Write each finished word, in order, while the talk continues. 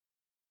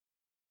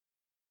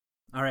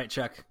All right,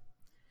 Chuck.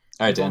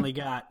 All right, We've Dan. only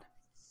got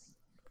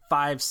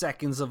 5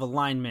 seconds of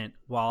alignment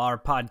while our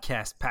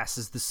podcast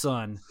passes the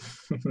sun.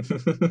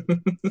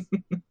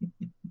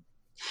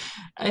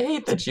 I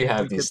hate that you Think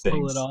have we these could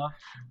pull it things. off?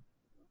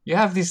 You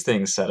have these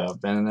things set up,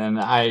 and then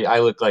I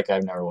look like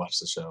I've never watched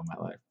the show in my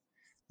life.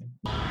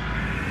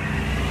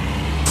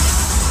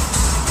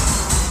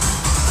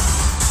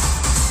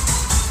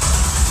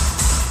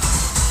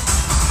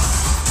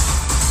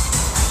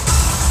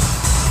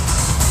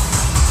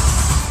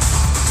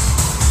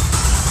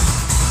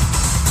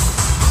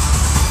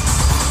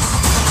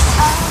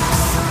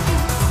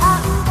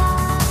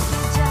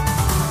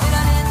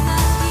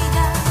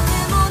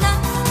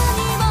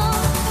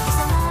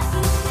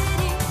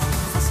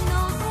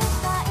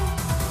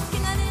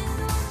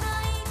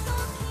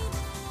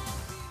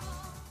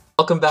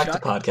 Welcome back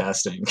Chuck? to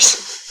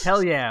podcasting.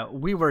 Hell yeah,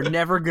 we were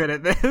never good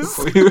at this.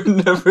 We were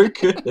never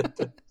good at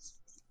this.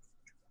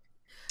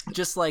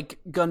 Just like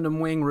Gundam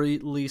Wing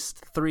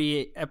released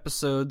 3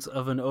 episodes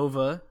of an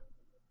OVA,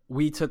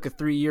 we took a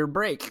 3-year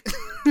break.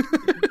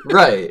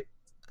 Right.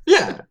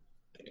 Yeah.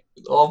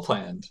 All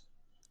planned.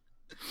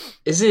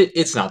 Is it?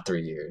 It's not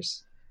 3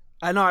 years.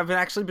 I know, I've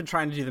actually been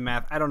trying to do the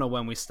math. I don't know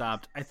when we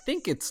stopped. I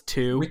think it's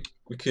 2.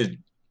 We could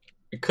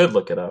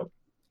look it up.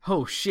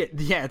 Oh shit,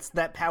 yeah, it's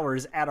that power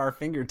is at our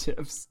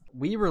fingertips.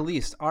 We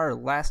released our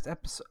last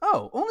episode,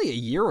 only a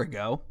year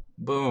ago.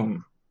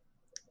 Boom.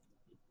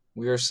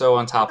 We are so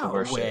on top of No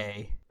our shit.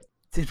 way.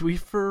 Did we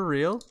for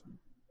real?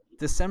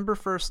 December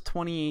 1st,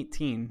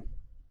 2018.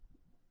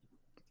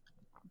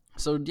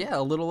 So yeah,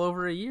 a little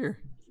over a year.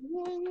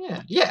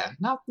 Yeah,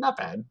 not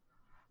bad.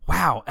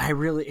 Wow, it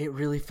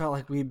really felt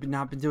like we've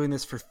not been doing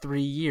this for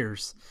 3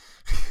 years.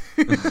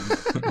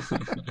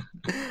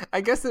 I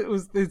guess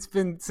it's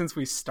been since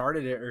we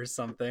started it or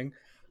something.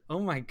 Oh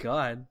my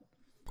god.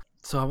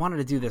 So I wanted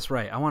to do this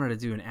right. I wanted to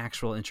do an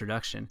actual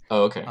introduction.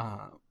 Oh, okay.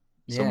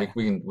 Yeah. So we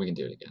can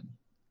do it again.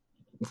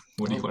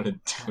 What do you want to do?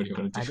 What do you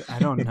want to do? I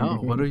don't know.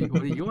 What do you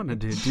want to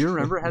do? Do you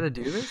remember how to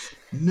do this?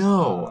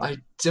 No, I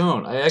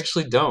don't. I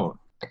actually don't.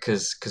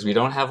 Because we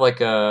don't have like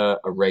a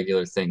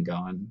regular thing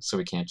going, so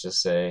we can't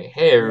just say,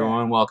 "Hey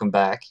everyone, welcome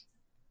back."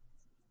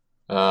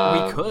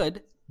 We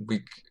could.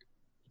 We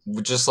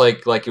just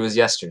like it was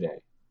yesterday.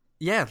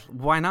 Yeah,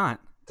 why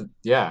not?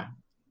 Yeah.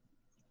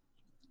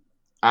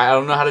 I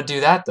don't know how to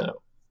do that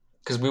though,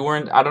 because we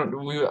weren't.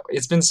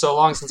 It's been so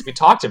long since we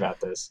talked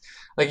about this.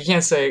 Like you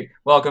can't say,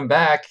 "Welcome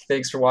back.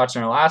 Thanks for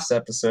watching our last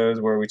episodes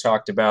where we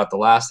talked about the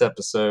last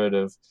episode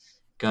of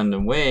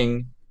Gundam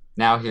Wing.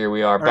 Now here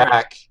we are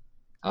back."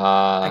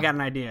 I got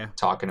an idea.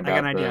 Talking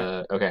about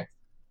okay.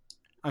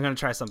 I'm gonna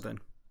try something.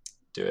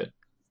 Do it.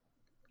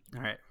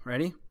 All right,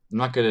 ready? I'm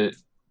not good at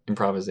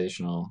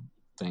improvisational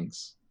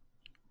things.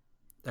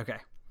 Okay.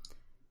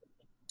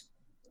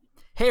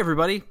 Hey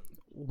everybody,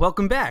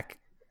 welcome back.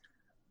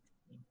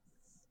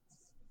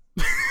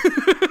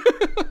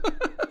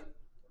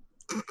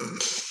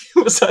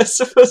 Was I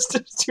supposed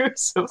to do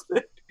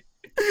something?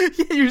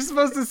 Yeah, you're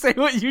supposed to say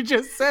what you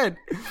just said.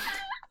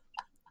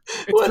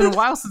 It's been a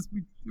while since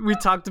we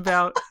talked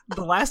about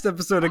the last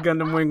episode of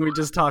Gundam Wing we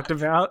just talked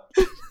about.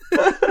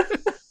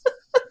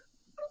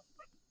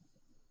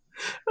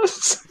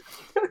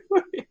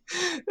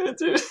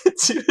 Do it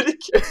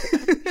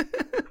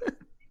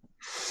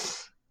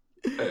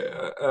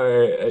again. All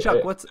right,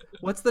 Chuck,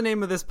 what's the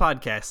name of this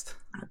podcast?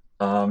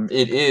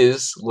 It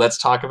is Let's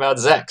Talk About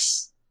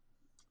Zex.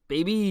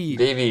 Baby,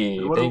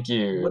 thank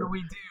you. What do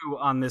we do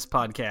on this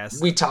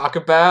podcast? We talk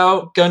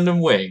about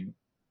Gundam Wing.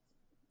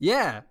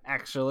 Yeah,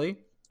 actually,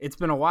 it's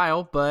been a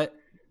while, but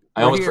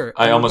I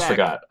almost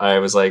forgot. I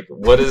was like,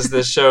 "What is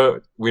this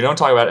show?" We don't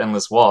talk about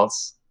Endless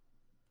Waltz.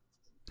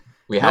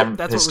 We haven't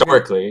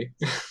historically.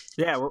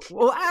 Yeah,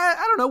 well,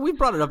 I don't know. We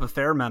brought it up a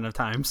fair amount of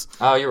times.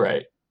 Oh, you're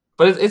right.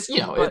 But it's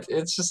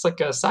it's just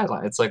like a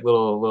sideline. It's like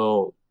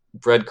little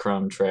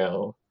breadcrumb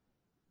trail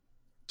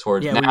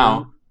towards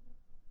now.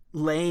 We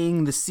were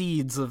laying the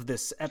seeds of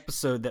this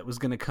episode that was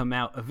going to come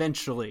out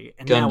eventually.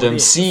 And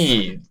Gundam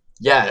Seed.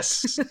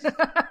 Yes.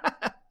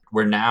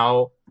 We're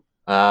now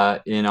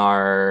in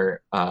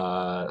our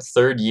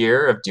 3rd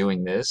year of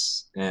doing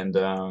this, and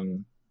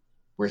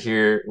we're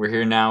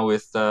here now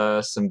with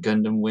some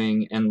Gundam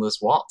Wing Endless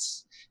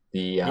Waltz.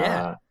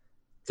 The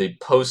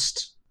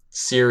post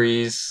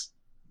series. I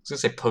was gonna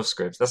say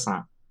postscript. That's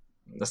not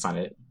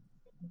it.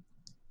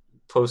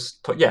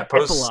 Post.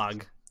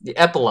 Epilogue. The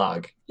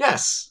epilogue.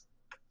 Yes.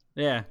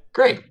 Yeah.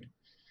 Great.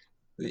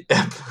 The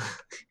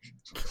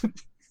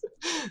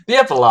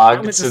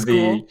epilogue to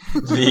the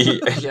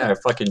yeah, I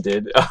fucking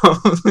did. To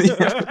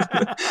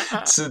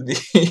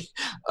the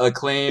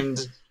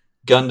acclaimed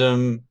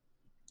Gundam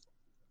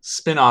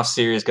spin-off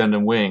series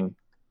Gundam Wing.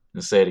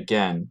 I'll say it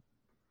again.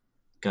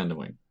 Gundam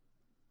Wing.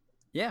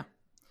 Yeah.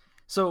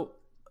 So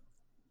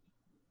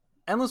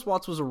Endless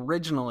Waltz was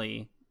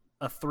originally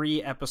a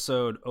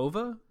 3-episode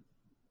OVA.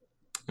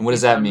 And what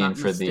does that mean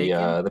for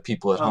the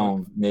people at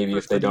home? Maybe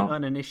if they don't,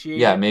 uninitiated.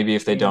 Yeah, maybe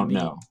if they don't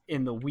know.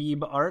 In the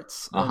Weeb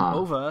Arts,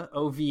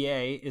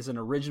 OVA is an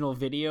original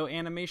video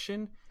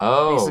animation.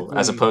 Oh,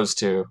 as opposed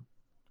to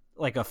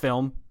like a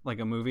film, like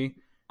a movie.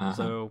 Uh-huh.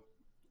 So,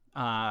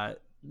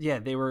 yeah,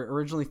 they were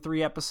originally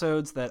 3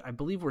 episodes that I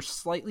believe were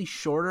slightly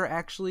shorter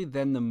actually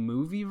than the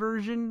movie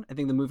version. I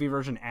think the movie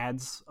version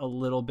adds a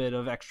little bit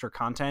of extra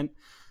content,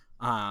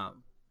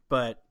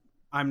 but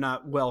I'm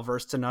not well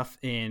versed enough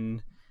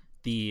in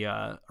the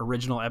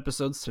original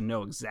episodes to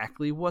know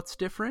exactly what's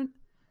different.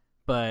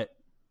 But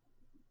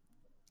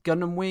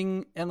Gundam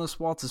Wing Endless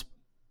Waltz is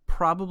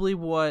probably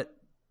what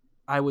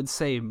I would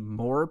say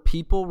more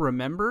people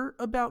remember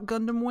about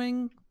Gundam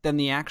Wing than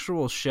the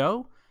actual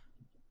show.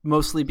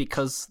 Mostly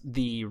because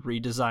the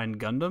redesigned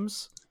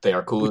Gundams. They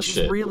are cool as shit.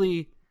 Which is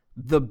really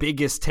the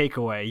biggest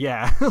takeaway.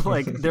 Yeah.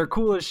 Like, they're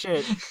cool as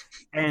shit.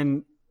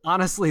 And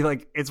honestly,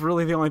 like, it's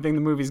really the only thing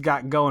the movie's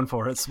got going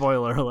for it.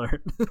 Spoiler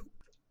alert.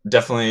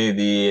 Definitely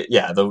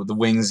the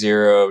Wing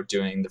Zero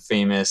doing the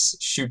famous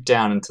shoot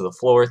down into the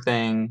floor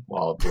thing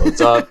while it blows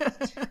up.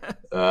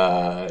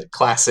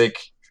 Classic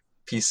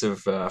piece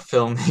of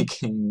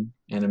filmmaking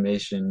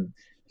animation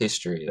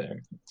history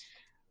there.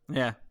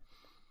 Yeah.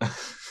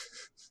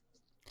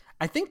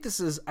 I think this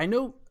is... I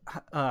know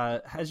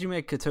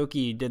Hajime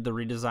Katoki did the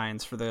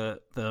redesigns for the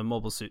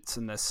mobile suits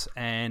in this,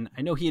 and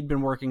I know he had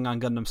been working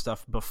on Gundam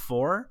stuff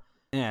before.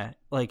 Yeah,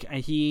 like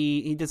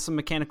he did some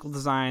mechanical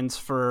designs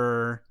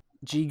for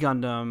G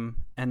Gundam,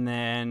 and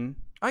then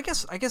I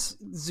guess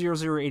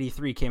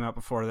 0083 came out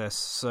before this,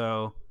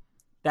 so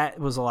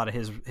that was a lot of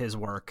his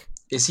work.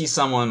 Is he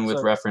someone with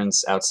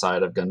reference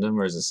outside of Gundam,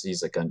 or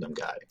he's a Gundam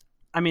guy?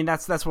 I mean,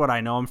 that's what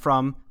I know him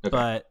from, okay.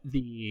 But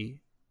the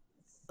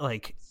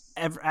like.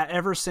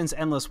 Ever since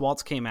Endless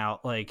Waltz came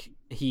out, like,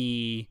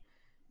 he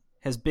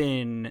has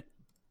been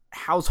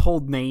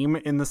household name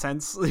in the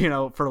sense, you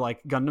know, for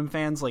like Gundam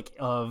fans, like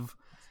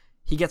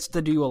he gets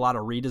to do a lot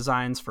of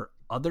redesigns for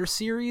other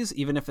series,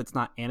 even if it's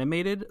not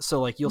animated. So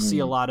like you'll see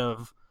a lot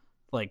of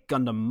like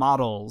Gundam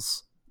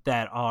models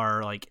that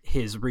are like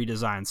his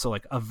redesigns. So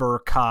like a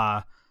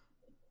Ver-Ka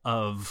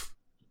of,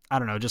 I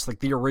don't know, just like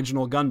the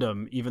original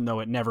Gundam, even though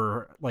he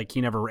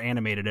never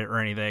animated it or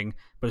anything,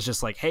 but it's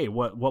just like, hey,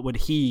 what would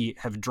he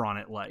have drawn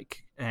it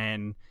like?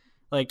 And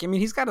like, I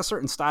mean, he's got a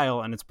certain style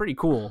and it's pretty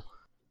cool.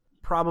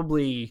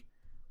 Probably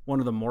one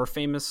of the more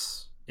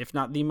famous, if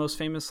not the most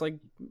famous, like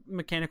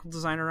mechanical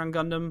designer on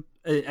Gundam,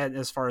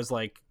 as far as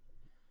like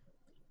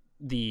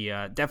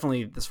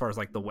definitely as far as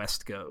like the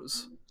West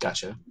goes.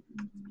 Gotcha.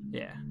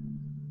 Yeah.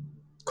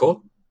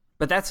 Cool.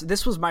 But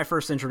this was my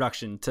first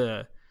introduction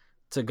to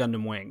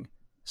Gundam Wing.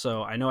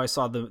 So I know I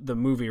saw the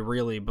movie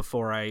really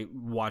before I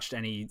watched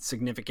any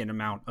significant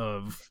amount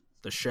of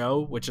the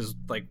show, which is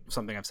like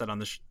something I've said on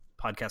this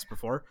podcast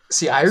before.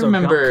 See, I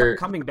remember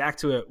coming back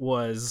to it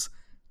was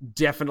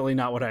definitely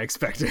not what I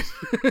expected.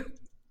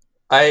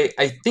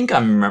 I think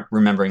I'm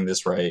remembering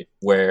this right,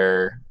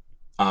 where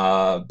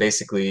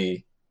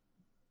basically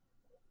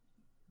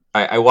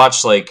I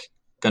watched like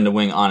Gundam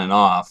Wing on and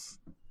off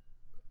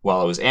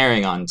while it was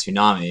airing on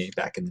Toonami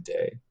back in the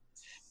day,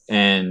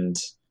 and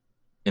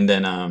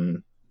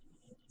then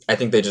I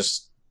think they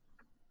just,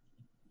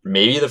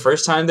 maybe the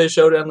first time they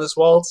showed Endless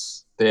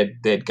Waltz,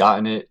 they'd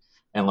gotten it,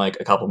 and like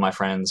a couple of my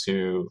friends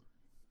who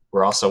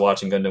were also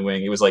watching Gundam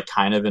Wing, it was like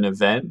kind of an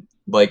event.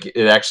 Like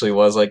it actually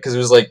was like, because it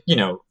was like, you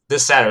know,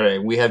 this Saturday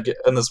we have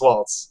Endless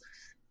Waltz,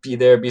 be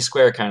there, be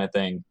square kind of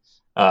thing.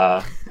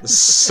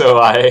 So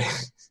I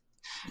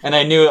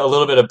knew a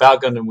little bit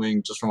about Gundam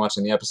Wing just from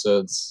watching the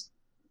episodes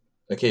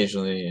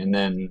occasionally, and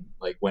then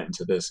like went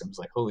into this and was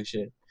like, holy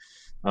shit.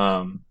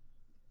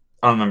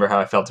 I don't remember how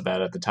I felt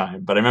about it at the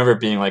time, but I remember it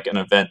being like an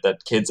event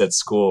that kids at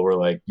school were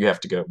like, we have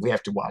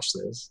to watch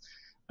this.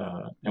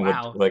 And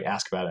would like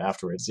ask about it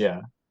afterwards. Yeah.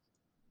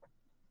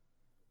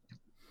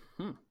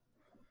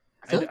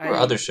 I feel like there were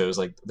other shows,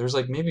 like there's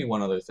like maybe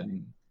one other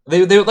thing.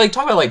 They would like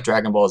talk about like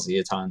Dragon Ball Z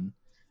a ton,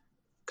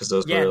 because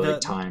those were like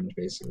timed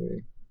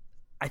basically.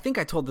 I think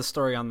I told this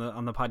story on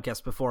the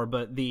podcast before,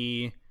 but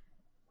the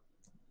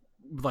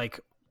like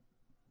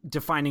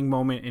defining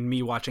moment in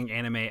me watching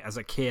anime as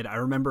a kid, I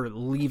remember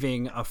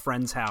leaving a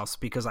friend's house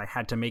because I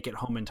had to make it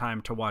home in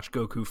time to watch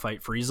Goku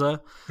fight Frieza.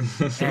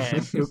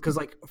 And because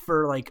like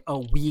for like a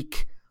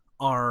week,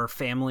 our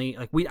family,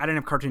 like I didn't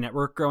have Cartoon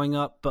Network growing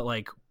up, but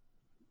like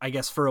I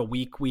guess for a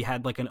week we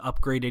had like an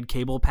upgraded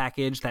cable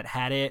package that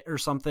had it or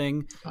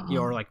something. You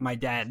know, or like my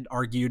dad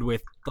argued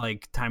with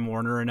like Time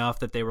Warner enough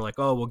that they were like,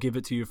 oh, we'll give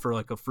it to you for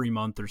like a free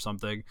month or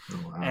something.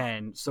 Oh, wow.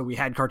 And so we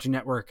had Cartoon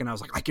Network, and I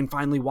was like, I can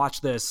finally watch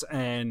this.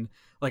 And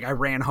like I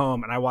ran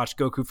home and I watched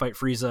Goku fight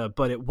Frieza,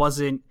 but it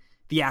wasn't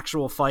the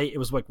actual fight. It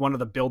was like one of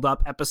the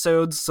build-up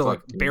episodes, so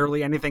like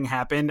barely anything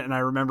happened. And I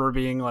remember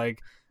being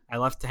like, I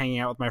left hanging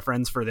out with my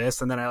friends for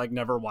this, and then I like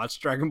never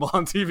watched Dragon Ball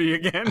on TV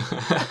again.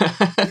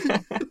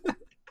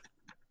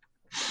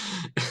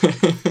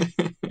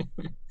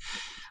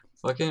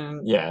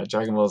 Fucking yeah,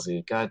 Dragon Ball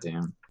Z.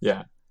 Goddamn.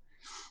 Yeah.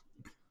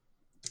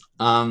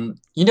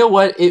 You know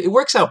what? It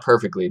works out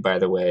perfectly, by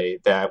the way,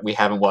 that we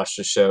haven't watched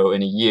the show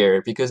in a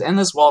year, because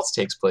Endless Waltz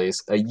takes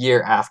place a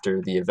year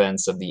after the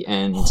events of the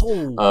end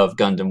of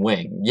Gundam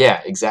Wing.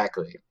 Yeah,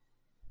 exactly.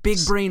 Big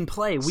brain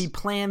play. We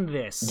planned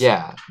this.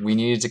 Yeah, we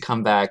needed to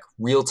come back.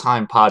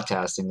 Real-time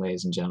podcasting,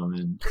 ladies and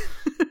gentlemen.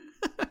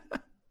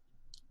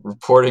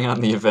 Reporting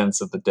on the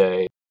events of the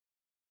day.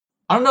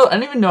 I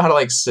don't even know how to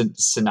like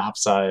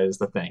synopsize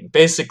the thing.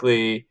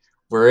 Basically,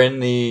 we're in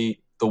the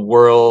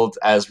world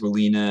as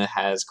Relina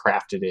has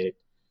crafted it.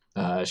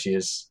 She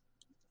has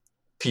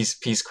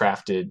peace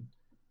crafted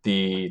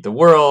the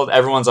world.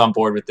 Everyone's on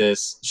board with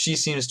this. She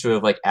seems to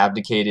have like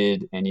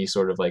abdicated any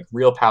sort of like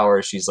real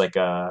power. She's like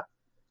a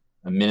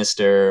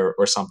minister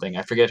or something.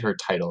 I forget her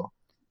title.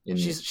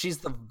 She's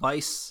the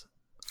vice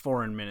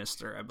foreign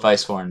minister, I believe.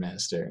 Vice foreign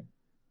minister.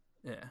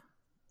 Yeah.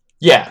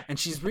 Yeah. And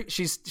she's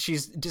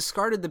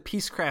discarded the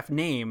Peacecraft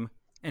name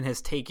and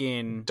has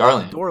taken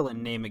Darlin. the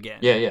Dorlin name again.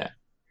 Yeah.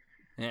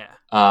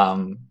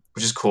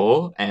 Which is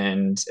cool.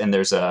 And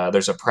there's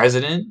a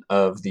president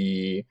of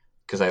the,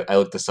 because I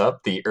looked this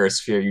up, the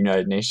Earthsphere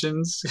United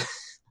Nations.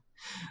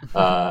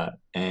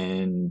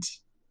 And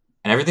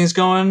everything's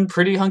going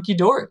pretty hunky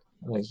dory.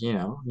 Like,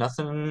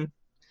 nothing.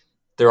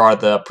 There are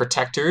the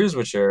Protectors,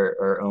 which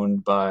are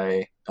owned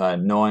by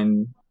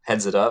Noin,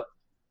 heads it up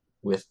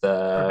with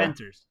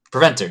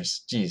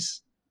Preventers. Jeez.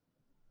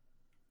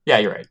 Yeah,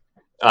 you're right.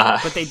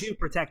 But they do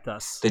protect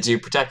us. They do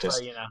protect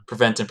us.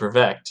 Prevent and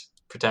protect.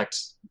 Protect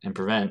and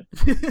prevent.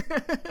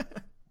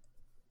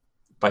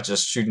 By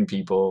just shooting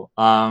people.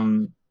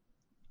 Her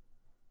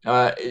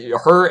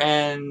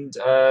and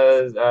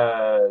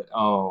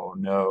oh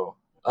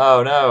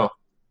no.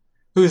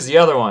 Who's the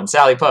other one?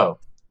 Sally Poe.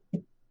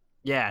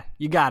 Yeah,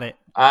 you got it.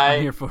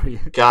 I'm here for you.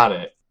 Got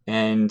it.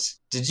 And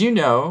did you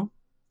know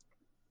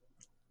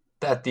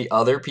that the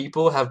other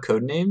people have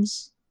code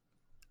names?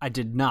 I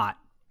did not.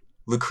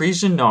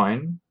 Lucretia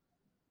Noin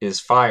is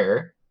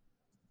fire.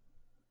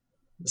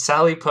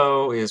 Sally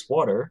Poe is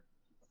water.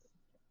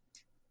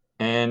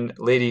 And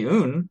Lady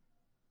Un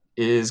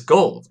is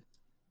gold.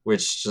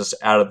 Which just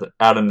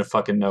out into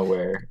fucking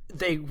nowhere.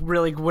 They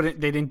really wouldn't.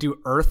 They didn't do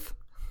Earth.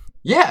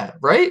 Yeah,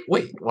 right.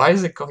 Wait, why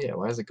is it gold? Yeah,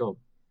 why is it gold?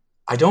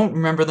 I don't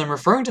remember them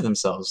referring to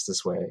themselves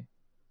this way.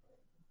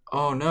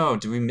 Oh no,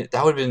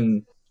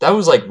 that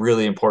was like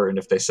really important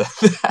if they said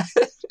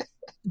that.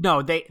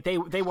 No, they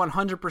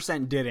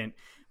 100% didn't.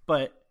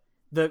 But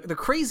the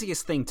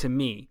craziest thing to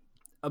me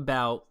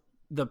about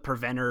the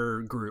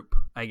Preventer group,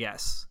 I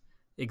guess,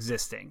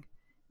 existing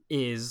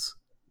is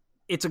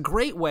it's a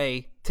great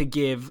way to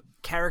give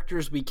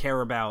characters we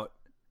care about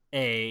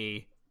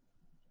a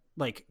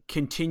like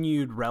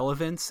continued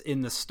relevance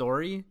in the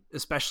story,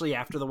 especially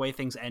after the way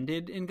things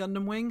ended in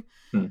Gundam Wing.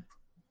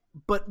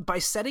 But by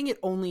setting it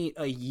only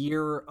a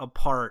year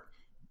apart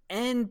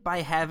and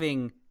by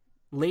having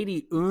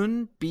Lady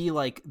Un be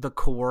like the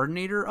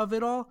coordinator of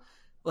it all,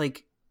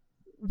 like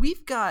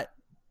we've got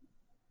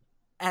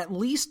at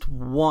least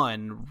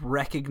one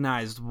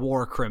recognized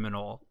war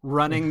criminal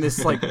running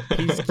this like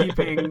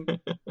peacekeeping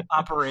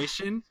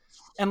operation.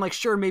 And like,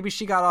 sure, maybe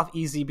she got off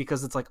easy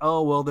because it's like,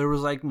 oh, well, there was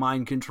like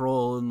mind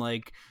control and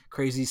like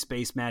crazy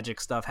space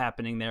magic stuff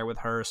happening there with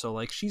her. So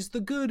like, she's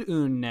the good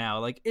Un now.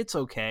 Like, it's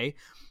okay.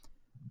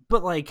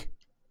 But like,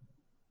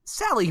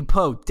 Sally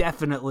Poe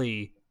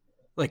definitely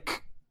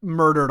like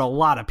murdered a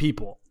lot of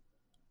people.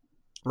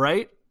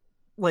 Right?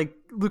 Like,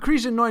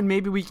 Lucretia Noin,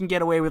 maybe we can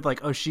get away with like,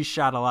 oh, she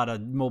shot a lot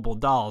of mobile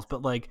dolls.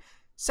 But like,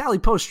 Sally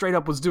Poe straight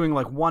up was doing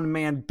like one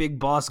man big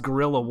boss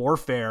guerrilla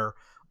warfare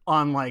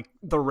on like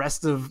the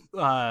rest of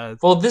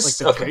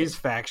the Treize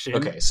faction.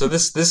 Okay, so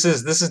this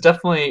is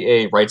definitely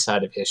a right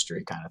side of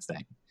history kind of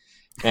thing.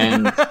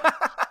 And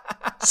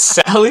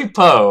Sally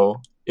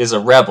Poe is a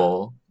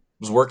rebel,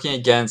 was working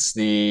against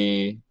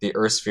the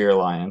Earthsphere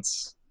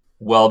Alliance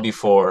well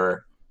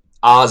before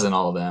Oz and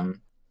all of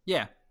them.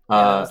 Yeah,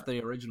 that was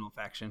the original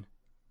faction.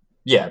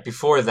 Yeah,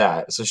 before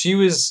that. So she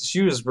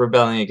was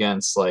rebelling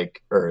against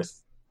like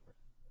Earth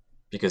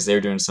because they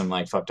were doing some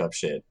like fucked up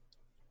shit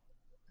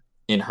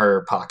in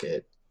her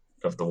pocket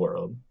of the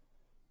world.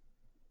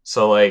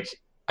 So like,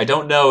 I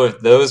don't know if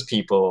those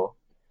people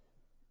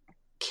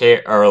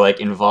are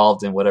like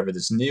involved in whatever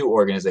this new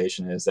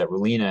organization is that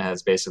Relina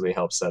has basically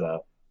helped set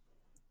up,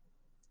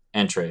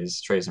 and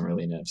Treize and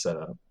Relina have set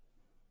up.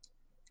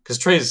 Because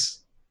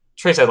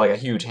Treize had like a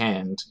huge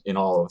hand in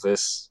all of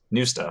this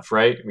new stuff,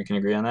 right? We can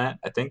agree on that.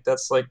 I think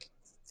that's like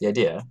the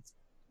idea.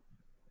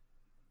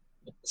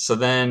 So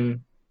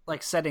then,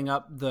 like setting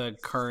up the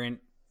current,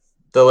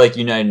 the like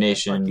United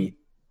Nation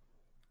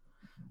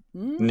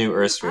new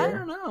Earthsphere. I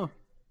don't know,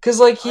 because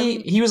like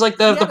he was like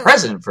the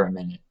president for a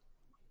minute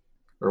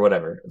or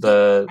whatever.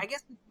 I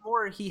guess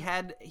before he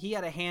had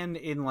a hand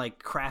in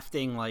like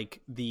crafting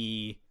like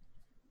the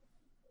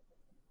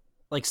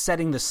like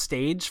setting the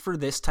stage for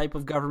this type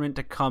of government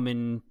to come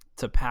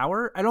into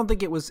power. I don't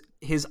think it was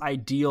his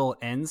ideal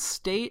end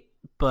state,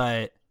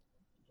 but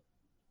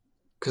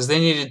because they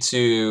needed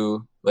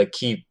to like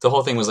the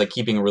whole thing was like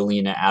keeping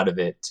Relina out of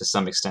it to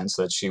some extent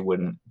so that she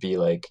wouldn't be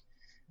like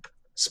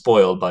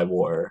spoiled by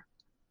war.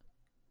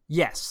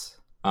 Yes.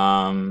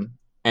 And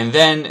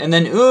then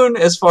Un,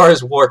 as far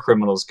as war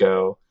criminals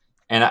go,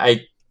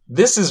 and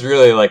this is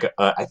really like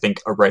I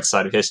think a right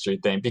side of history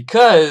thing,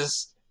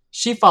 because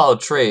she followed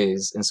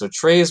Treize, and so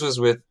Treize was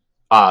with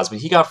Oz, but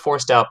he got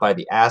forced out by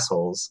the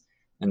assholes,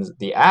 and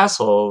the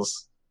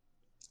assholes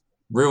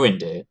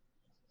ruined it.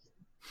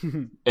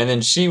 And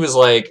then she was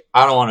like,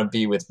 I don't want to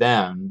be with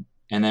them,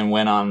 and then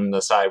went on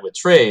the side with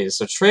Treize.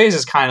 So Treize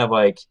is kind of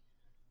like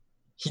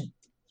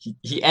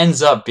he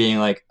ends up being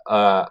like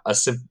a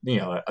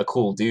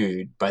cool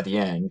dude by the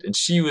end, and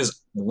she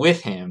was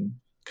with him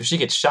because she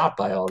gets shot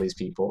by all these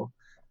people,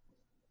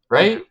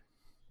 right? Yeah.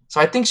 So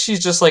I think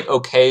she's just like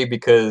okay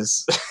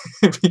because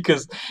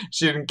because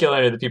she didn't kill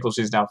any of the people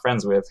she's now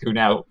friends with, who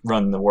now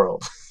run the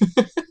world.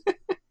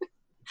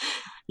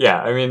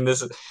 Yeah, I mean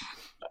this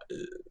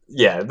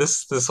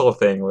whole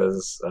thing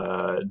was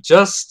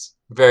just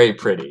very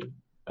pretty.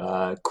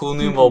 Cool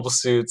new mobile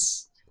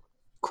suits,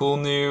 cool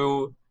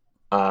new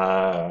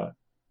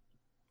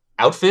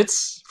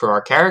outfits for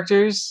our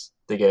characters.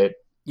 They get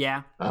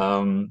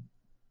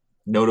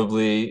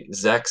notably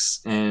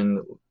Zex and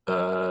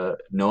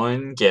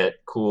Noin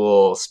get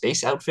cool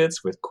space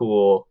outfits with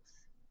cool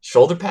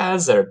shoulder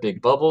pads that are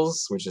big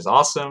bubbles, which is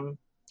awesome.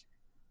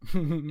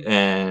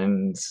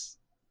 and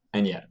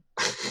yeah.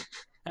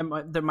 And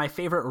my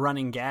favorite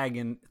running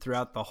gag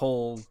throughout the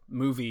whole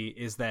movie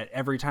is that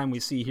every time we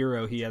see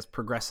Hiro, he has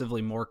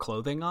progressively more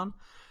clothing on.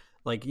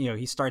 Like,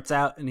 he starts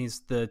out and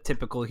he's the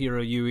typical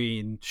Hiro Yui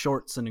in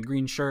shorts and a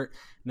green shirt.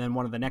 And then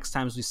one of the next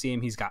times we see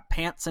him, he's got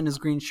pants and his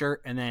green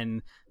shirt. And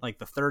then like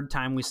the third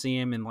time we see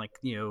him in like,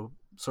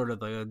 sort of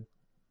the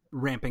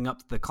ramping up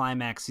to the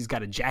climax, he's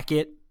got a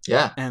jacket.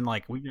 Yeah. And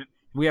like,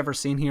 we ever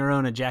seen Hiro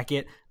in a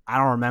jacket? I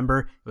don't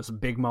remember. It was a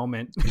big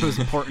moment. It was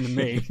important to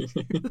me.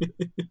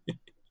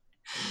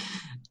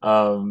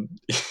 And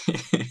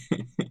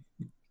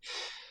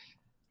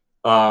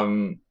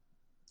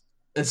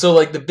so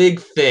like the big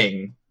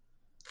thing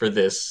for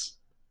this,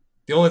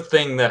 the only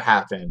thing that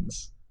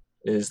happens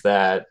is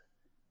that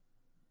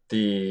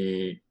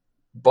the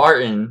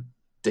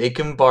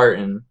Dakin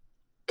Barton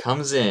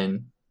comes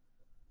in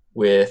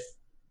with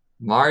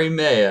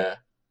Marimea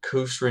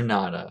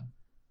Kushranada,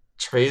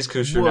 Treize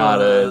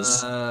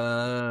Kushrana's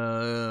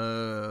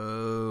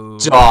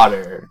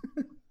daughter.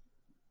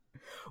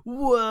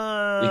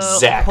 Whoa!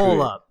 Exactly.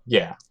 Hold up.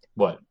 Yeah.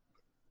 What?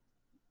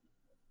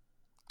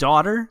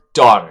 Daughter.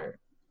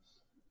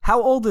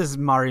 How old is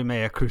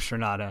Marimea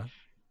Kushranada?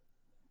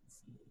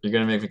 You're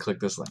gonna make me click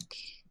this link.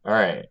 All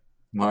right.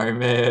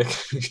 Marimea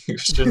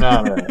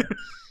Kushranada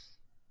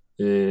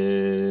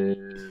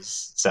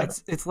is 7.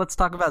 It's Let's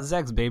Talk About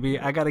Zex, baby.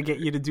 I gotta get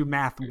you to do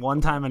math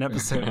one time an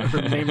episode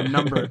or name a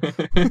number.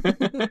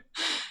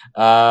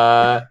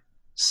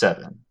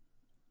 7.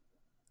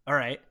 All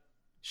right.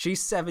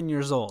 She's 7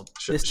 years old.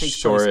 This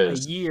takes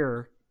place a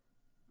year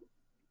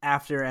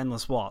after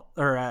Endless Waltz,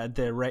 or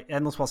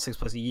Endless Waltz takes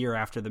place a year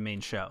after the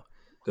main show.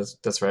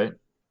 That's right.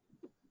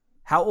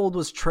 How old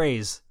was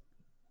Treize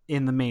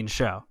in the main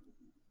show?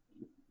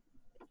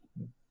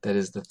 That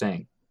is the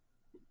thing.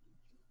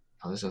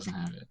 Oh, this doesn't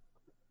have it.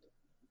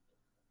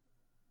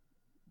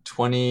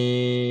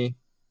 20.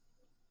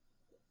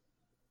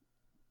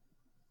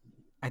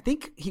 I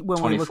think when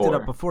 24. we looked it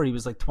up before, he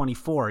was like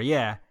 24.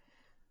 Yeah.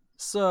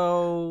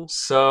 So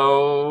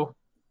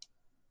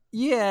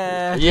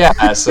yeah.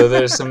 Yeah, so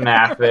there's some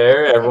math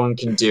there. Everyone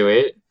can do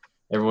it.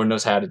 Everyone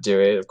knows how to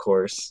do it, of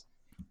course.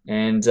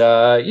 And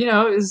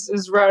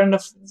is riding a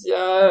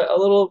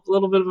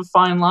little bit of a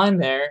fine line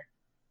there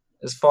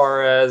as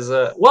far as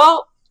I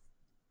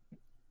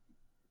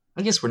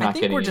guess we're not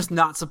getting. We're just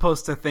not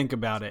supposed to think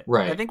about it.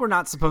 Right. I think we're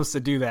not supposed to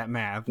do that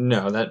math.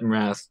 No, that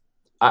math.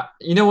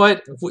 You know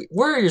what?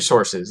 Where are your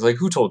sources? Like,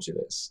 who told you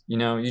this? You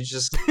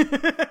just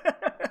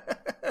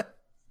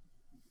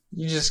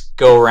you just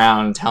go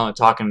around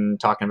talking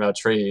about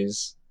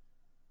Treize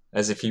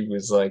as if he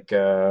was like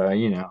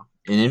an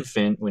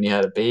infant when he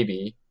had a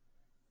baby.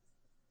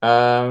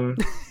 Whoa!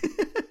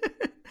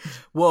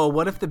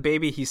 What if the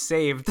baby he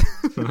saved?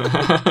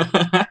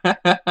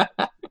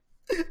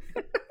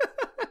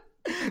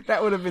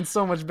 That would have been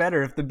so much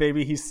better if the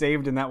baby he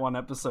saved in that one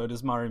episode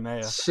is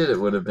Marimea. Shit, it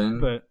would have been.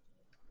 But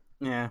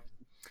yeah.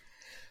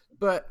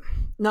 But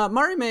no,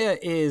 Marimea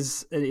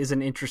is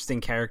an interesting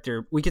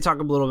character. We could talk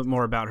a little bit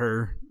more about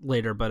her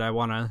later, but I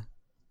wanna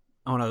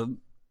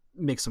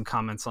make some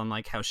comments on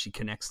like how she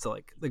connects to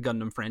like the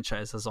Gundam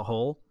franchise as a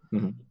whole.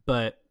 Mm-hmm.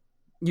 But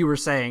you were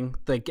saying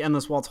the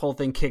Endless Waltz whole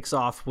thing kicks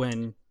off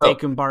when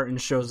Dakin Barton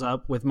shows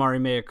up with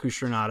Marimea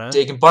Kushranada.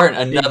 Dakin Barton,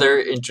 another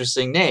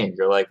interesting name.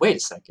 You're like, wait a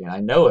second, I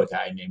know a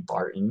guy named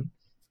Barton.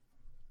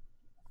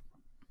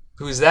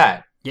 Who's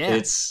that?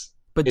 Yeah,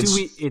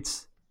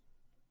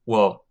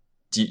 well,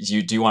 do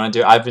you want to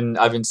do? I've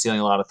been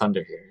stealing a lot of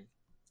thunder here.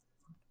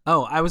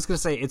 Oh, I was gonna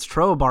say it's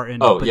Tro Barton.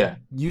 Oh, but yeah.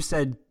 You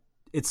said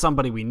it's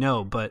somebody we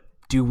know, but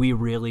do we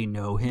really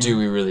know him? Do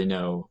we really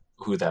know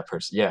who that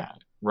person? Yeah,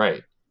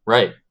 right.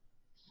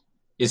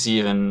 Is he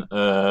even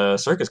a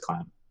circus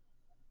clown?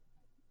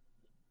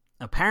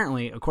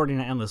 Apparently, according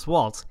to Endless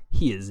Waltz,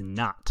 he is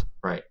not.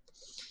 Right.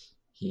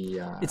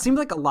 It seemed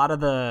like a lot of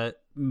the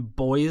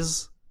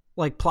boys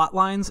like plot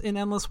lines in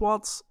Endless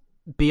Waltz,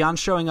 beyond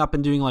showing up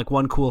and doing like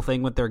one cool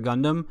thing with their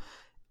Gundam,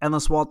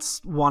 Endless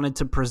Waltz wanted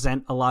to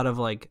present a lot of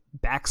like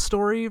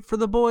backstory for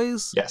the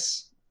boys.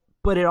 Yes.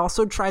 But it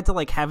also tried to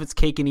like have its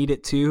cake and eat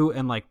it too,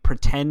 and like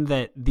pretend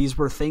that these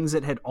were things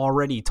it had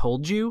already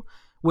told you,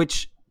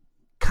 which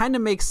kind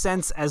of makes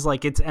sense as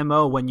like its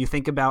MO when you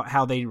think about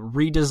how they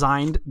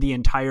redesigned the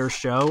entire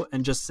show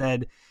and just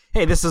said,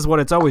 hey, this is what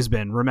it's always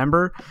been,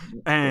 remember?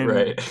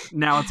 And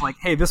now it's like,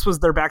 hey, this was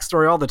their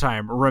backstory all the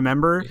time,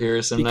 remember?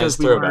 Here's some nice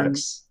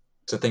throwbacks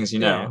to things you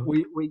know.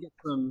 We get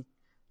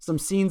some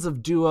scenes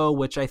of Duo,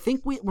 which I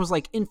think was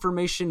like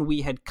information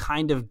we had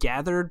kind of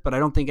gathered, but I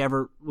don't think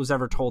was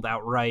ever told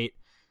outright.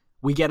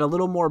 We get a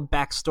little more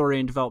backstory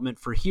and development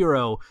for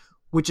Hero,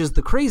 which is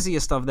the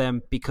craziest of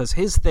them because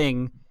his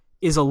thing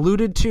is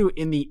alluded to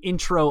in the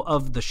intro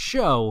of the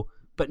show,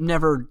 but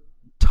never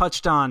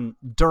touched on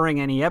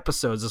during any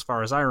episodes, as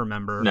far as I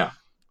remember. No.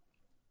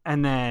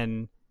 And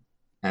then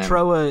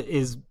Trowa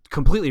is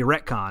completely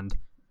retconned.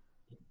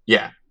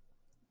 Yeah.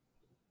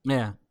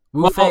 Yeah.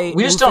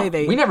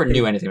 We never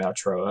knew anything about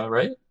Trowa,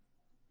 right?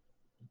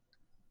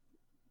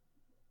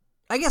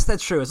 I guess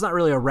that's true. It's not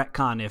really a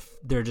retcon if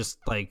they're just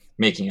like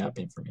making up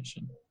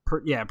information.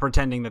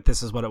 Pretending that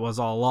this is what it was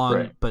all along,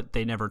 right. But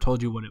they never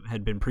told you what it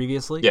had been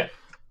previously. Yeah.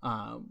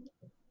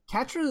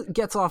 Catra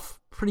gets off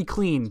pretty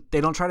clean. They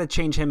don't try to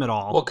change him at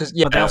all. Well,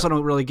 but they also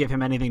don't really give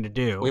him anything to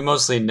do. We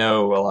mostly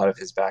know a lot of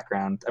his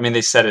background. I mean,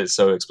 they said it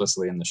so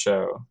explicitly in the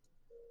show.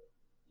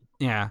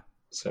 Yeah.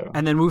 So.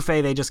 And then Wu Fei,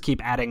 they just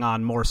keep adding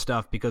on more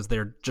stuff because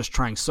they're just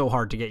trying so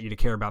hard to get you to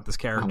care about this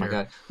character. Oh my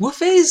god. Wu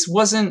Fei's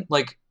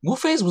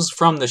was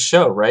from the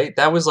show, right?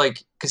 That was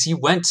like, because he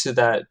went to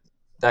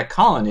that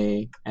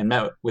colony and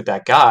met with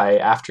that guy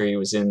after he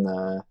was in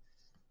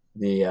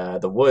the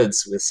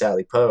woods with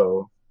Sally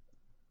Poe.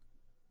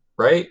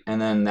 Right? And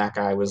then that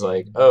guy was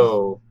like,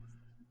 oh,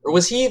 or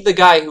was he the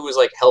guy who was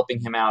like helping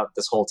him out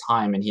this whole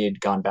time and he had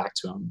gone back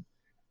to him?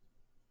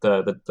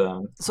 The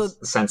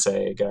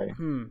sensei guy.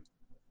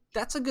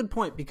 That's a good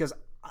point because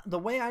the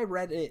way I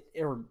the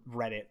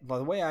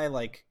way I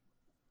like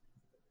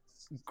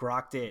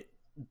grokked it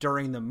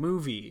during the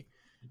movie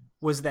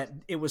was that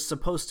it was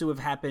supposed to have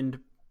happened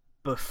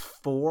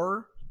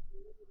before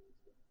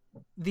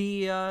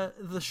the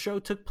show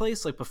took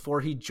place, like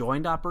before he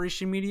joined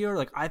Operation Meteor.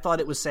 Like I thought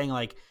it was saying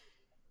like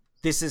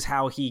this is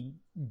how he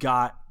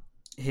got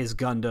his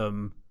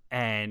Gundam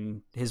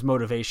and his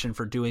motivation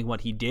for doing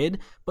what he did.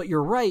 But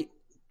you're right.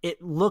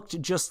 It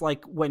looked just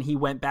like when he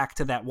went back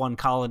to that one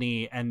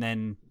colony and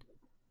then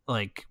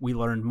like we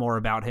learned more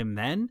about him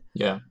then.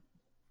 Yeah.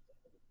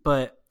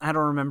 But I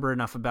don't remember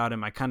enough about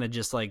him. I kind of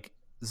just like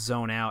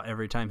zone out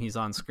every time he's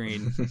on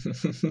screen.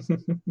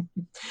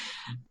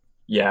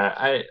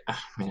 Yeah,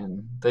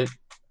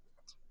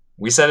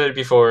 we said it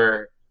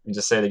before, and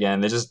just say it again.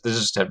 They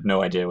just have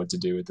no idea what to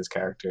do with this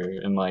character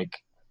and like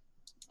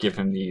give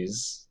him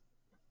these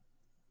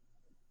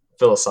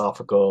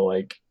philosophical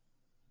like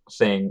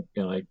thing,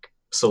 like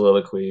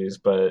soliloquies,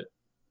 but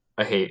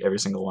I hate every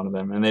single one of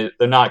them, and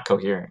they're not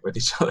coherent with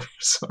each other.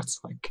 So it's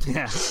like,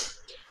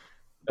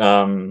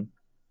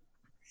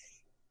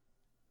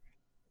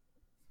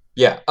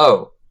 yeah.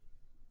 Oh,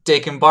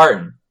 Dakin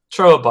Barton,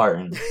 Trowa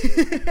Barton.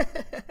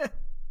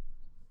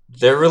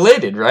 They're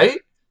related, right?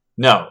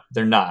 No,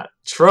 they're not.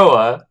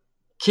 Trowa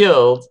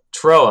killed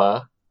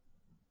Trowa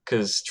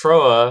because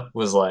Trowa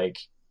was like,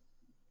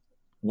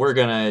 we're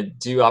gonna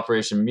do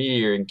Operation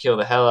Meteor and kill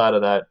the hell out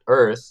of that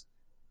Earth.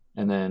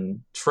 And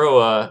then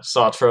Trowa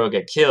saw Trowa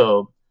get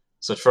killed,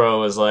 so Trowa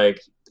was like,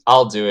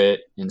 I'll do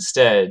it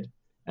instead.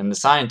 And the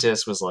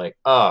scientist was like,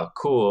 oh,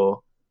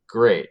 cool,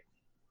 great.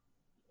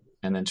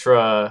 And then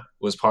Trowa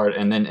was part,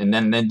 and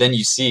then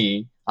you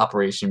see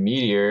Operation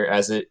Meteor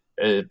as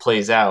it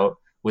plays out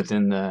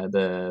within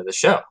the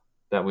show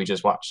that we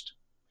just watched.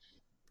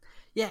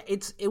 Yeah,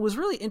 it was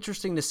really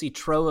interesting to see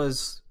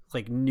Trowa's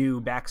like new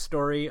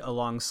backstory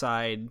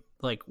alongside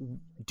like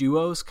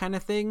Duo's kind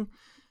of thing,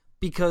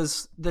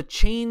 because the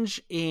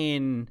change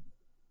in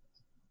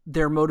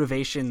their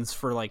motivations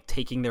for like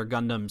taking their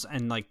Gundams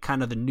and like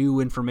kind of the new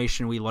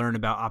information we learn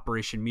about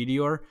Operation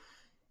Meteor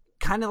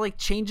kind of like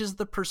changes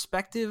the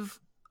perspective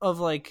of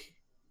like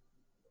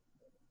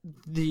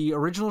the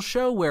original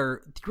show,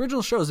 where the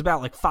original show is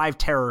about like 5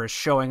 terrorists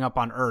showing up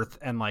on Earth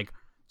and like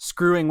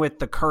screwing with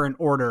the current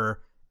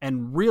order,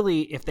 and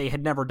really if they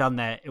had never done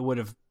that it would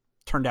have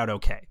turned out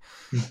okay.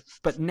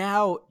 But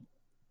now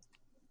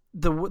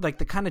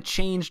the kind of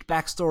changed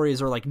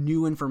backstories or like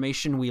new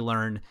information we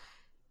learn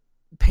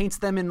paints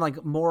them in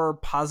like more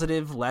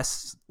positive,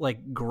 less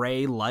like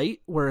gray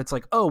light, where it's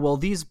like, oh well,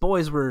 these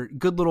boys were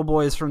good little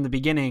boys from the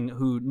beginning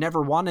who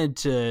never wanted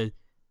to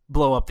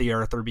blow up the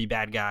Earth or be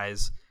bad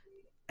guys,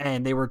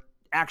 and they were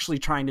actually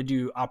trying to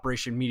do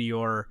Operation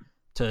Meteor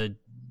to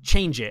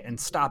change it and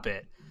stop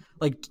it.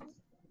 Like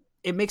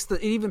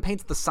it even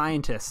paints the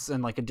scientists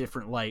in like a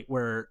different light,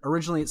 where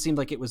originally it seemed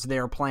like it was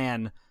their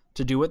plan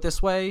to do it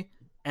this way,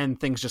 and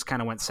things just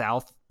kind of went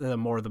south the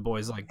more the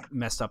boys like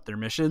messed up their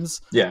missions.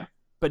 Yeah.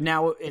 But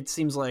now it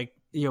seems like,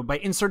 by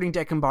inserting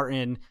Dakin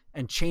Barton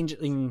and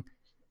changing,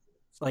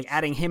 like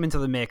adding him into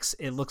the mix,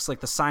 it looks like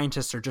the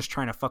scientists are just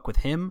trying to fuck with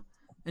him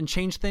and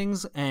change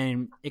things,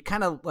 and it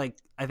kind of like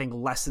I think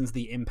lessens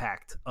the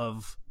impact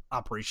of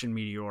Operation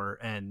Meteor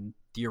and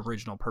the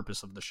original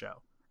purpose of the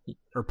show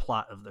or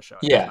plot of the show.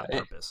 Yeah, not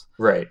purpose.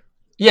 Right.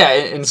 Yeah,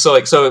 and so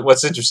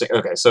what's interesting?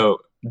 Okay, so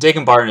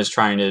Dakin Barton is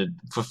trying to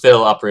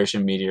fulfill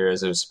Operation Meteor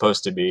as it was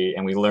supposed to be,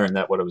 and we learned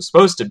that what it was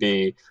supposed to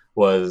be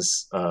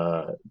was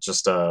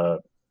just a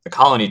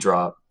colony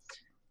drop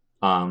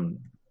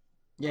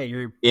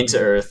into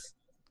Earth,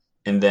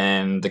 and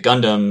then the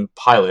Gundam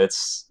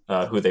pilots,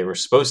 who they were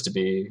supposed to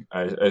be,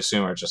 I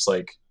assume, are just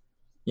like,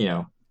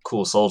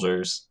 cool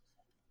soldiers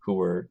who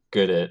were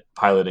good at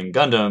piloting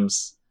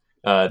Gundams.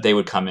 They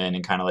would come in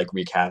and kind of like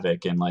wreak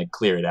havoc and like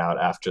clear it out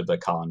after the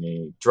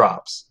colony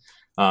drops,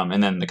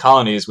 and then the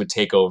colonies would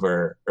take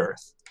over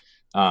Earth.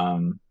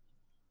 And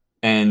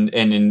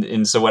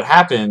so what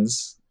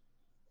happens,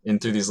 and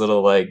through these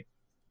little like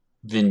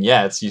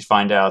vignettes, you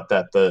find out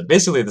that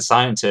basically the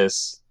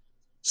scientists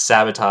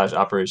sabotage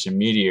Operation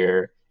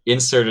Meteor,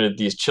 inserted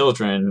these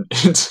children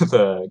into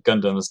the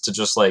Gundams to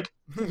just like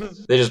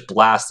they just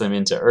blast them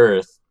into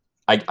Earth.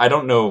 I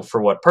don't know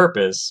for what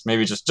purpose.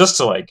 Maybe just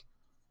to like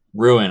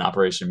ruin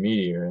Operation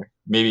Meteor.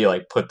 Maybe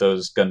like put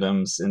those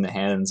Gundams in the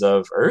hands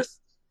of Earth.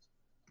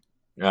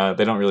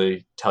 They don't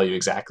really tell you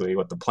exactly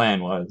what the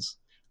plan was,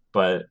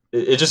 but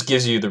it just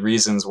gives you the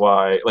reasons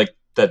why. Like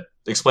that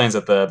explains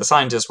that the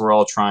scientists were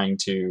all trying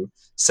to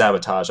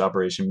sabotage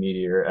Operation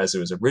Meteor as it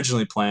was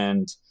originally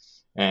planned,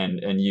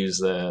 and use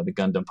the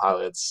Gundam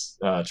pilots,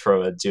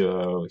 Troa,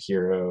 Duo,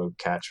 Hero,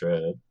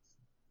 Catra,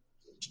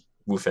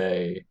 Wu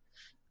Fei,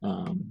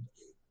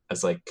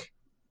 as like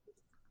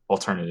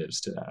alternatives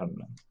to that. I don't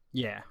know.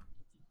 Yeah.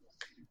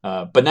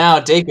 But now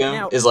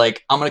Dakin is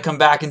like, I'm gonna come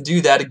back and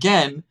do that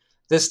again.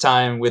 This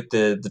time with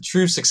the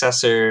true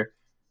successor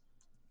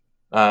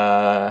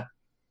to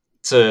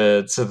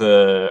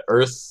the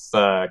Earth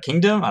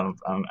Kingdom. I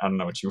don't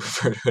know what you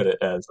refer to it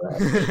as.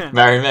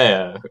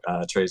 Marimea,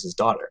 Trace's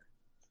daughter.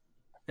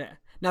 Yeah.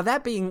 Now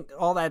that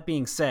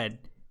being said,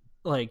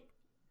 like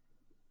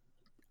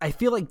I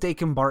feel like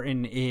Dakin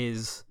Barton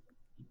is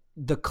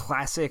the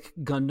classic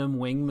Gundam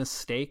Wing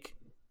mistake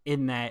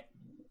in that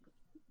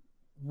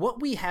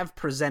what we have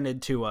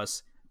presented to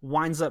us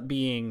winds up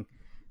being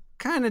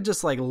kind of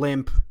just like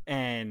limp,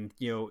 and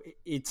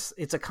it's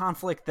a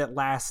conflict that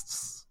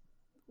lasts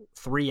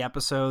 3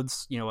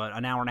 episodes,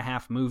 an hour and a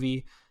half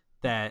movie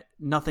that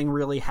nothing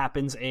really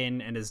happens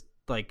in and is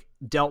like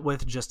dealt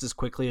with just as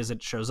quickly as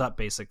it shows up,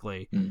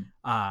 basically.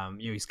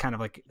 He's kind of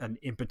like an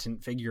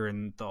impotent figure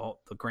in the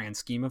grand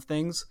scheme of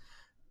things,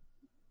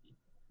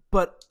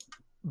 but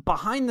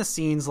behind the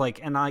scenes, like,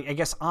 and I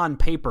guess on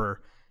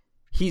paper,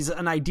 he's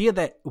an idea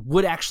that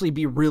would actually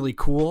be really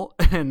cool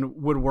and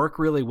would work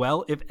really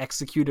well if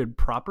executed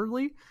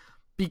properly,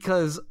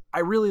 because I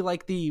really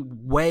like the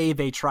way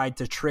they tried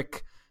to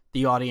trick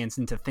the audience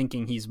into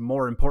thinking he's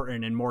more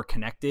important and more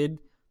connected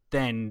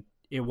than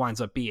it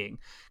winds up being.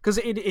 Because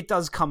it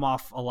does come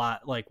off a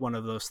lot like one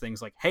of those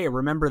things like, hey,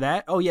 remember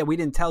that? Oh yeah, we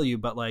didn't tell you,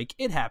 but like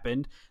it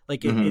happened.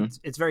 Like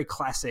it's very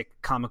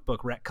classic comic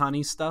book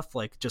retconny stuff,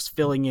 like just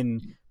filling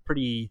in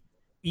pretty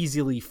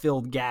easily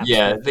filled gaps.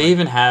 Yeah, they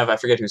even have, I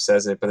forget who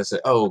says it, but it's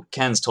like, oh,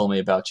 Ken's told me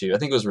about you. I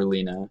think it was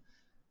Relina.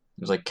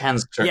 It was like,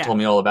 Ken's told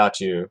me all about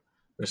you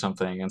or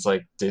something. And it's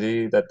like, did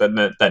he? That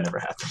never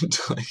happened.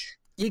 Like,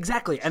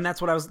 exactly. And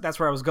that's where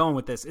I was going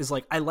with this, is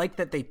like, I like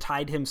that they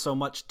tied him so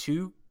much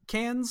to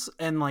Cans,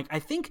 and like I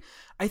think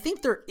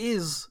there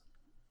is,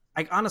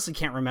 I honestly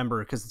can't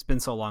remember because it's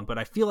been so long, but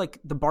I feel like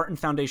the Barton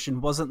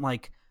Foundation wasn't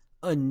like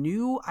a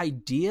new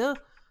idea,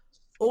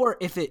 or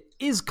if it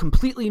is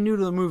completely new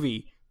to the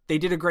movie, they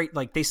did a great,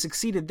 like they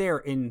succeeded there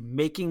in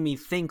making me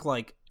think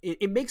like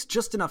it makes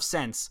just enough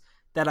sense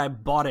that I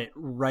bought it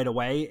right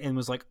away and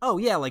was like, oh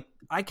yeah, like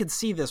I could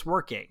see this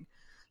working.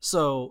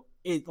 So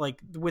it, like,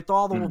 with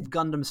all the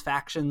Gundam's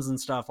factions and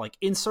stuff, like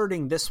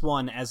inserting this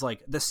one as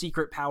like the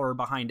secret power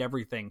behind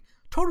everything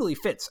totally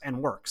fits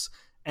and works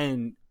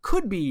and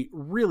could be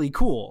really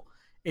cool.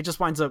 It just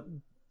winds up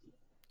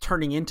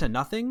turning into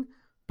nothing.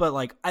 But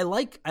like I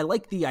like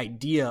the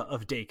idea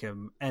of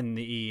Dakin and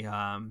the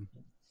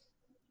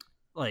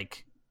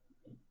like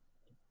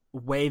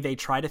way they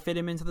try to fit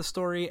him into the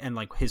story and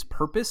like his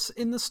purpose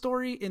in the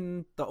story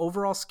in the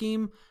overall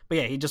scheme. But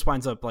yeah, he just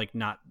winds up like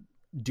not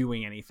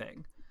doing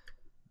anything.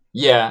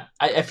 Yeah,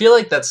 I feel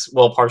like that's,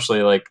 well,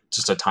 partially like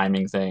just a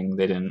timing thing.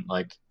 They didn't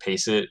like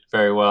pace it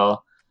very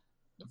well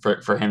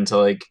for him to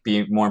like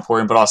be more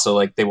important, but also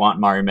like they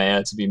want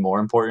Marimea to be more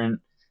important.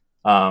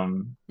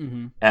 And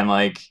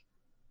like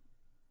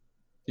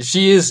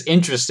she is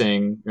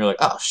interesting. You're like,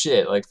 oh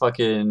shit, like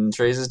fucking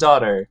Trace's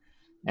daughter,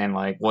 and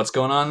like what's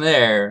going on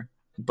there.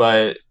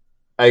 But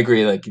I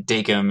agree, like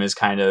Dakin is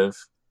kind of,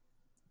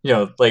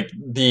 like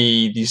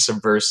the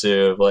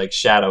subversive, like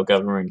shadow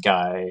government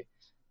guy.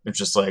 It's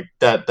just like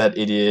that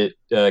idiot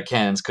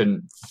Cans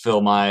couldn't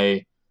fulfill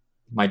my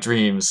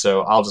dreams,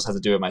 so I'll just have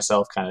to do it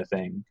myself kind of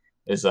thing.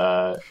 Is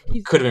could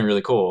have been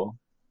really cool.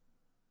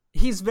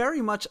 He's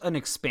very much an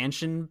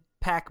expansion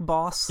pack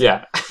boss.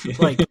 Yeah.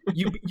 Like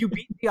you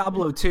beat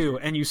Diablo 2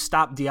 and you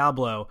stop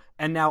Diablo,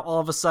 and now all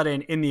of a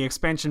sudden in the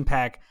expansion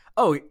pack,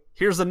 oh,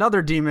 here's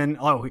another demon.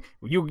 Oh,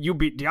 you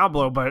beat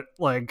Diablo, but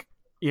like,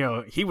 you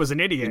know, he was an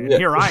idiot, and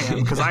here I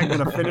am because I'm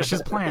gonna finish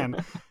his plan.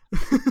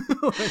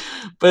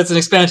 But it's an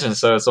expansion,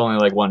 so it's only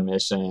like one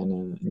mission.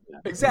 And,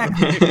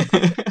 exactly.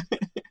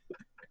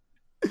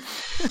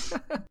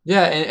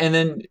 Yeah, and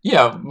then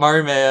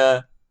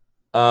Marimea,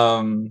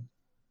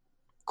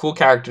 cool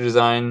character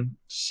design.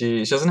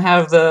 She doesn't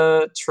have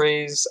the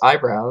Trey's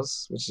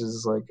eyebrows, which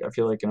is like, I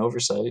feel like an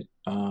oversight.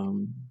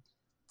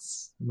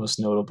 It's most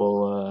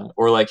notable,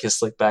 or like his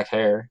slick back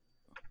hair.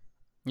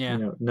 Yeah.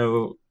 You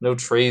know, no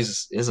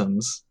Trey's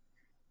isms.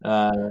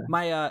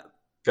 My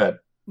Good.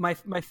 My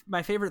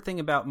favorite thing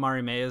about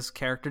Marimea's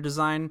character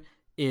design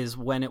is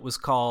when it was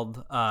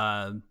called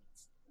Mineva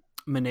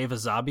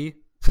Zabi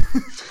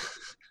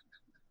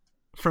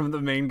from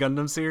the main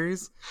Gundam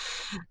series,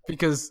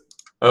 because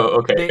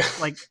okay,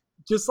 like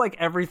just like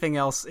everything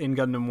else in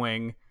Gundam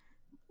Wing,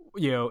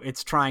 you know,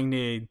 it's trying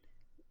to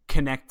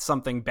connect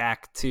something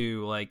back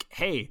to like,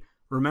 hey,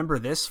 remember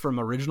this from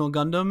original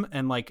Gundam,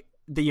 and like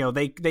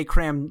they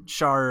cram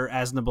Char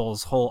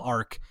Aznabul's whole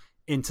arc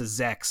into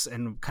Zex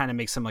and kind of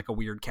makes him like a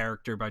weird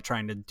character by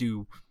trying to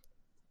do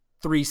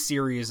 3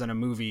 series and a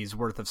movie's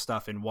worth of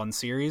stuff in one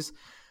series.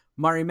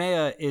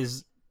 Marimea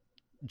is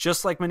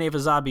just like Mineva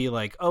Zabi,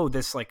 like, oh,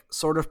 this like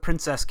sort of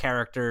princess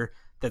character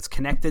that's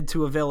connected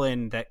to a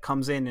villain that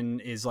comes in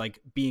and is like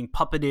being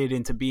puppeted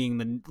into being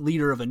the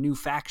leader of a new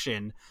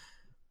faction.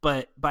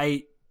 But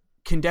by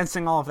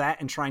condensing all of that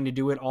and trying to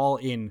do it all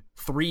in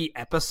 3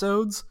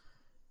 episodes,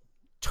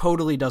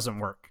 totally doesn't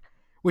work.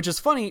 Which is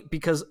funny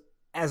because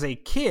as a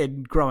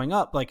kid growing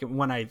up, like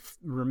when I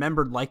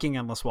remembered liking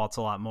Endless Waltz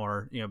a lot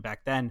more, you know,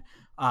 back then,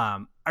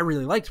 I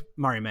really liked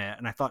Marimea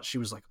and I thought she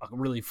was like a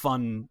really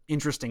fun,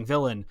 interesting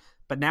villain.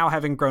 But now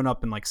having grown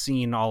up and like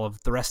seen all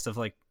of the rest of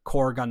like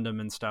Core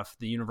Gundam and stuff,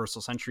 the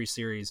Universal Century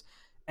series,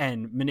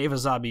 and Mineva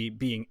Zabi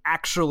being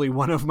actually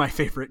one of my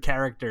favorite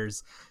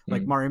characters,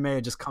 like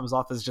Marimea just comes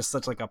off as just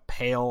such like a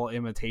pale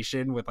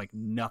imitation with like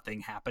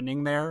nothing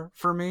happening there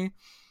for me.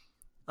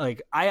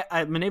 Like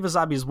Mineva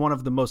Zabi is one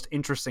of the most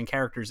interesting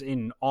characters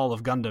in all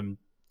of Gundam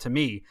to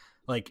me.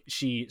 Like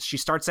she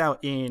starts out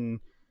in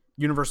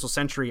Universal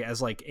Century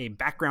as like a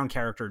background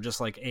character, just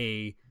like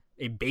a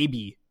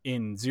baby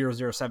in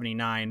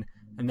 0079,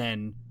 and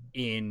then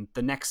in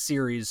the next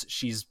series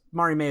she's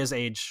Marimea's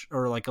age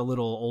or like a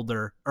little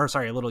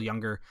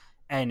younger,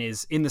 and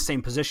is in the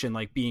same position,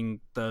 like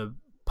being the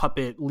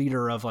puppet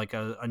leader of like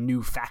a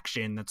new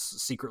faction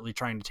that's secretly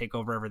trying to take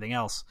over everything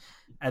else.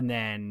 And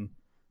then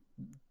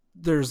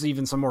there's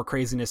even some more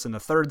craziness in the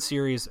 3rd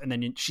series, and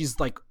then she's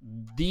like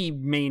the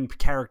main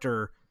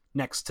character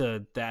next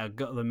to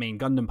the main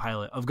Gundam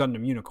pilot of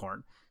Gundam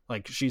Unicorn.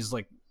 Like she's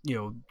like, you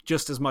know,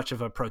 just as much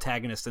of a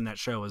protagonist in that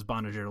show as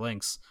Bonager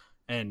Lynx,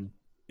 and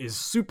is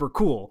super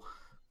cool.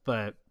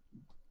 But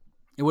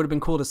it would have been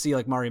cool to see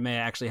like Marimea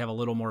actually have a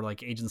little more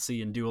like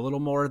agency and do a little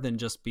more than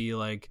just be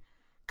like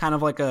kind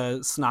of like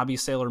a snobby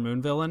Sailor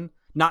Moon villain.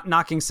 Not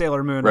knocking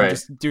Sailor Moon, right. I'm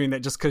just doing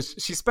that just because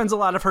she spends a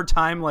lot of her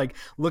time like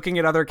looking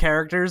at other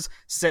characters,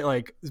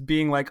 like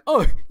being like,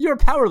 "Oh, you're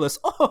powerless."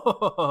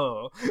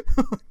 Oh,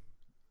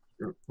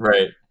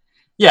 right.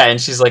 Yeah,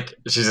 and she's a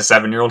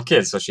 7-year-old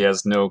kid, so she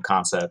has no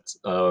concept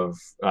of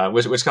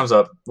which comes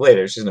up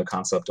later. She has no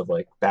concept of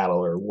like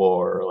battle or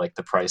war or like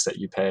the price that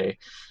you pay.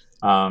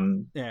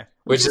 Yeah,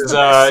 which is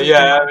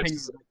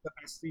the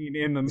best scene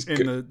in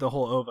the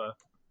whole OVA.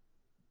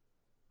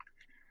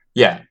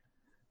 Yeah.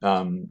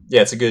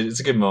 It's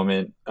a good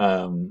moment.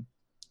 And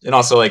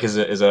also like is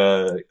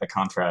a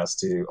contrast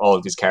to all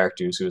of these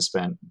characters who have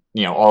spent,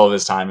 you know, all of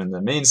this time in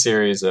the main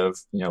series of,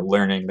 you know,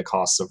 learning the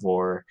costs of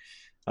war,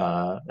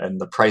 and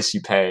the price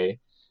you pay,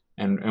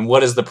 and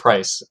what is the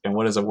price, and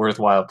what is a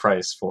worthwhile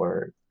price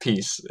for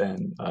peace,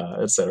 and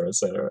et cetera, et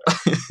cetera.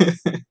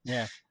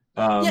 Yeah.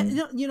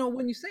 You know,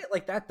 when you say it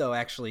like that, though,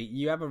 actually,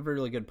 you have a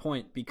really good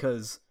point,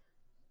 because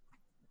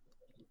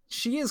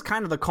she is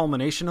kind of the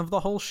culmination of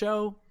the whole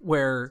show,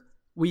 where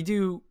we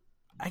do,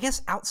 I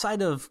guess,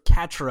 outside of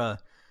Catra,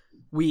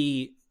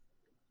 we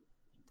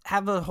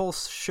have a whole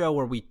show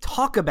where we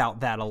talk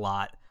about that a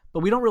lot, but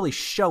we don't really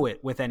show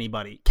it with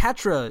anybody.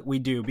 Catra we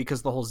do,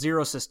 because the whole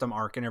Zero System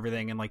arc and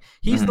everything, and like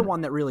he's the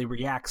one that really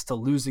reacts to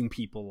losing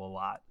people a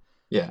lot.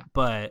 Yeah.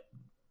 But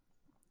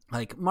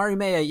like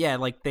Marimea, yeah,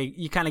 like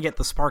you kind of get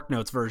the Spark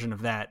Notes version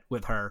of that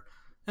with her,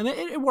 and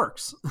it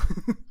works.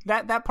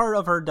 that part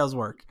of her does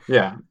work.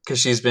 Yeah, because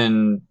she's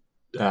been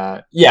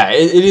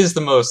it is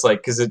the most, like,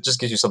 because it just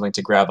gives you something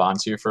to grab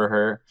onto for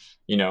her,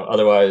 you know.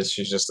 Otherwise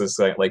she's just this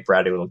like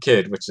bratty little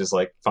kid, which is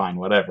like, fine,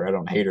 whatever, I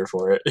don't hate her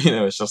for it. You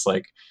know, it's just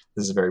like,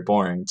 this is very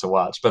boring to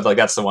watch. But like,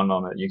 that's the one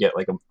moment you get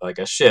like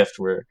a shift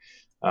where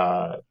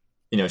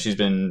you know, she's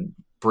been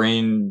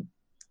brain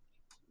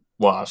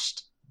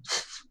washed.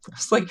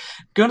 It's like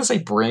going to say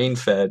brain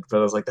fed, but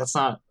I was like, that's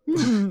not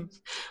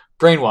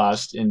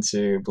brainwashed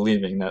into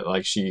believing that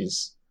like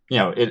she's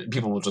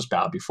people will just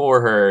bow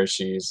before her.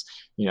 She's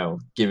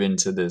given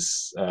to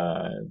this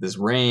this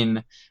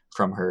reign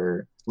from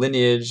her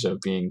lineage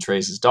of being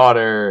Trace's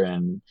daughter,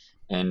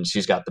 and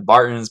she's got the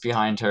Bartons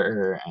behind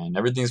her, and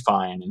everything's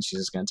fine, and she's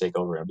just going to take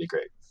over and it'll be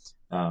great.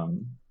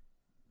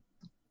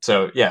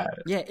 So yeah,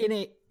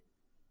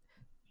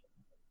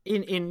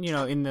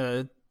 in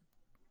the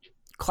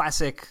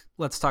classic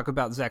let's talk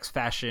about Zex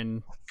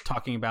fashion,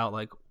 talking about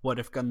like what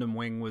if Gundam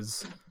Wing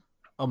was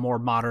a more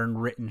modern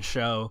written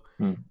show.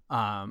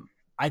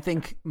 I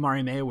think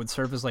Mariemea would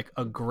serve as like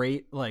a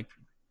great like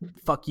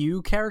fuck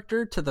you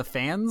character to the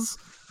fans,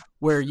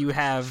 where you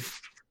have,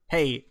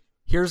 hey,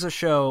 here's a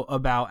show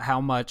about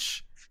how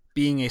much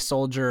being a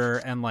soldier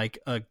and like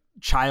a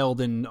child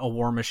in a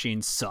war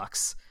machine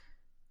sucks,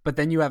 but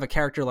then you have a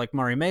character like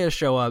Mariemea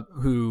show up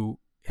who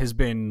has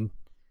been,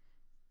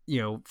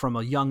 from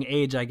a young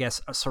age, I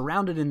guess,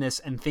 surrounded in this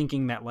and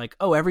thinking that like,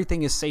 oh,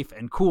 everything is safe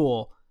and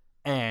cool,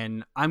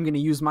 and I'm going to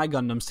use my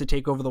Gundams to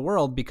take over the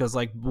world because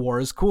like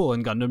war is cool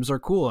and Gundams are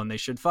cool and they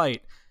should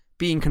fight.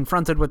 Being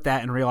confronted with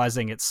that and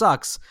realizing it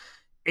sucks,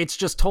 it's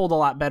just told a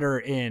lot better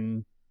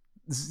in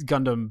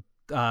Gundam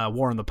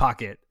War in the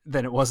Pocket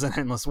than it was in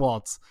Endless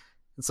Waltz.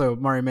 And so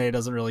Mariemea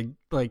doesn't really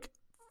like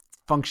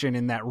function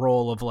in that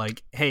role of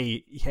like,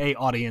 hey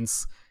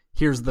audience,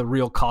 here's the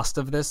real cost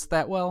of this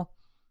that well,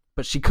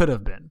 but she could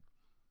have been.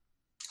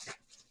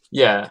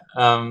 Yeah.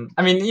 I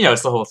mean,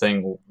 it's the whole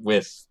thing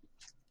with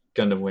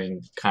Gundam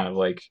Wing kind of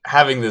like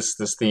having this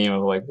theme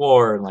of like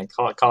war and like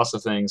cost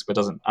of things, but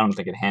I don't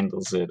think it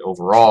handles it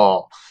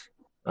overall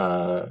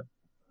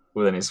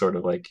with any sort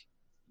of like,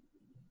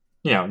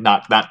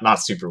 not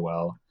super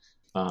well,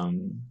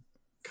 kind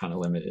of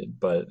limited,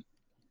 but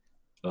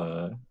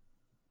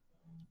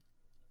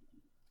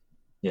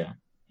yeah.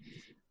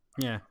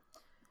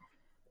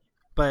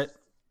 But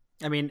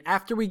I mean,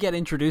 after we get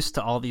introduced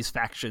to all these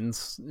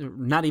factions,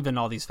 not even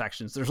all these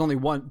factions, there's only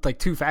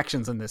two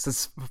factions in this.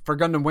 It's, for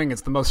Gundam Wing,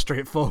 it's the most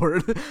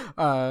straightforward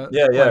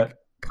like,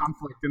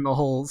 conflict in the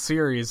whole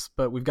series.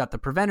 But we've got the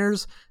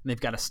Preventers, and they've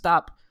got to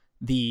stop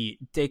the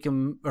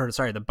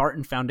the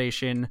Barton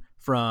Foundation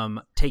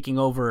from taking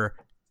over.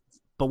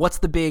 But what's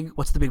the big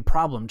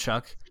problem,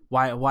 Chuck?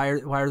 Why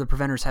are the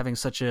Preventers having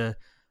such a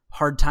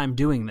hard time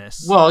doing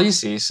this? Well, you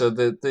see, so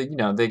they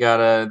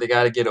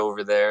gotta get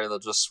over there. They'll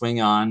just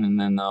swing on, and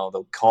then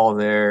they'll call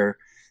the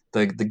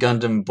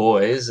Gundam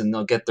boys, and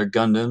they'll get their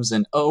Gundams.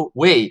 And oh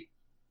wait,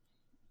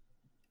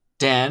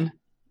 Dan,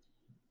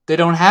 they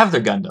don't have their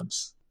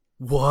Gundams.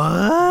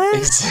 What?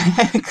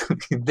 Exactly.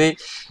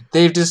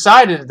 They've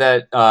decided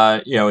that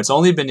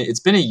it's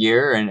been a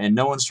year, and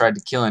no one's tried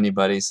to kill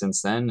anybody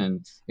since then.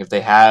 And if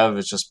they have,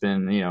 it's just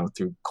been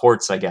through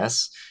courts, I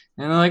guess.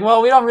 And they're like,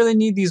 well, we don't really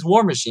need these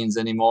war machines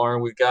anymore.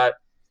 We got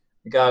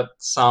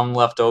some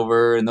left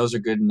over, and those are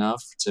good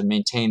enough to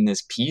maintain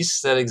this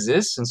peace that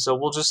exists. And so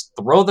we'll just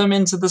throw them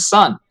into the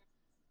sun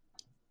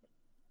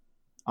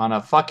on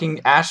a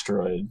fucking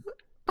asteroid.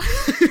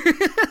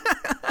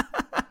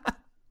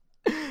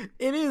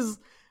 It is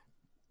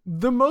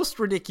the most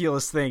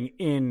ridiculous thing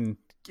in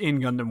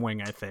Gundam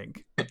Wing, I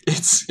think.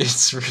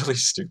 It's really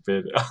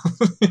stupid.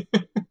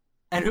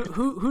 And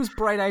whose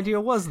bright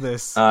idea was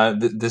this?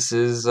 This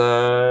is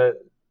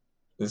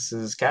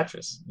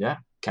Katris. Yeah,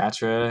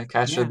 Katra,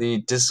 yeah.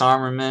 The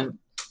disarmament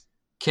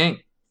king.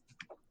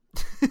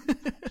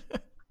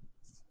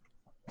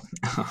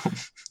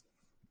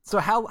 So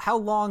how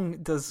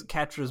long does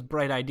Katra's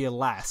bright idea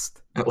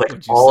last?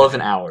 Like all of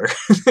an hour.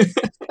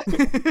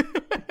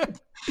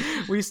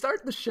 We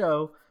start the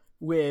show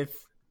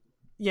with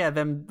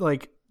them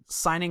like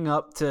signing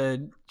up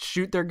to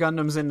shoot their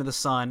Gundams into the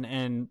sun,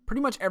 and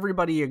pretty much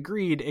everybody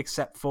agreed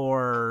except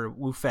for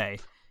Wu Fei.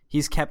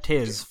 He's kept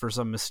his for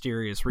some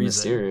mysterious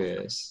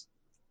reason.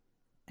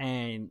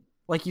 And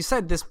like you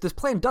said, this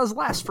plan does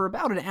last for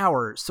about an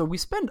hour, so we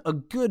spend a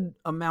good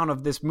amount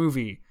of this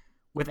movie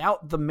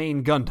without the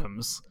main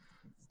Gundams.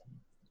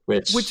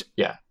 Which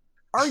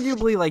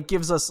arguably like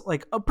gives us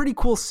like a pretty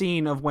cool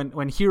scene of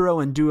when Hero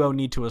and Duo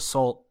need to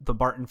assault the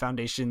Barton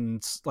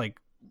Foundation's like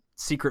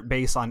secret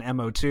base on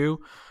MO2.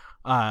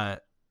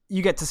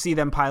 You get to see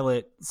them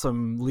pilot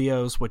some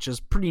Leos, which is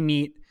pretty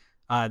neat.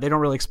 They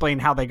don't really explain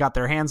how they got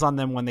their hands on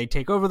them when they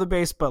take over the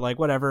base, but like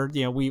whatever,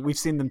 we've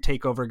seen them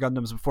take over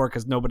Gundams before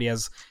because nobody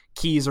has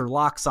keys or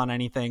locks on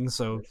anything.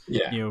 So,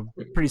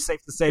 pretty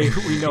safe to say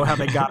we know how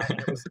they got it.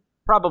 It was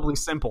probably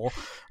simple.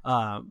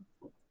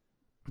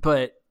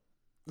 But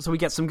so we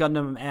get some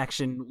Gundam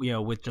action,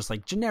 with just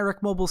like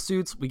generic mobile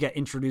suits. We get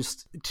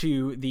introduced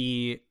to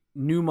the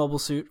new mobile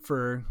suit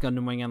for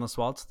Gundam Wing Endless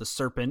Waltz, the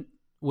Serpent,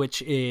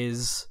 which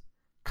is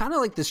kind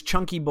of like this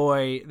chunky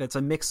boy that's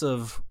a mix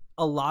of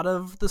a lot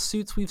of the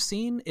suits we've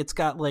seen. It's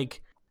got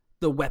like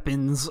the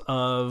weapons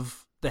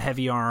of the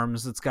heavy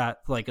arms. It's got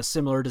like a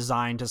similar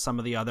design to some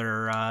of the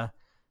other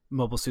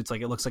mobile suits.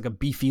 Like it looks like a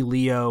beefy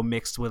Leo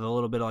mixed with a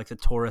little bit of like the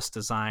Taurus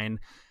design.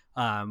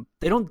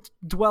 They don't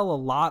dwell a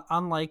lot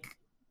on like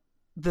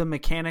the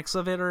mechanics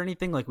of it or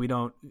anything. Like we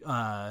don't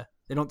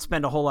They don't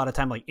spend a whole lot of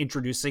time like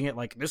introducing it,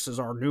 like this is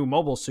our new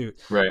mobile suit.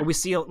 Right. But we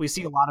see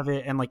a lot of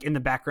it, and like in the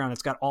background,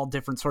 it's got all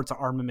different sorts of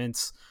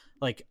armaments.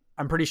 Like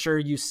I'm pretty sure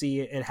you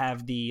see it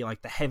have the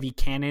like the heavy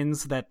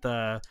cannons that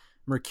the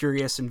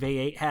Mercurius and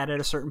V8 had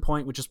at a certain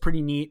point, which is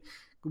pretty neat.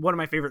 One of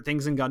my favorite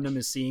things in Gundam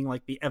is seeing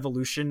like the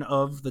evolution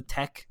of the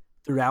tech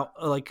throughout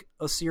like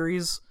a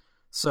series.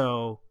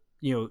 So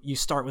you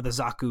start with a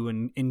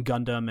Zaku in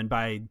Gundam, and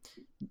by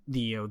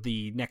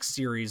the next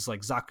series,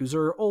 like Zaku's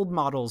are old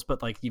models,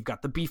 but like you've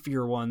got the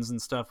beefier ones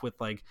and stuff with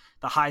like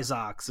the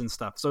Hyzoks and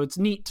stuff. So it's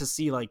neat to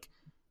see like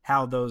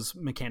how those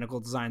mechanical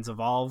designs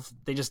evolve.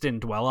 They just didn't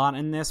dwell on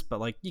in this,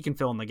 but like you can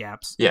fill in the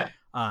gaps. Yeah.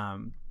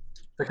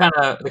 They're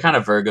kind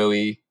of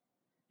Virgo-y.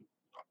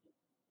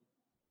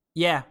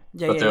 Yeah.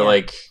 But they're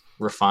like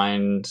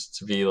refined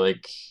to be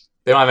like,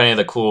 they don't have any of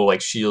the cool like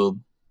shield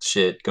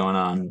shit going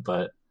on,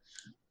 but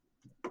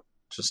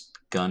just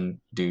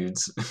gun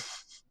dudes.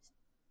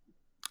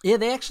 Yeah,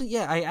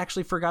 I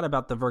actually forgot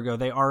about the Virgo.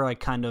 They are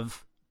like kind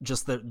of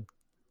just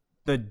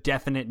the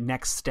definite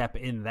next step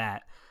in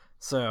that.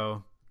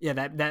 So yeah,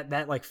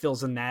 that like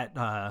fills in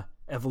that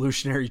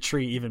evolutionary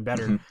tree even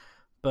better. Mm-hmm.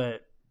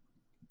 But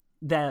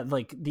that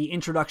like the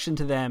introduction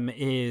to them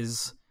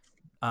is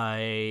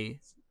like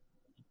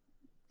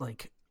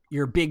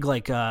your big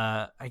like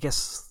I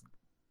guess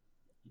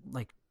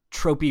like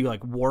tropey like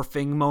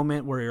warfing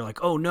moment where you're like,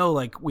 oh no,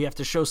 like we have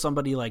to show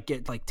somebody like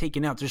get like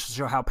taken out just to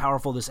show how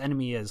powerful this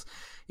enemy is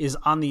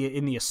in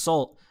the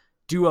assault.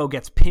 Duo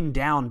gets pinned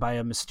down by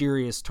a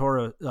mysterious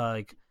Taurus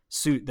like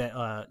suit that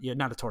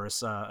not a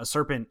Taurus, a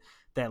serpent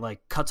that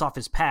like cuts off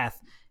his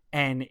path,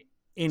 and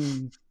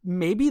in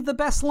maybe the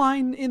best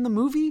line in the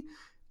movie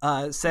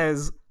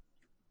says,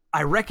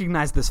 I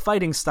recognize this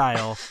fighting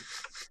style.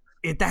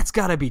 That's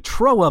got to be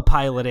Trowa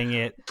piloting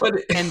it,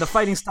 and the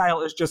fighting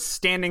style is just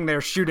standing there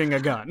shooting a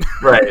gun.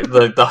 Right,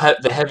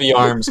 the heavy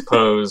arms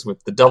pose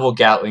with the double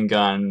Gatling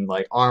gun,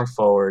 like arm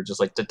forward, just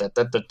like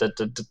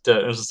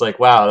It was just like,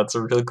 wow, that's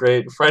a real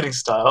great fighting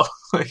style.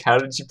 Like, how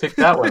did you pick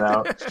that one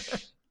out?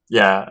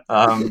 Yeah,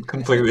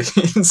 completely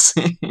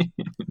insane.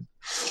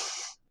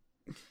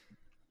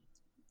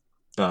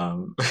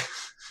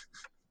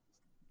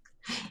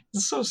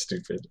 It's so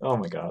stupid. Oh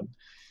my god.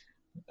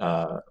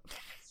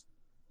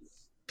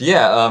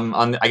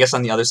 I guess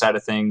on the other side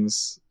of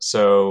things,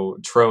 so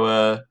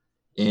Trowa,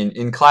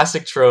 in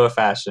classic Trowa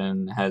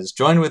fashion, has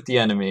joined with the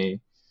enemy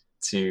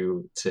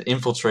to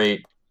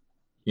infiltrate,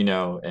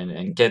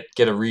 and get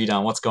a read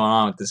on what's going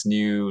on with this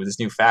new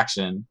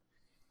faction.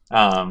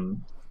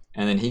 And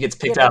then he gets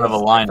picked out of a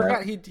lineup.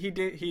 I forgot he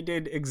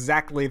did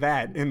exactly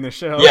that in the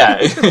show.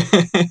 Yeah.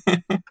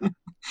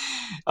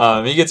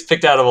 He gets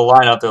picked out of a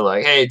lineup. They're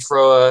like, "Hey,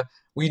 Trowa,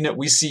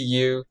 we see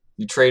you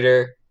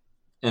traitor."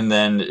 And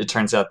then it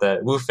turns out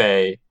that Wu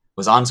Fei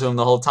was onto him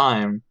the whole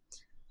time.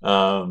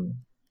 And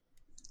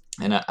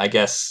I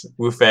guess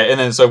Wu Fei, and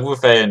then so Wu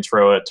Fei and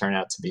Trowa turn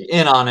out to be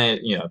in on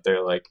it.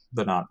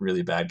 They're not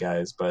really bad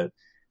guys, but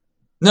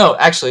no,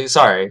 actually,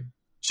 sorry.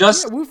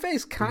 Wu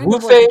Fei's kind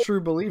of like a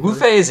true believer. Wu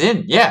Fei is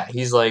in. Yeah,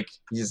 he's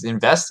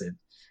invested.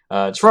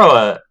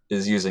 Trowa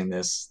is using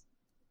this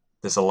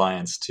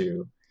alliance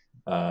to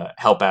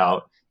help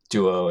out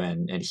Duo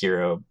and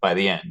Hero by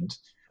the end.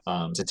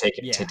 To take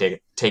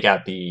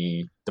out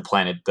the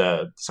planet,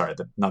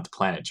 not the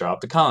planet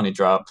drop, the colony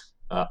drop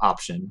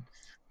option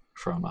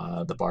from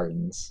the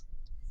Bartons.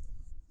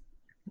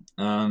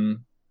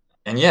 And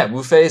yeah,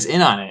 Wu Fei is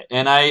in on it,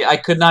 and I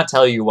could not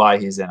tell you why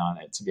he's in on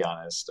it, to be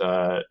honest.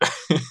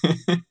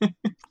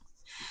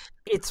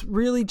 It's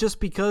really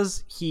just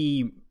because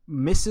he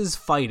misses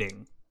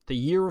fighting. The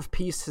Year of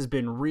Peace has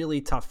been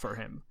really tough for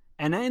him,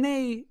 and in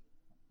a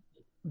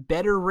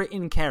better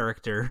written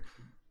character,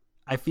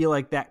 I feel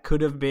like that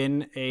could have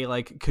been a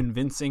like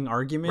convincing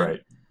argument,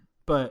 right?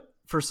 But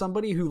for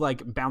somebody who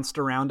like bounced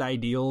around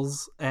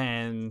ideals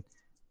and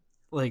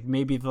like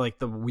maybe like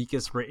the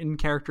weakest written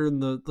character in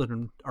the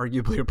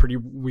arguably a pretty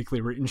weakly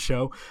written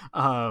show,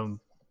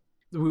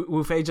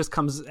 Wu Fei just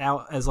comes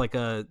out as like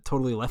a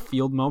totally left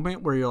field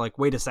moment where you're like,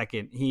 wait a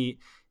second,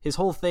 his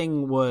whole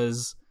thing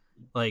was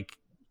like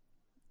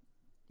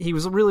he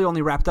was really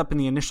only wrapped up in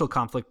the initial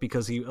conflict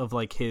because of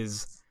like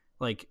his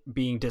like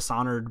being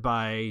dishonored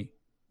by,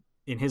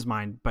 in his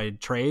mind, by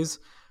Treize,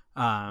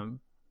 and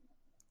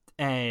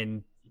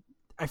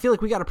I feel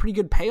like we got a pretty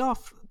good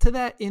payoff to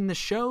that in the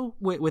show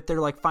with their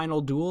like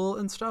final duel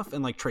and stuff,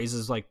 and like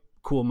Treize's like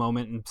cool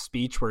moment and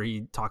speech where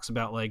he talks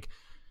about like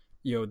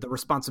the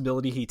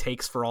responsibility he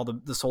takes for all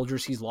the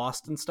soldiers he's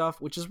lost and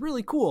stuff, which is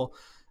really cool.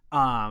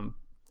 And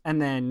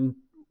then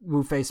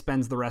Wu Fei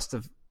spends the rest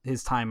of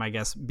his time, I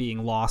guess,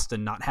 being lost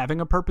and not having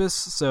a purpose,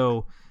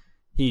 so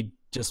he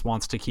just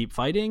wants to keep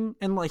fighting,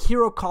 and like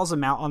Hero calls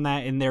him out on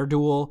that in their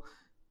duel,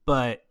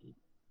 but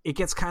it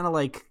gets kind of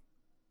like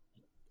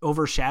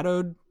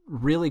overshadowed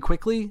really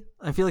quickly.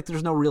 I feel like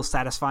there's no real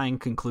satisfying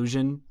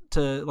conclusion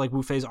to like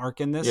Wu Fei's arc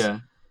in this.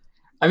 Yeah,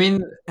 I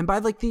mean, and by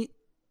like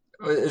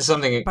it's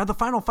something by the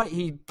final fight,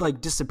 he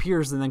like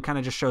disappears and then kind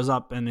of just shows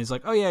up and he's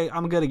like, "Oh yeah,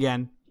 I'm good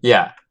again."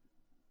 Yeah,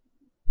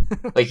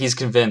 like he's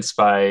convinced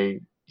by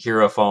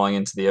Hero falling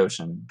into the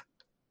ocean.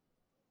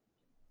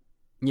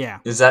 Yeah.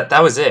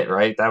 That was it,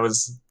 right? That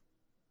was...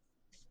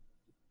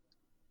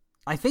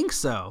 I think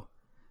so.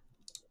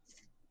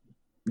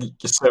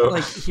 So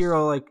like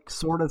Hero like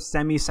sort of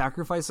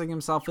semi-sacrificing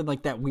himself in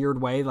like that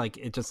weird way, like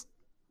it just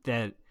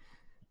that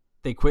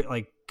they quit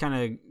like kind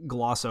of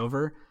gloss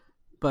over,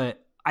 but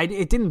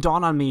it didn't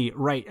dawn on me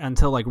right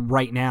until like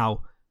right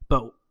now.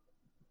 But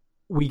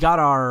we got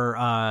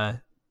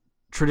our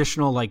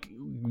traditional like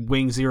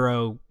Wing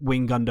Zero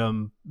Wing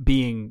Gundam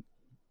being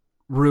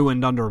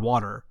ruined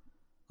underwater,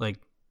 like,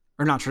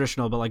 or not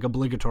traditional but like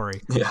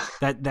obligatory. Yeah,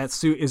 that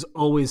suit is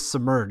always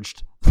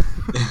submerged.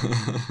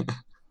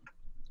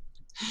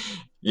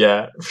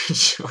 Yeah, for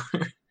sure.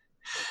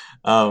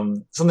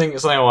 Something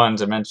I wanted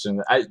to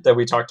mention that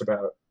we talked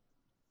about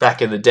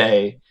back in the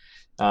day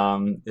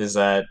is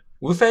that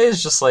Wu Fei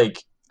is just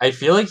like, I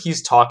feel like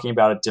he's talking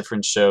about a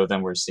different show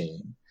than we're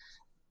seeing,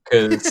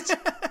 because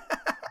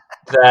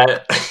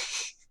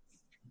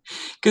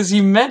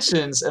he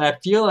mentions, and I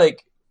feel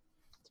like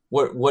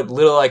what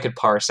little I could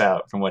parse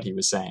out from what he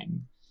was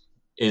saying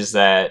is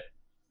that,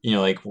 you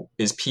know, like,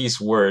 is peace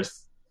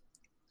worth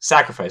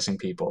sacrificing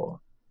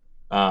people?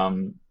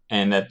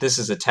 And that this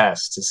is a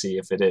test to see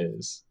if it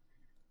is.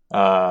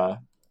 And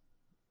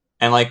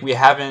like, we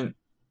haven't,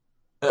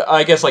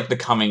 I guess, like the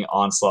coming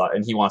onslaught,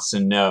 and he wants to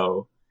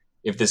know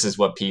if this is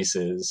what peace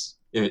is.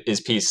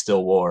 Is peace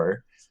still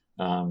war?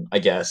 I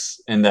guess,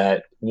 and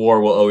that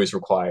war will always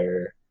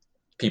require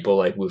people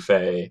like Wu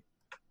Fei,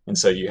 and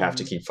so you have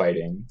to keep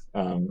fighting.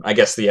 I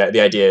guess the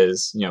idea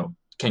is, you know,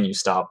 can you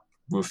stop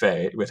Wu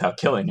Fei without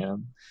killing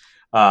him?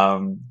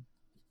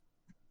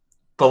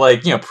 But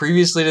like, you know,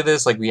 previously to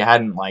this, like, we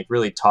hadn't like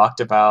really talked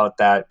about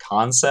that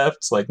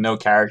concept. Like, no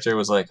character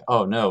was like,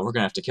 oh no, we're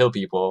gonna have to kill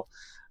people.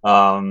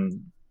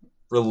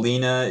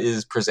 Relina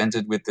is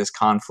presented with this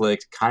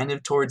conflict kind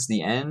of towards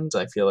the end.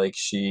 I feel like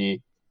she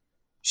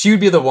would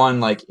be the one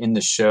like in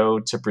the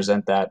show to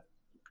present that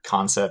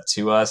concept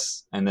to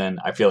us, and then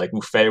I feel like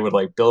Wu Fei would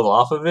like build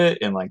off of it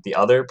in like the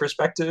other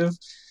perspective.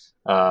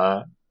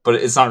 But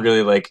it's not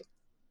really like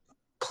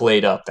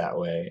played up that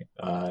way.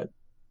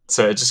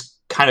 So it just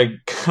kind of,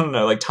 I don't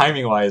know, like,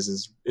 timing wise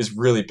is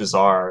really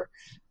bizarre.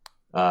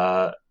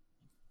 And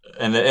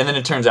then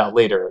it turns out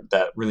later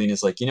that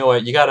Relina's like, you know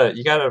what, you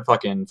gotta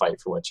fucking fight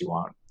for what you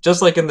want,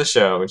 just like in the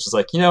show. It's just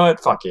like, you know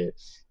what, fuck it,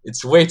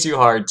 it's way too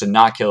hard to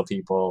not kill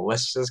people,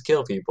 let's just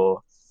kill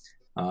people.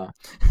 And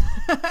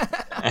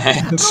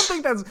I don't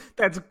think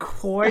that's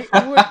quite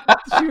what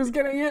she was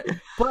getting at,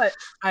 but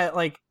I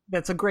like,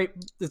 it's a great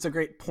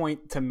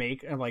point to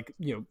make. And like,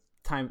 you know,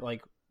 time,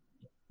 like,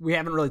 we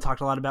haven't really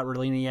talked a lot about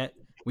Relina yet.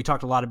 We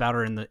talked a lot about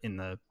her in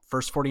the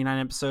first 49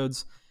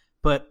 episodes,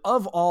 but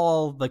of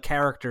all the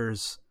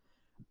characters,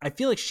 I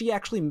feel like she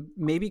actually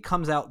maybe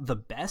comes out the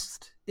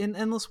best in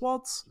Endless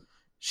Waltz.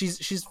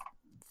 She's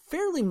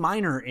fairly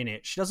minor in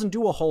it. She doesn't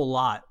do a whole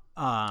lot.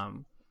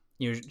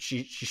 You know,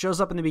 she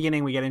shows up in the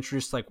beginning. We get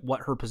introduced to like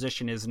what her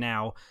position is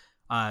now.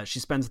 She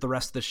spends the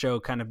rest of the show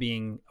kind of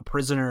being a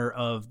prisoner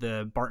of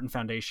the Barton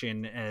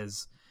Foundation,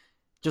 as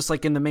just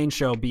like in the main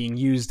show, being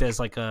used as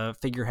like a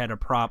figurehead, a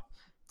prop,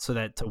 so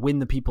that to win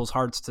the people's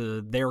hearts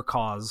to their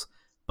cause.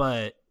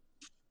 But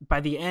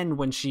by the end,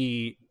 when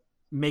she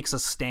makes a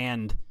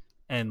stand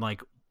and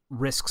like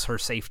risks her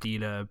safety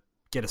to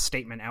get a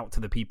statement out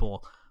to the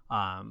people,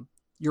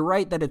 you're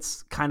right that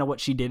it's kind of what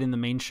she did in the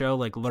main show,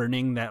 like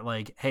learning that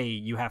like, hey,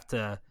 you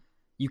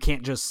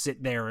can't just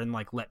sit there and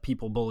like let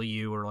people bully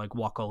you or like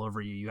walk all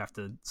over you. You have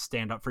to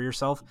stand up for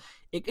yourself.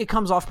 It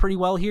comes off pretty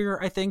well here,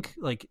 I think.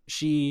 Like,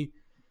 she's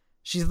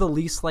the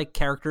least like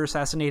character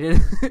assassinated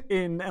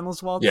in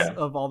Endless Waltz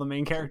of all the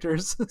main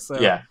characters. So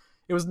yeah,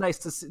 it was nice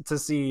to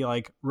see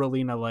like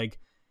Relina like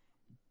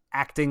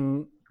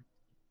acting,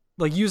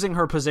 like using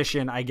her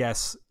position, I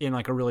guess, in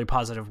like a really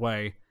positive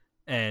way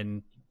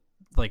and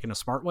like in a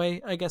smart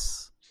way, I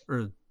guess.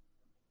 Or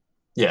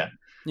yeah.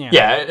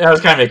 I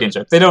was kind of making a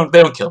joke. They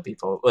don't kill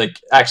people. Like,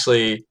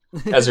 actually,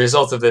 as a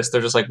result of this,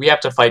 they're just like, we have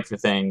to fight for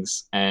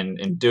things, and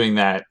in doing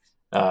that,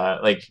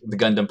 like, the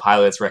Gundam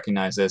pilots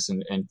recognize this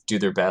and do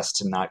their best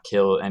to not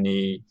kill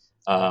any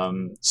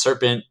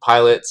Serpent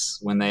pilots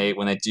when they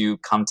do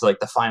come to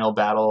like the final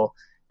battle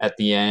at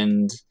the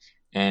end.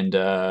 And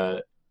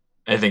I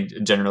think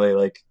generally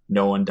like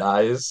no one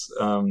dies,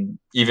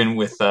 even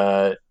with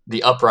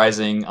the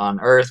uprising on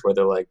Earth, where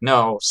they're like,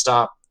 no,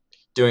 stop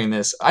doing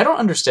this. I don't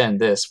understand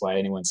this, why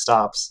anyone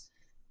stops.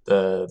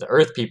 The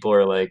Earth people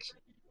are like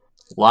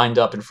lined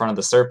up in front of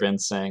the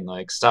Serpents saying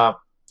like,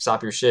 stop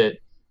your shit.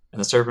 And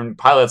the Serpent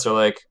pilots are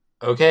like,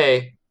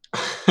 okay,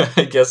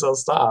 I guess I'll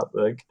stop.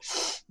 Like,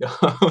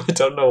 I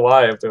don't know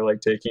why, if they're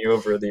like taking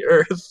over the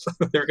Earth,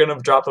 they're gonna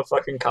drop a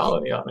fucking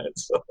colony on it.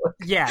 So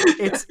yeah,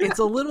 it's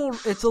a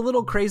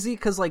little crazy,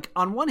 because like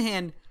on one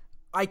hand,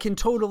 I can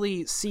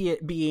totally see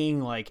it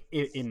being like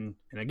in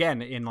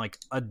like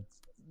a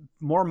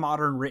more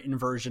modern written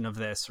version of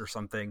this or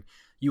something.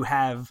 You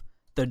have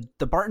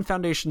the Barton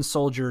Foundation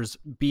soldiers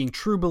being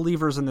true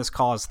believers in this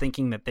cause,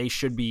 thinking that they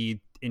should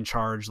be in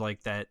charge,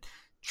 like that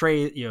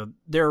Trey,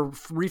 they're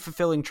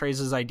refulfilling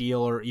Trey's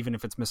ideal, or even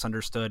if it's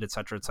misunderstood,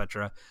 etc.,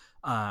 etc.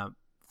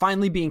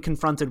 Finally being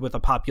confronted with a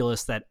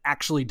populace that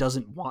actually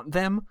doesn't want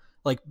them.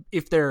 Like,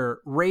 if they're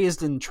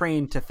raised and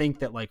trained to think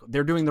that like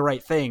they're doing the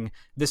right thing,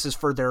 this is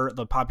for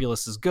the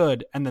populace is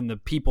good, and then the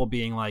people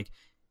being like,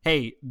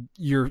 hey,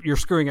 you're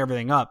screwing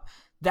everything up.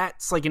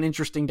 That's like an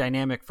interesting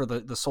dynamic for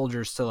the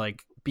soldiers to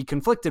like be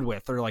conflicted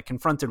with, or like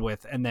confronted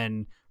with, and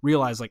then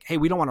realize like, hey,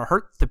 we don't want to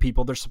hurt the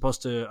people. They're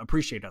supposed to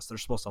appreciate us. They're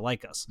supposed to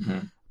like us.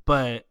 Mm-hmm.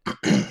 But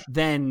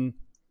then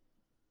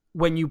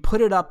when you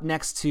put it up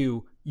next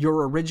to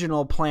your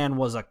original plan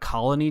was a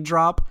colony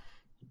drop,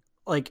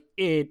 like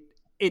it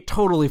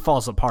totally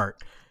falls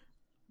apart.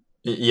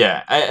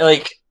 Yeah.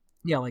 Like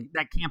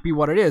that can't be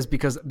what it is,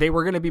 because they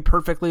were going to be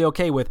perfectly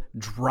okay with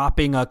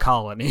dropping a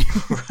colony.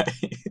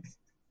 Right.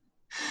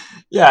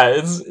 Yeah,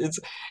 it's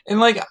and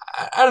like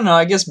I don't know,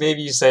 I guess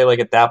maybe you say like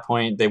at that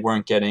point they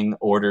weren't getting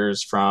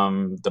orders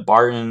from the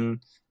Barton,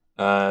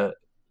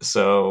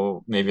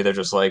 so maybe they're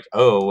just like,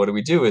 oh, what do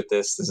we do with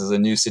this? This is a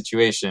new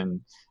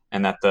situation,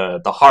 and that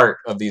the heart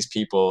of these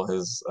people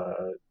has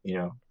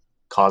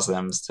caused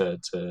them to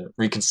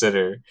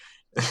reconsider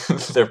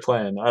their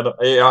plan. I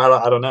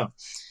don't know.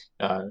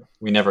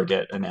 We never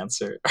get an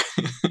answer.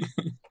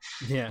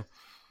 Yeah.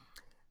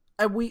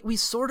 We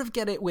sort of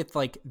get it with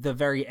like the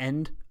very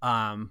end,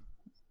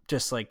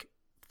 just like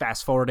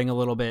fast forwarding a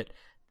little bit,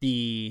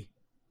 the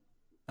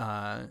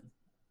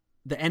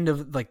end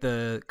of like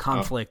the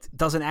conflict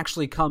doesn't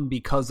actually come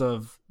because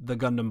of the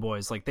Gundam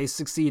boys. Like, they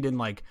succeed in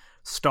like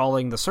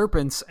stalling the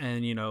Serpents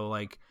and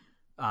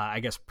I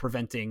guess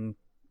preventing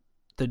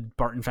the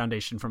Barton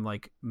Foundation from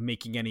like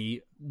making any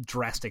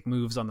drastic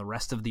moves on the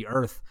rest of the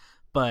Earth,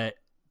 but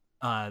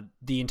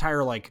the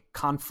entire like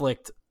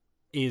conflict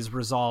is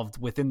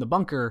resolved within the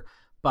bunker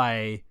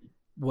by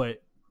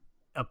what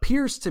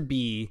appears to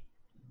be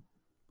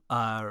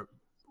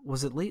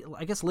was it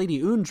I guess Lady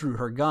Une drew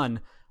her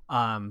gun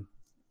on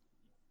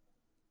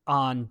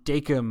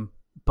Dakim,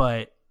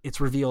 but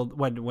it's revealed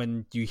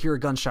when you hear a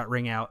gunshot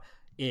ring out,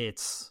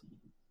 it's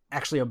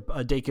actually a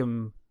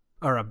Dakim,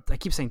 or I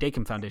keep saying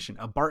Dakim Foundation,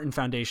 a Barton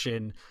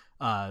Foundation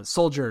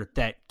soldier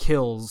that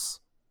kills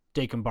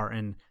Dakim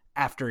Barton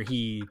after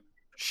he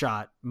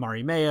shot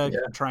Marimea,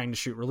 trying to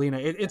shoot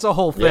Relena. It's a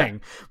whole thing,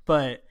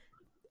 but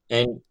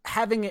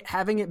having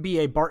it be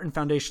a Barton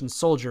Foundation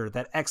soldier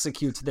that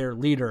executes their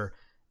leader,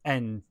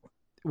 and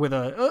with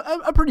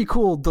a pretty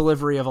cool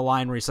delivery of a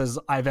line where he says,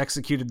 "I've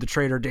executed the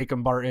traitor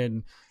Dakim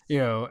Barton,"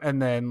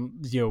 and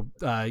then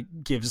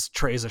gives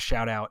Trey's a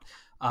shout out.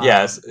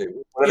 Yes,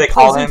 what do they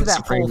call him?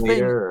 Supreme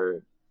Leader,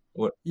 or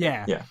what?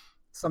 Yeah,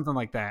 something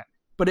like that.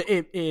 But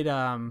it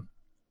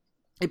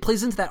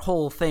plays into that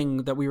whole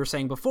thing that we were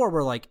saying before,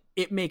 where like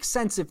it makes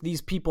sense if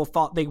these people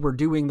thought they were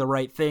doing the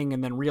right thing,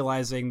 and then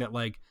realizing that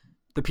like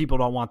the people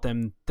don't want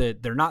them,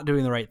 that they're not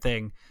doing the right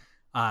thing.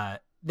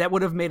 That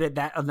would have made it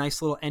a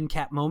nice little end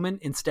cap moment.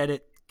 Instead,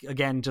 it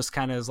again just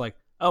kind of is like,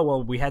 oh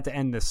well, we had to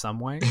end this some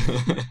way.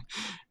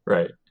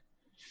 Right.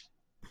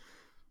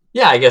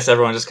 Yeah, I guess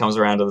everyone just comes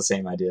around to the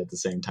same idea at the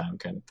same time,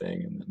 kind of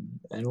thing,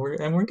 and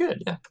we're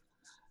good.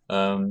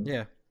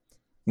 Yeah.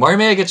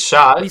 Marimea gets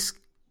shot. We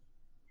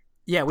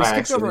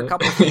skipped over a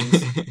couple of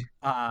things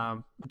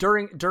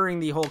during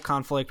the whole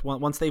conflict.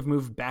 Once they've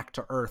moved back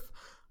to Earth,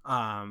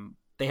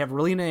 they have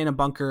Relena in a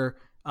bunker.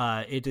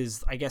 It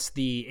is, I guess,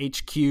 the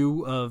HQ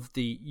of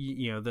the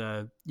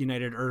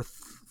United Earth,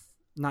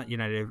 not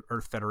United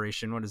Earth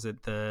Federation. What is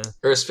it? The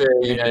Earthsphere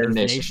United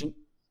Nation.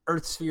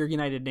 Earthsphere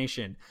United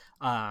Nation.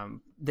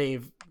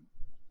 They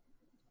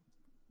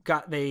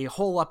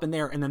hole up in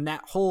there, and then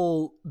that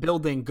whole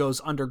building goes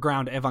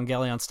underground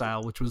Evangelion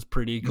style, which was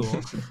pretty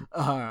cool.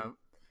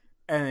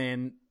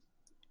 And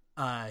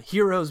then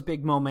Hero's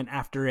big moment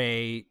after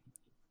a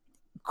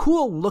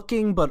cool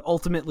looking but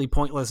ultimately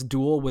pointless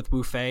duel with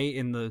Wu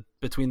Fei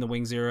between the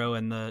Wing Zero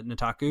and the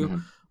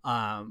Nataku.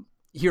 Mm-hmm.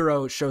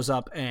 Hero shows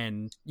up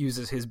and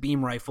uses his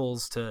beam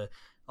rifles to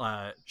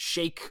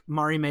shake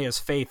Marimea's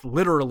faith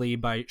literally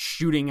by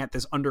shooting at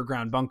this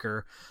underground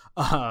bunker,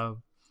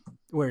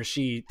 where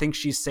she thinks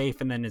she's safe,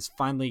 and then is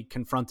finally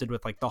confronted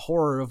with like the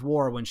horror of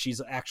war when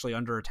she's actually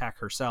under attack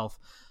herself.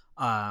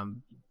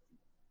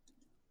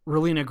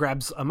 Relena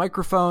grabs a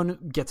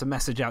microphone, gets a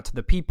message out to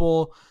the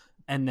people,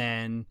 and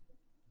then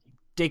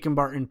Dakim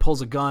Barton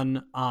pulls a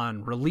gun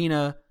on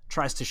Relena,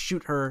 tries to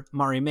shoot her.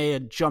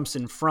 Marimea jumps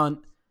in front,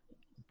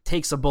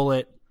 takes a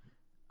bullet.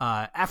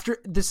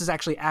 This is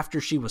actually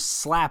after she was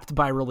slapped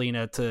by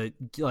Relena to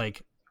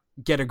like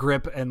get a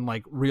grip and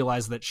like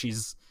realize that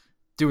she's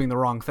doing the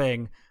wrong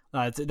thing.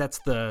 That's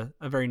a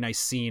very nice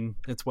scene.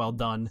 It's well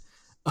done.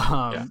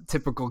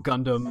 Typical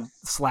Gundam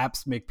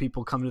slaps make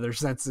people come to their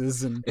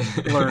senses and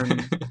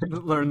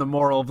learn the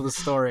moral of the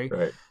story.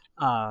 Right.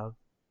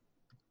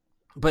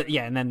 But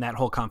yeah, and then that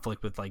whole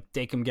conflict with like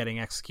Dakim getting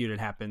executed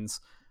happens.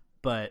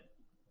 But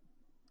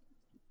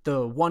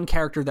the one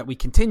character that we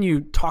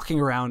continue talking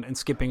around and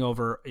skipping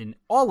over in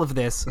all of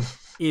this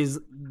is,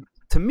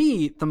 to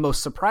me, the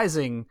most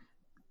surprising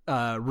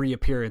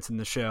reappearance in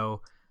the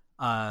show.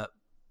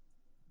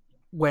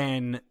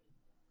 When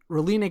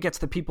Relina gets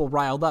the people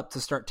riled up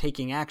to start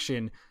taking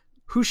action.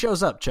 Who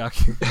shows up, Chuck?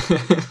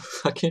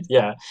 Fucking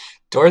yeah,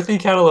 Dorothy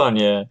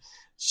Catalonia.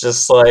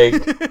 Just like,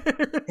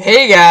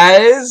 hey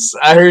guys,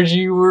 I heard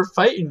you were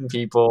fighting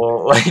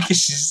people. Like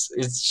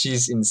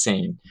she's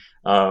insane.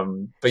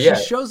 But yeah,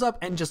 she shows up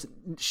and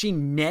she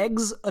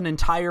negs an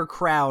entire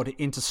crowd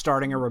into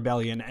starting a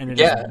rebellion, and it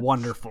is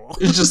wonderful.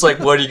 It's just like,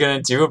 what are you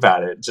gonna do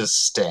about it?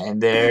 Just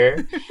stand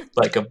there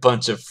like a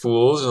bunch of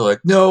fools? And like,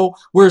 no,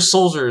 we're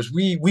soldiers.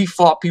 We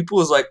fought people.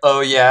 It's like,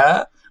 oh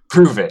yeah,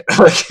 prove it.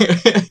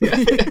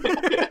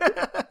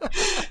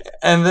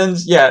 And then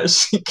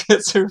she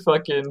gets her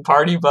fucking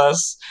party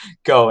bus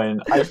going.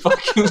 I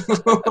fucking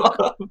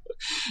love.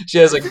 She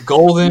has a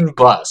golden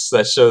bus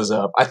that shows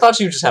up. I thought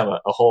she would just have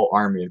a whole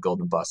army of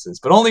golden buses,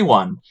 but only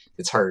one.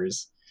 It's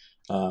hers.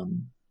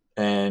 And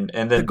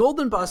then the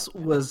golden bus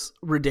was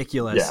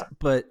ridiculous.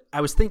 But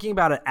I was thinking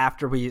about it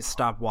after we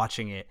stopped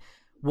watching it.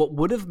 What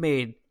would have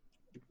made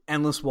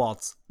Endless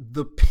Waltz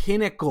the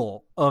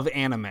pinnacle of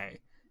anime?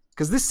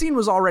 Because this scene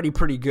was already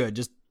pretty good.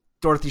 Just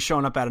Dorothy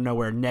showing up out of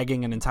nowhere,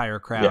 negging an entire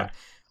crowd. Yeah.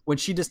 When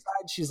she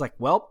decides, she's like,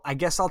 well, I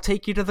guess I'll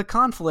take you to the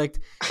conflict.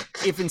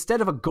 If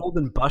instead of a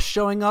golden bus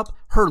showing up,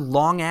 her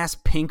long-ass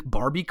pink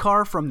Barbie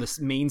car from the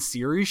main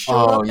series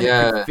showed up and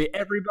it could fit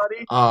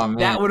everybody,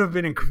 that would have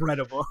been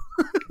incredible.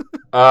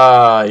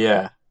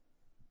 Yeah.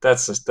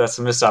 That's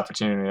a missed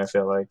opportunity, I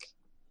feel like.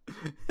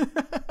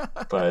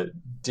 But,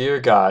 dear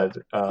God,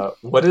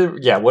 what a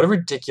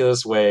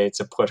ridiculous way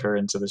to put her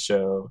into the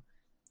show.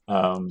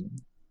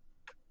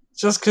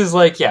 Just because,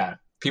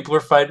 people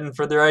are fighting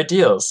for their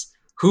ideals.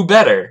 Who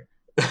better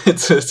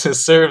to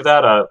serve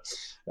that up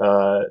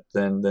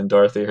than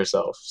Dorothy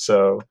herself?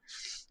 So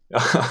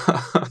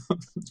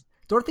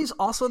Dorothy's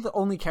also the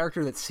only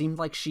character that seemed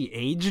like she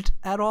aged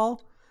at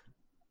all.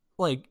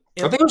 Like,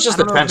 I think it was just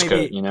the trench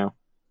coat,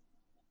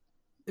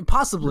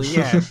 Possibly,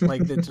 yeah.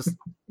 Like, that just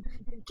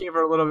gave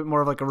her a little bit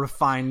more of like a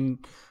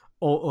refined,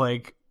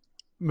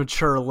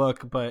 mature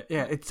look. But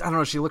yeah, I don't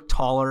know. She looked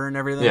taller and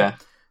everything. Yeah.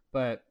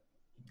 But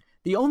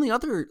the only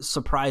other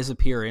surprise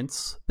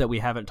appearance that we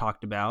haven't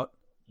talked about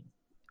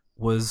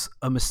was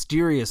a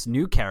mysterious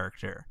new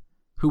character.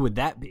 Who would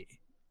that be?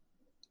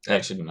 I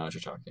actually don't know what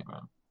you're talking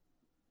about.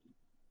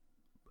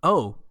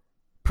 Oh,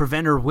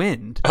 Preventer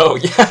Wind. Oh,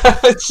 yeah.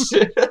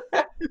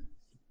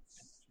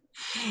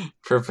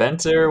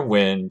 Preventer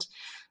Wind.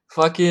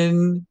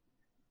 Fucking...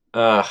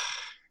 Oh,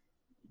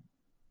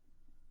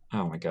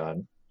 my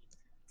God.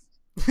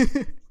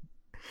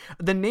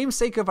 The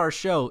namesake of our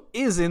show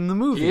is in the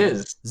movie. He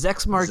is.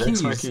 Zex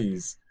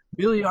Marquise.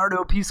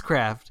 Miliardo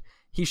Peacecraft.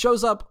 He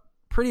shows up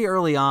pretty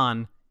early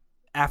on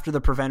after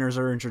the Preventers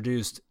are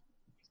introduced,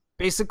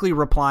 basically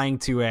replying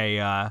to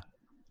a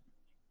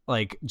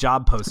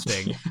job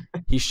posting.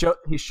 He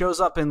shows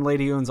up in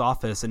Lady Un's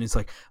office and he's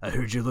like, I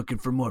heard you're looking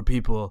for more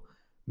people.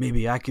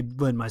 Maybe I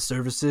could lend my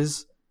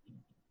services.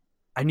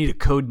 I need a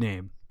code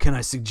name. Can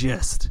I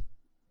suggest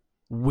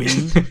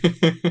Wind?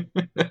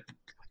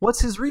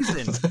 What's his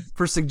reason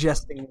for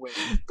suggesting Wind?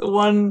 The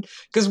one,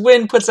 because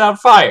Wind puts out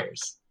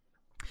fires.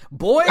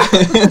 Boy!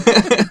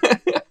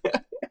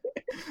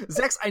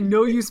 Zex, I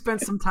know you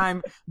spent some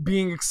time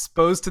being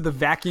exposed to the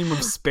vacuum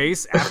of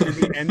space after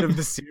the end of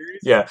the series.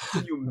 Yeah.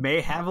 So you may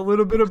have a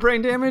little bit of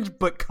brain damage,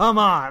 but come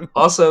on.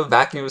 Also,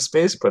 vacuum of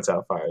space puts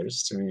out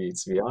fires, to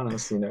be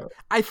honest,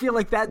 I feel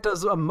like that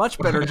does a much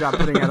better job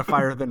putting out a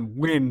fire than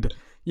Wind,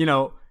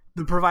 the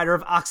provider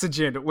of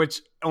oxygen,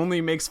 which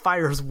only makes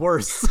fires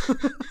worse.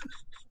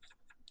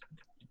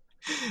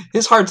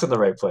 His heart's in the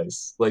right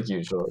place, like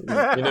usually,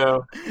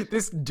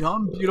 This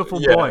dumb, beautiful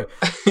boy.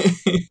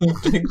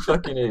 Big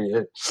fucking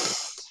idiot.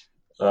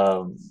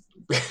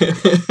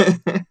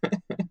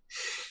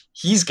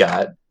 He's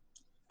got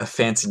a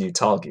fancy new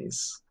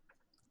Talgies.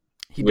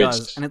 He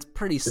does, and it's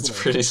pretty slick.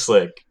 It's pretty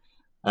slick.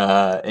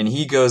 And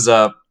he goes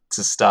up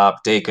to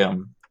stop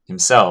Dakum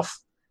himself.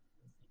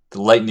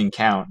 The lightning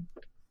count.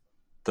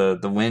 The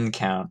wind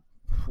count.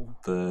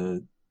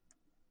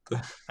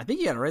 I think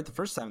you got it right the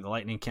first time, the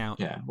lightning count.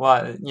 Yeah,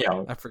 well,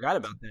 I forgot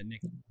about that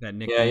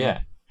nickname.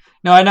 Yeah.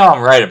 No, I know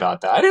I'm right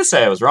about that. I didn't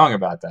say I was wrong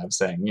about that. I'm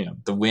saying,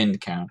 the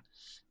wind count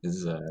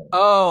is...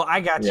 Oh,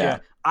 I got you.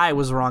 I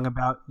was wrong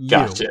about you.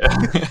 Gotcha.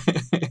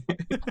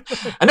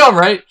 I know I'm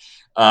right.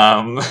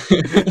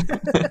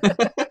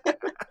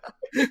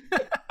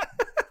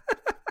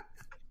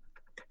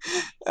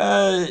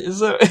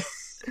 So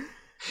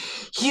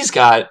he's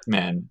got,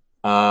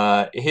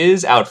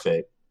 his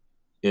outfit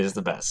is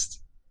the best.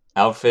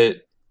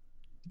 Outfit,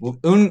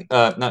 not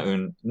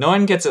Un. No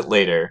one gets it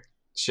later.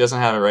 She doesn't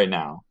have it right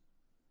now.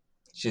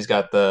 She's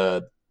got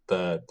the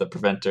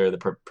preventer, the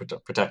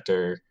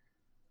protector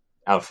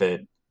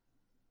outfit,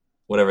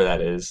 whatever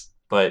that is.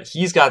 But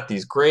he's got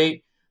these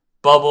great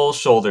bubble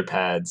shoulder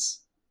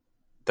pads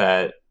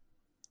that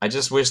I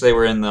just wish they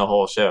were in the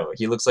whole show.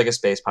 He looks like a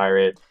space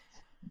pirate.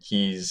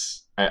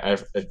 I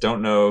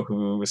don't know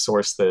who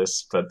sourced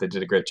this, but they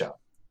did a great job.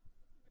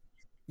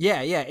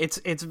 Yeah,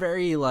 it's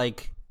very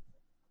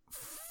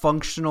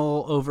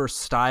functional over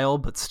style,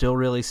 but still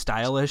really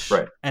stylish,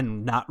 Right.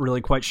 and not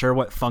really quite sure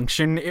what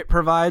function it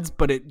provides,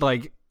 but it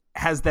like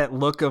has that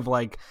look of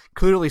like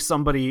clearly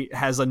somebody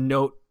has a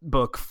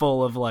notebook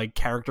full of like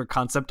character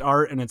concept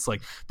art, and it's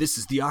like, this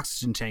is the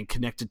oxygen tank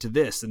connected to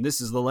this, and this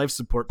is the life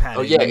support padding.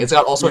 Oh yeah, it's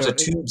got all sorts You of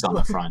tubes on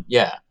the front.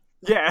 Yeah.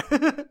 Yeah.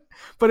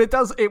 But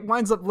it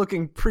winds up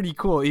looking pretty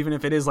cool, even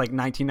if it is like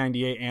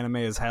 1998 anime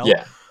as hell.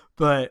 Yeah.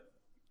 But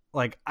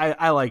like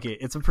I like it.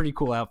 It's a pretty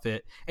cool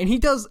outfit. And he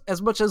does,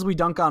 as much as we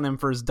dunk on him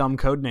for his dumb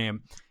code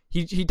name,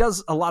 he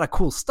does a lot of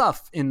cool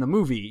stuff in the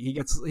movie.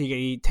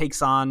 He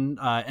takes on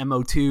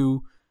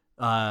MO2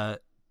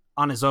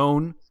 on his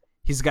own.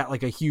 He's got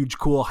like a huge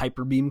cool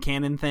hyper beam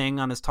cannon thing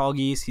on his tall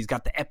geese. He's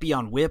got the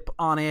Epion whip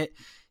on it.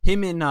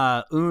 Him and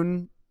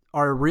Un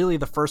are really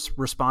the first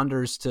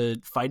responders to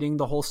fighting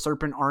the whole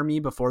Serpent army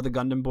before the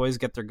Gundam boys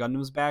get their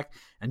Gundams back,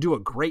 and do a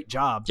great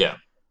job. Yeah.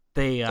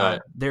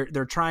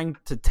 They're trying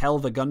to tell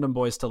the Gundam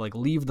boys to like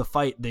leave the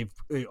fight. They've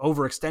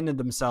overextended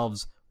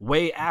themselves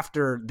way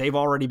after they've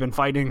already been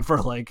fighting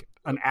for like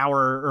an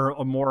hour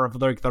or more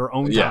of like their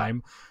own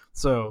time.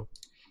 So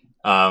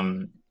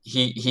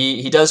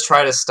he does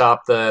try to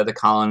stop the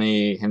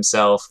colony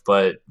himself,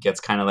 but gets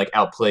kind of like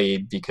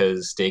outplayed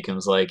because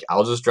Dakum's like,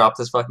 I'll just drop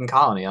this fucking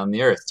colony on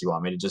the Earth. Do you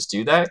want me to just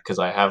do that? Because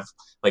I have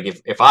like,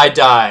 if I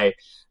die,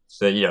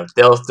 so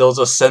they'll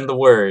just send the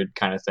word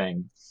kind of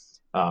thing.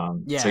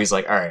 So he's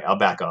like, all right, I'll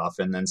back off,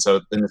 and then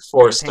it's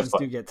forced to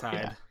fight. Get tied.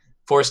 Yeah,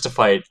 forced to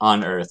fight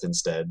on Earth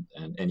instead,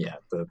 and yeah,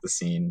 the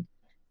scene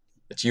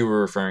that you were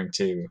referring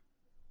to,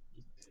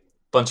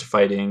 bunch of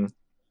fighting.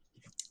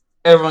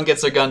 Everyone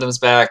gets their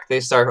Gundams back. They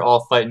start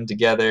all fighting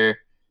together,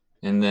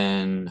 and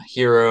then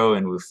Hero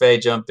and Wu Fei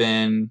jump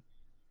in.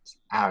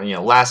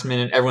 Last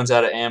minute, everyone's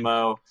out of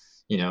ammo.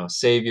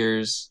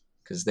 Saviors,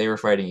 because they were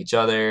fighting each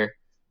other.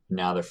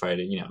 Now they're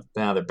fighting.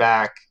 Now they're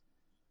back.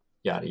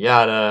 Yada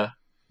yada.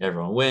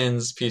 Everyone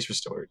wins. Peace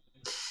restored.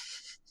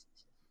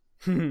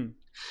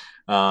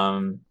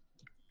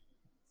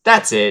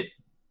 That's it.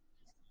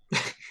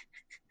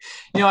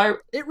 I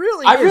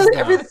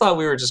really thought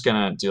we were just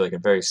gonna do like a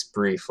very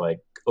brief like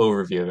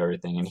overview of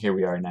everything, and here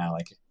we are now,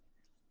 like,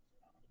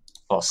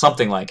 well,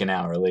 something like an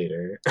hour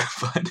later.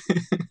 But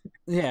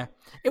yeah,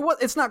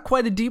 it's not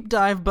quite a deep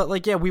dive, but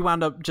like, yeah, we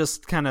wound up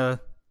just kind of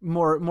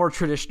more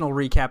traditional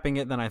recapping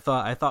it than I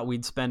thought. I thought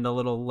we'd spend a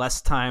little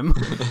less time,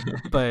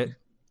 but.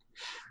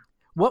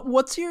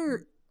 What's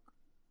your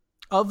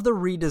of the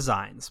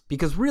redesigns?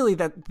 Because really,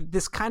 that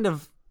this kind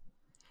of,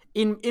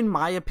 in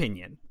my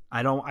opinion,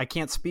 I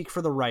can't speak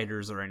for the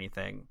writers or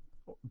anything,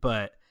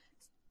 but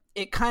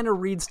it kind of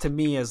reads to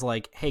me as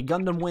like, hey,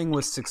 Gundam Wing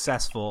was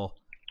successful,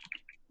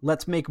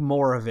 let's make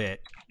more of it,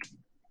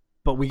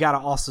 but we got to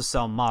also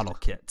sell model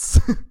kits.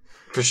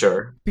 For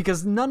sure,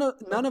 because none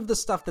of the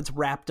stuff that's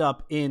wrapped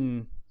up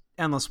in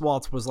Endless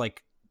Waltz was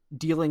like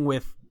dealing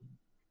with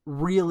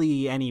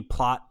really any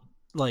plot,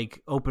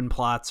 like open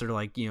plots or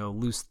like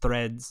loose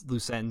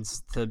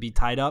ends to be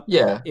tied up.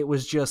 Yeah, it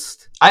was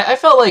just I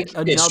felt like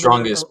its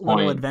strongest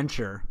point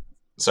adventure.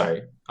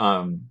 Sorry,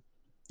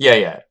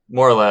 yeah,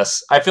 more or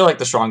less. I feel like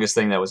the strongest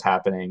thing that was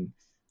happening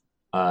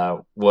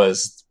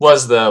was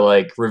the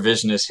like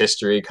revisionist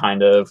history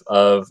kind of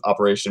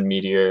Operation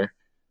Meteor.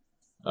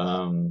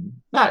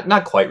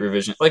 Not quite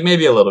revision, like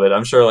maybe a little bit.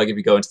 I'm sure like if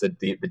you go into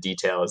the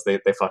details, they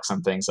fuck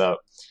some things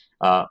up.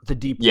 The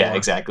deep yeah lore.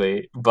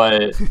 Exactly,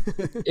 but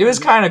it was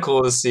kind of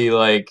cool to see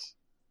like,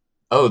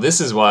 oh,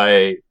 this is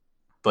why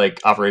like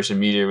Operation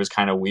Meteor was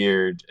kind of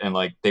weird, and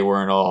like they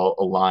weren't all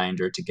aligned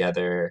or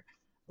together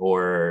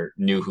or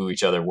knew who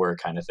each other were,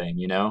 kind of thing,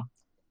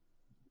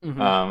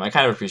 Mm-hmm. I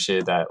kind of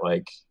appreciated that,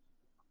 like,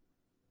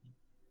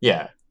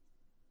 yeah,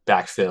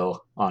 backfill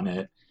on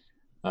it.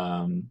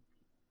 And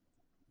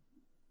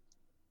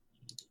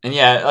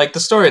yeah, like the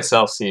story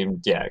itself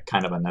seemed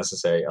kind of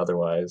unnecessary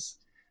otherwise.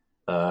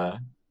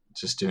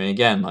 Just doing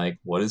again, like,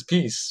 what is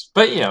peace?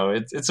 But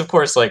it's of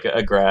course like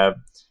a grab.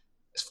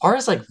 As far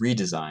as like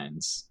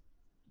redesigns,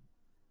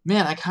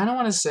 man, I kind of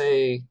want to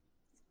say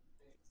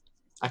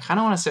the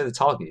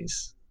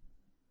Tallgeese.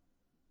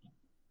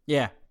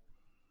 Yeah.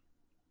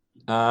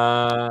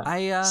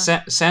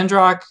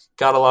 Sandrock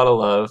got a lot of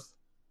love.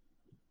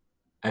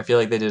 I feel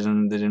like they did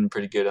him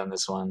pretty good on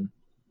this one.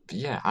 But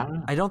yeah, I don't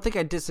know. I don't think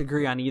I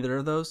disagree on either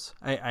of those.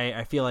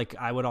 I feel like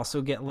I would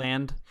also get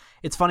Land.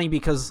 It's funny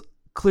because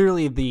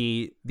clearly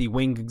the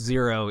Wing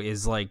Zero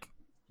is like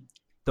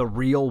the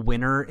real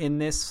winner in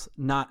this.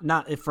 Not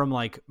from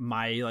like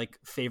my like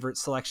favorite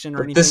selection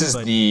or anything. This is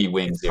the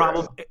Wing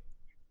Zero.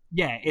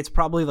 It's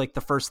probably like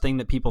the first thing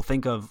that people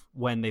think of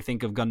when they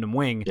think of Gundam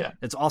Wing. Yeah.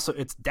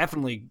 It's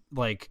definitely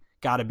like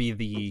got to be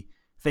the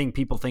thing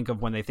people think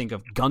of when they think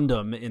of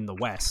Gundam in the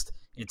West.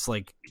 It's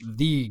like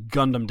the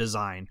Gundam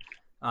design.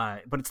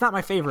 But it's not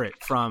my favorite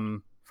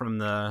from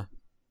the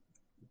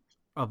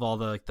of all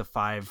the like the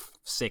 5,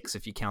 6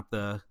 if you count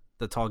the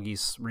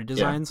Tallgeese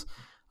redesigns.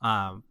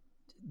 Yeah.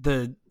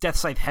 The Death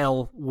Scythe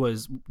Hell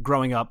was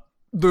growing up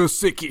the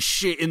sickest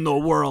shit in the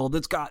world.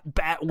 It's got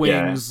bat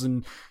wings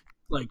and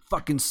like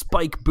fucking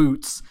spike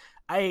boots.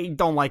 I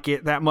don't like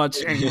it that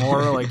much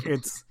anymore. Like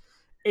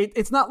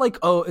it's not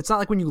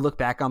like when you look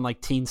back on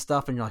like teen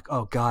stuff and you're like,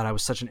 oh god, I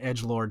was such an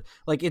edgelord.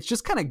 Like it's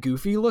just kind of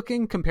goofy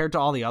looking compared to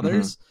all the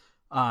others.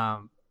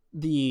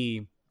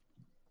 The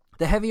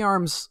heavy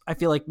arms I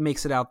feel like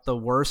makes it out the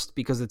worst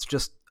because it's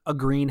just a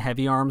green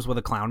heavy arms with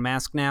a clown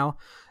mask now.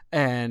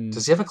 And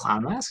does he have a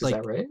clown mask? Is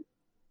that right?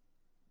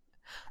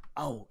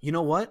 Oh, you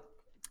know what?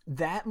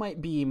 That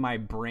might be my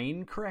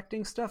brain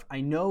correcting stuff.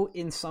 I know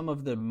in some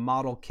of the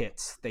model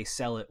kits they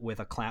sell it with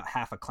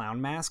half a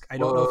clown mask. I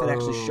don't know if it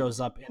actually shows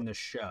up in the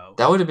show.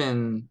 That would have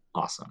been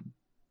awesome.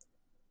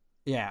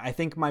 Yeah, I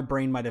think my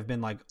brain might have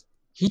been like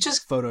he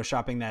just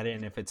photoshopping that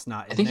in if it's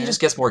not. I think he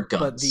just gets more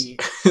guns.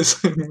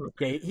 But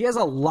he has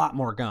a lot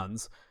more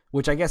guns.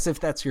 Which I guess if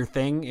that's your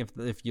thing,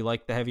 if you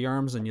like the heavy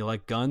arms and you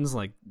like guns,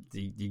 like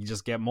you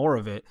just get more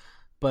of it.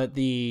 But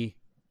it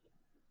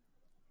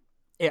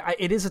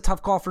is a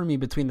tough call for me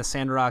between the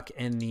Sandrock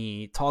and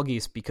the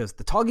Tallgeese because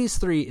the Tallgeese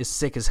 3 is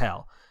sick as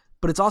hell.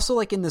 But it's also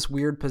like in this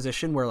weird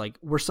position where like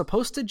we're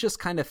supposed to just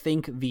kind of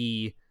think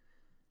the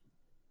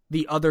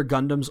other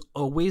Gundams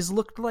always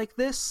looked like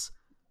this.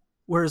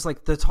 Whereas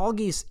like the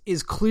Tallgeese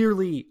is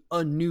clearly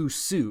a new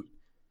suit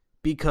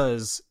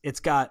because it's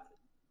got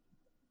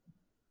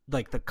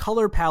like the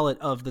color palette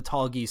of the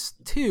Tallgeese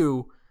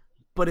 2,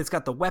 but it's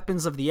got the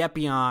weapons of the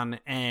Epion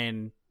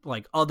and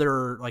like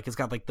other, like it's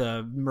got like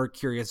the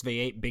Mercurius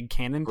V8 big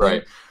cannon thing.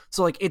 Right.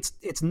 So like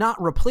it's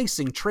not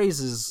replacing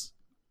Treize's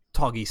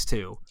Tallgeese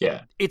 2.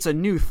 Yeah. It's a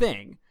new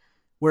thing.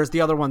 Whereas the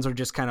other ones are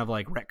just kind of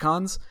like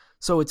retcons.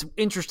 So it's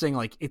interesting,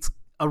 like it's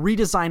a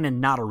redesign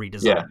and not a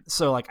redesign. Yeah.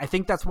 So like I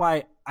think that's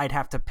why I'd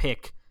have to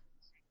pick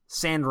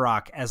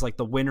Sandrock as like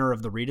the winner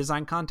of the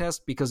redesign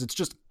contest because it's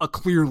just a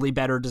clearly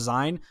better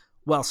design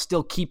while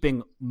still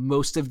keeping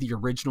most of the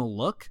original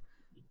look.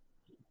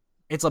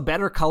 It's a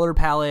better color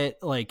palette.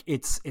 Like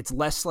it's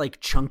less like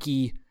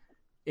chunky.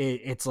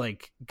 It's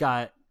like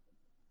got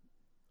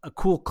a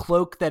cool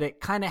cloak that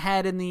it kind of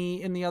had in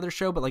the other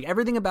show, but like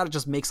everything about it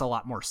just makes a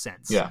lot more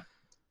sense. Yeah.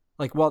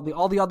 Like while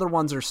all the other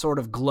ones are sort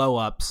of glow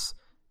ups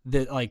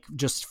that like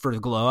just for the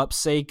glow up's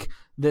sake,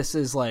 this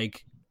is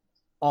like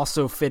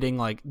also fitting.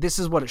 Like this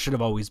is what it should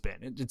have always been.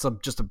 It's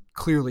just a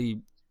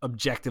clearly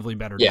objectively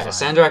better design.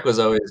 Sandrock was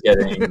always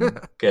getting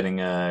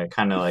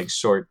kind of like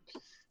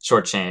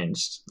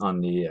shortchanged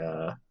on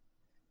the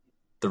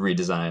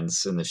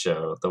redesigns in the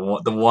show.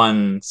 The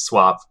one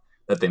swap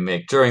that they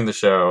make during the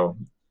show,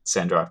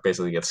 Sandrock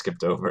basically gets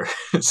skipped over.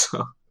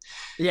 So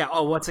yeah.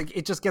 Oh,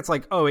 it just gets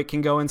like, oh, it can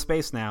go in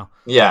space now.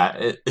 Yeah,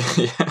 it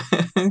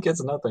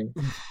gets nothing.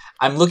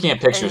 I'm looking at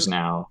pictures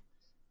now.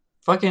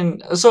 So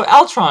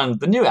Altron,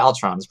 the new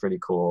Altron's pretty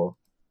cool.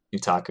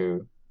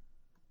 Utaku.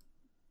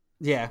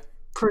 Yeah.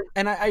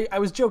 And I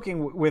was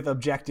joking with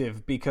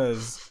Objective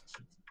because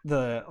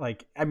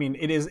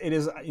it is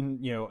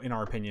in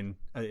our opinion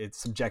it's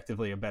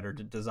subjectively a better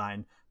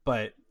design,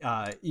 but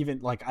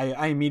even like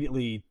I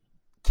immediately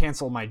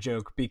cancel my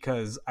joke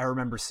because I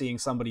remember seeing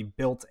somebody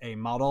built a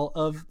model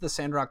of the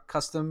Sandrock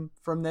custom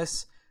from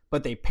this,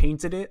 but they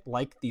painted it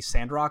like the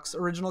Sandrock's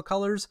original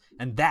colors,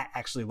 and that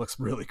actually looks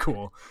really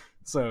cool.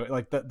 So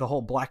like the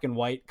whole black and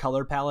white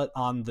color palette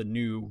on the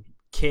new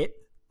kit,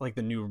 like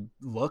the new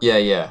look,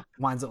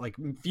 winds up like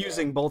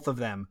fusing both of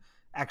them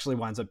actually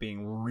winds up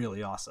being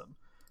really awesome.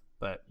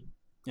 But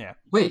yeah.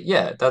 Wait,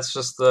 yeah, that's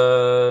just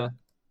the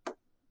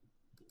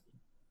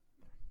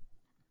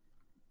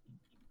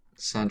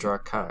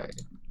Sandrock Kai.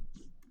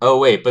 Oh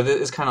wait, but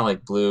it's kind of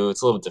like blue.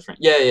 It's a little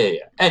different. Yeah.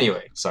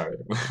 Anyway, sorry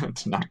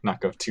to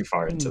not go too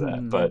far into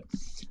that, but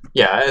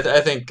yeah,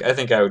 I think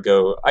I would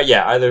go.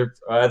 Either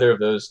of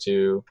those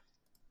two.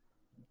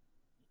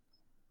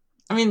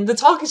 I mean, the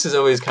Tallgeese has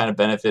always kind of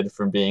benefited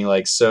from being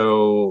like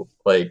so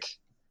like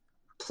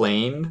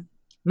plain,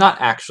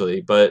 not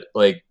actually, but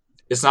like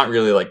it's not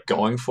really like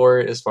going for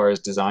it as far as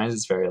designs.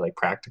 It's very like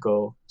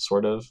practical,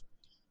 sort of.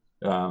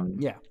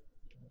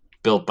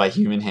 Built by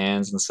human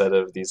hands instead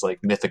of these like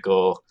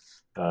mythical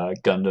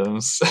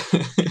Gundams.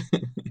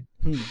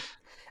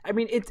 I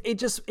mean, it's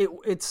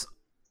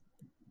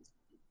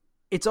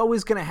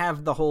always going to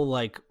have the whole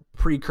like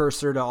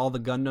precursor to all the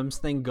Gundams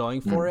thing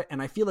going for it,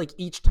 and I feel like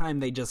each time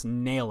they just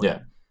nail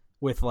it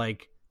with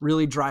like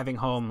really driving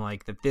home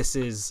like that this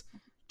is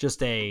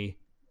just a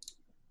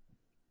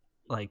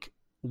like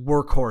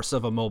workhorse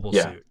of a mobile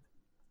suit.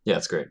 Yeah,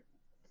 it's great.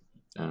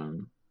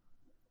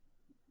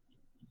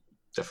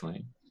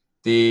 Definitely.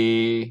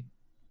 The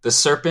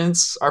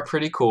serpents are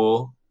pretty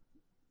cool.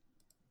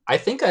 I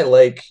think I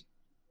like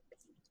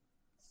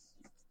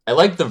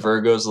the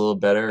Virgos a little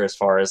better as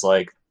far as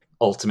like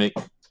ultimate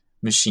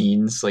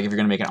machines. Like if you're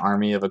gonna make an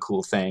army of a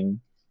cool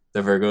thing,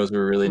 the Virgos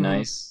were really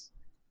nice.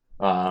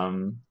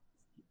 No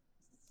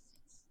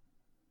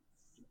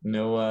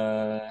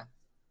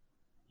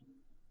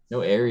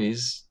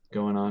Ares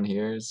going on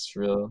here. It's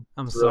real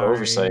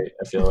oversight,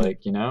 I feel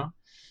like,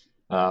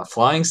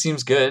 flying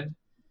seems good.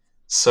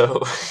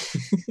 So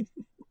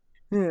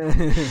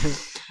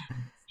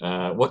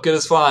what good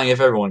is flying if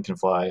everyone can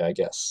fly, I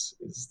guess,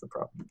 is the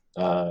problem.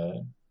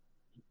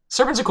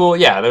 Serpents are cool.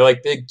 Yeah, they're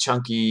like big,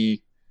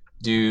 chunky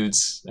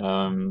dudes.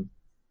 Not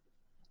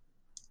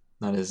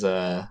as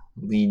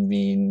lean,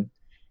 mean,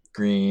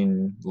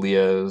 green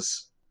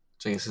Leos,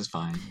 which I guess is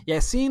fine. Yeah,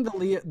 seeing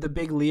the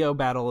big Leo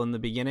battle in the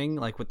beginning,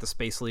 like with the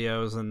space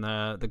Leos and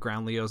the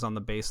ground Leos on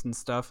the base and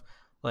stuff,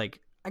 like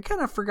I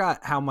kind of forgot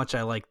how much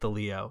I like the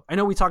Leo. I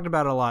know we talked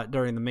about it a lot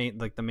during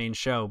the main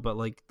show, but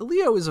like the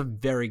Leo is a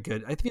very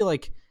good. I feel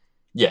like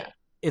Yeah,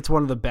 it's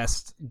one of the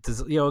best.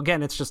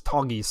 Again, it's just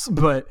Tallgeese,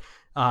 but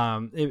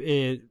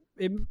it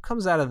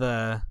comes out of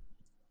a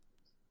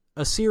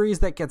series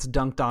that gets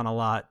dunked on a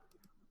lot.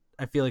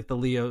 I feel like the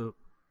Leo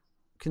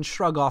can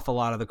shrug off a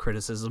lot of the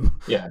criticism.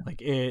 yeah.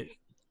 Like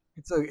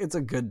it's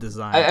a good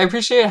design. I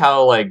appreciate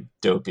how like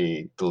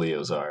dopey the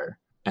Leos are,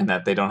 and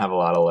that they don't have a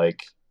lot of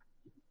like.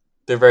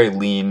 They're very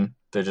lean.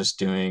 They're just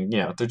doing,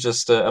 they're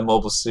just a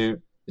mobile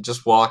suit. It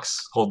just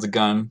walks, holds a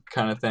gun,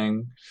 kind of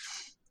thing.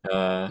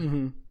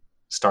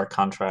 Stark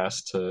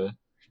contrast to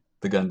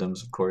the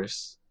Gundams, of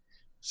course.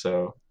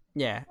 So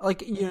yeah,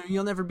 like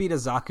you'll never beat a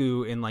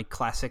Zaku in like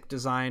classic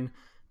design,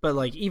 but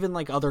like even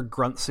like other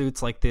grunt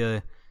suits, like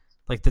the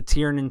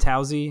Tyrion and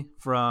Tauzi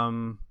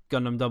from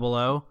Gundam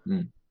 00,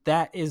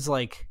 that is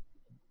like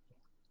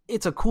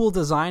it's a cool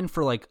design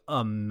for like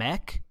a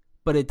mech,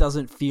 but it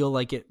doesn't feel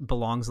like it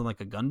belongs in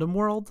like a Gundam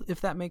world,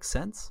 if that makes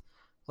sense.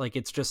 Like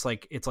it's just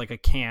like it's like a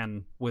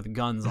can with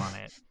guns on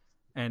it,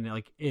 and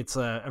like it's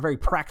a very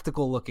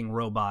practical looking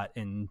robot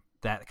in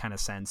that kind of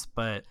sense,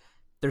 but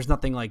there's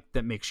nothing like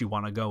that makes you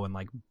want to go and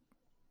like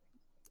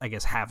I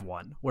guess have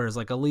one. Whereas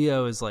like a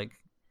Leo is like,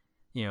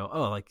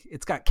 like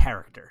it's got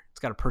character, it's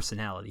got a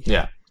personality.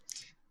 Yeah,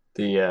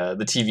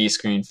 the TV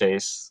screen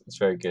face, it's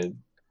very good.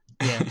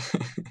 Yeah.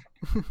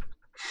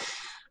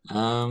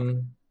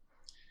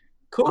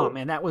 Cool. Oh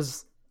man, that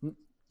was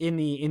in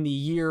the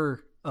year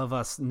of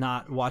us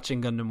not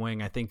watching Gundam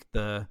Wing. I think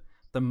the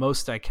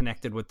most I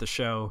connected with the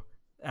show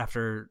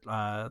after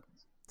when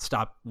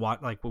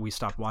we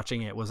stopped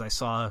watching it was I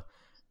saw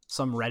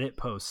some Reddit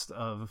post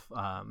of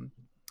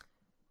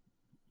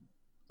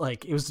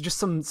like it was just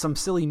some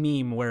silly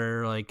meme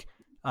where like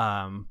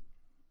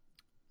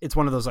it's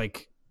one of those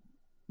like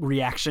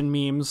reaction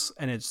memes,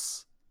 and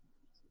it's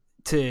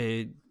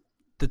to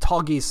the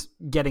Tallgeese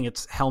getting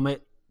its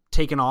helmet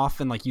taken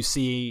off, and like you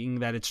seeing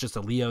that it's just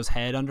a Leo's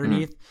head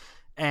underneath,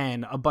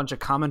 and a bunch of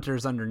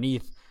commenters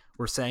underneath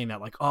were saying that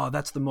like, oh,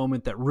 that's the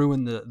moment that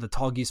ruined the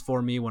Tallgeese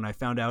for me when I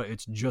found out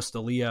it's just a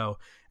Leo.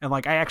 And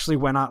like I actually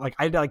went on, like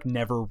I like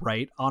never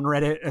write on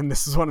Reddit, and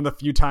this is one of the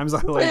few times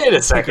I like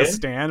take a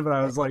stand, but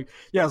I was like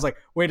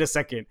wait a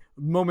second,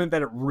 moment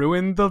that it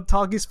ruined the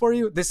Tallgeese for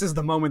you, this is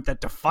the moment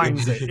that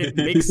defines it. It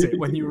makes it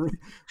when you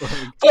like,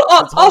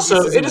 but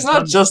also it is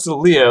not just a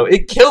Leo,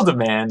 it killed a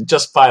man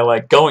just by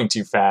like going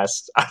too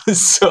fast. I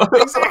was so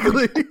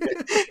exactly.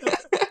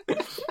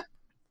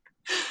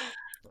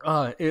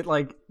 It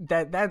like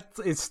that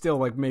is still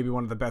like maybe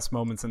one of the best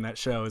moments in that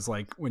show is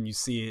like when you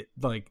see it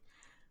like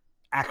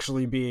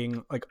actually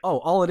being like, oh,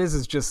 all it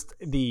is just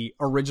the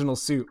original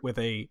suit with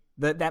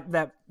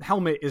that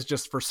helmet is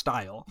just for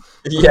style.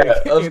 Yeah,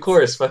 like, of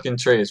course fucking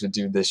Treize would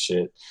do this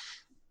shit.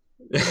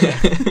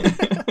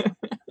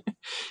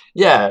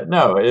 Yeah,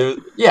 no, it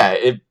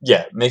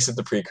makes it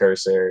the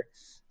precursor.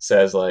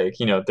 Says like,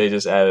 they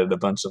just added a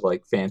bunch of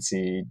like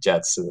fancy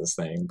jets to this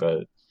thing,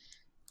 but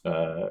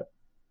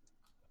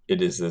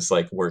it is this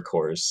like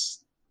workhorse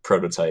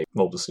prototype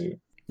mobile suit.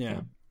 Yeah.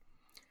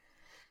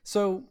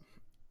 So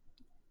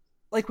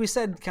like we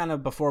said kind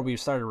of before we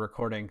started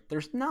recording,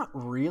 there's not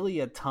really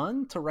a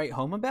ton to write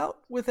home about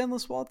with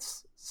Endless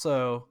Waltz.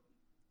 So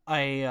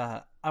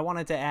I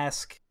wanted to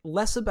ask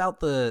less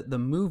about the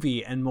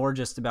movie and more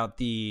just about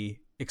the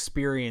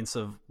experience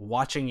of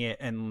watching it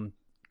and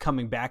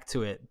coming back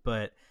to it.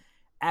 But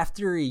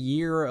after a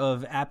year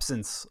of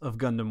absence of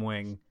Gundam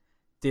Wing,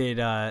 did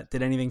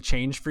anything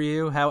change for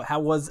you? How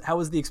was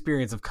the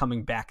experience of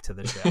coming back to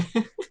the show?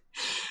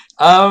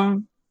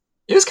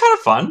 It was kind of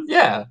fun.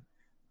 Yeah,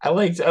 I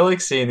like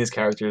seeing these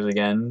characters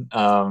again.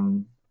 I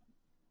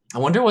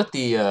wonder what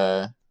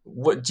the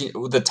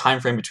time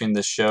frame between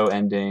the show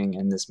ending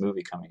and this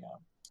movie coming out.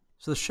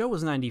 So the show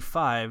was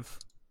 95,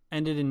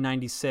 ended in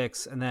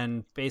 96, and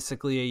then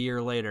basically a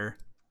year later,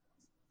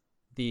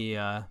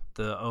 the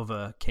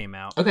OVA came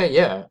out. Okay,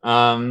 yeah.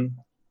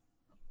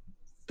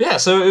 Yeah,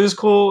 so it was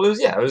cool. It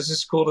was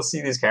just cool to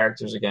see these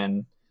characters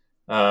again.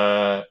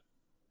 The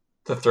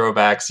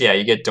throwbacks, yeah,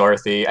 you get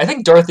Dorothy. I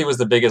think Dorothy was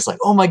the biggest, like,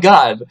 oh my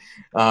god,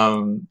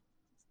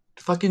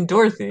 fucking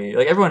Dorothy.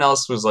 Like everyone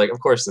else was like,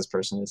 of course this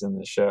person is in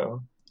this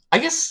show. I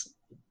guess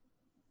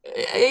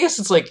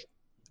it's like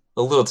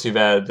a little too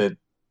bad that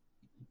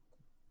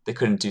they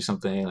couldn't do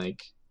something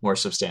like more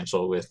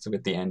substantial with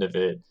the end of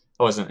it.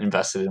 I wasn't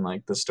invested in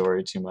like the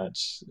story too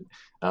much.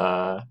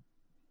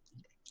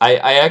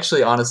 I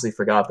actually honestly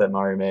forgot that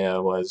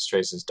Marimea was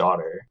Trace's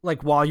daughter.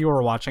 Like while you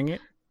were watching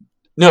it?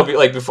 No, but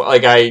like before,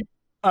 like I.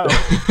 Oh.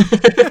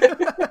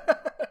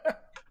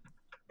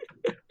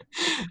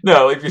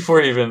 No, like before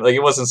even, like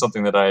it wasn't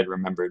something that I had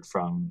remembered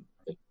from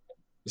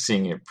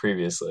seeing it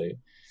previously,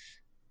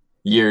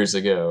 years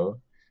ago.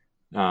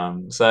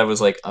 So that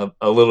was like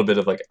a little bit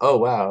of like, oh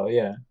wow,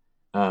 yeah.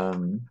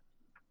 And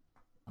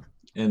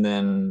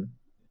then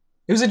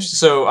it was interesting.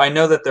 So I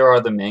know that there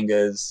are the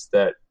mangas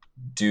that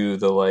do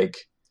the like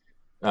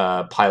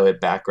pilot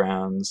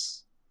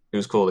backgrounds. It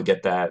was cool to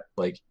get that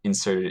like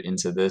inserted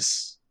into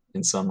this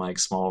in some like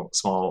small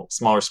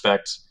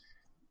respect.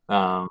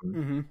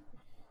 Mm-hmm.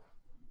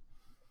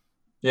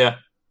 Yeah,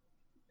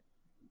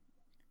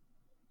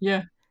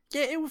 yeah,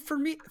 Yeah, for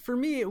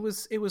me it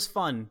was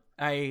fun.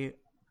 I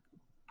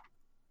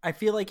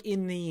feel like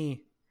in the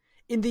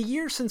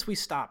year since we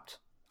stopped,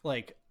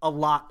 like a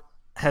lot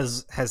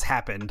has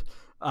happened.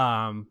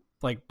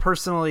 Like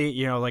personally,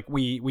 you know, like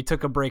we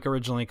took a break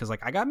originally because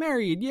like I got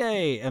married,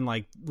 yay, and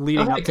like oh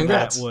leading hey, up to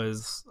that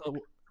congrats.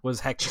 was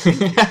hectic.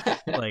 Thank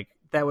you. Like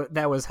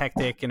that was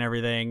hectic and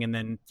everything, and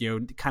then you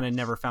know kind of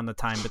never found the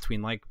time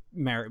between like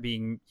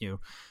being you know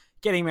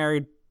getting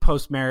married,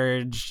 post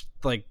marriage,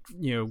 like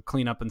you know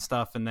cleanup and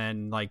stuff, and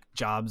then like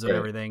jobs and Right.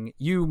 everything.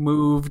 You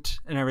moved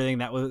and everything.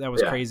 That was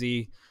Yeah,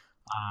 crazy.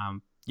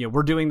 You know,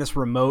 we're doing this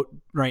remote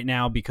right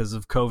now because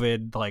of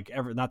COVID. Like,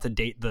 not to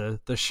date the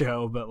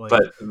show, but but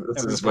like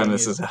this is when everything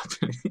this is is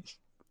happening.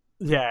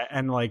 yeah,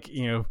 and like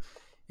you know,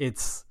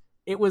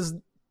 it was.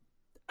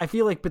 I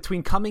feel like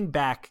between coming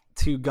back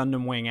to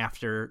Gundam Wing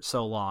after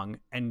so long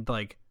and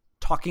like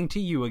talking to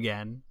you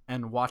again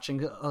and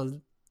watching a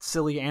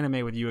silly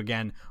anime with you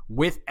again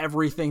with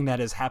everything that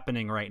is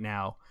happening right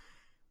now,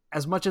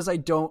 as much as I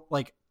don't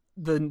like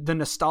the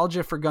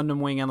nostalgia for Gundam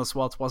Wing Endless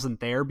Waltz wasn't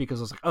there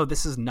because I was like, oh,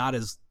 this is not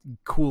as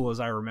cool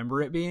as I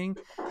remember it being.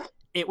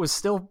 It was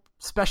still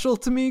special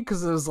to me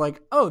because it was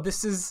like, oh,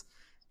 this is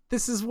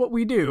what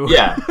we do.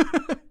 Yeah,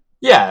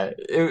 yeah.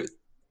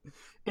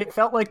 It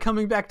felt like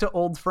coming back to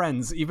old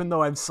friends, even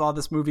though I saw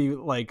this movie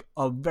like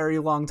a very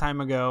long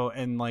time ago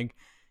and like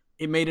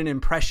it made an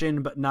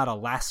impression, but not a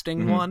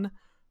lasting Mhm. one.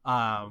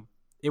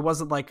 It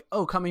wasn't like,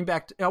 oh,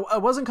 I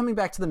wasn't coming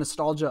back to the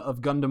nostalgia of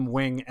Gundam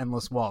Wing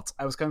Endless Waltz.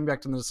 I was coming back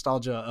to the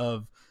nostalgia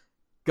of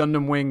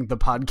Gundam Wing, the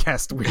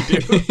podcast we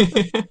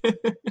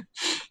do.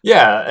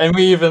 Yeah, and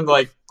we even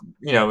like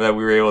that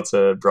we were able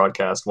to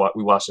broadcast what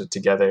we watched it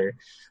together.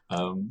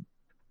 Um,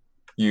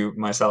 you,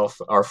 myself,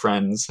 our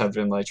friends have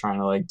been like trying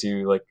to like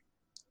do like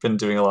been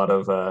doing a lot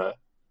of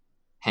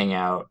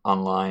hangout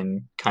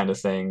online kind of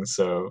thing.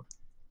 So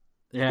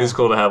it was Yeah.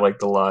 cool to have like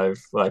the live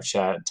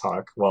chat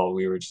talk while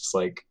we were just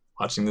like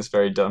watching this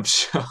very dumb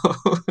show.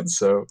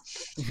 So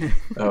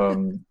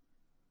um,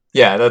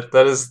 yeah,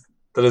 that is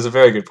a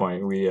very good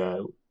point. We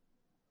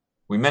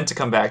meant to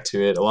come back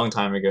to it a long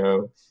time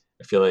ago.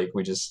 I feel like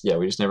we just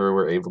never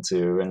were able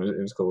to, and it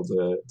was cool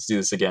to do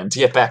this again to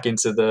get back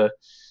into the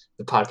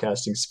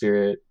podcasting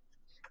spirit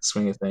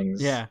swing of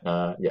things. Yeah.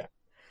 Yeah.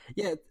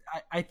 Yeah.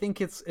 I think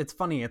it's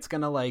funny. It's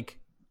gonna like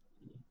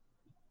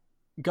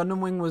Gundam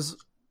Wing was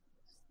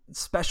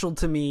special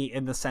to me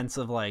in the sense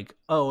of like,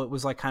 oh, it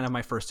was like kind of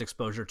my first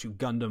exposure to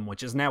Gundam,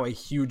 which is now a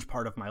huge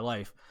part of my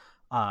life.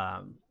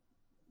 Um,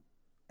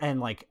 and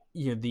like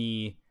you know,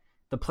 the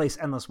place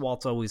Endless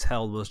Waltz always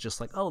held was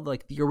just like, oh,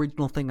 like the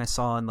original thing I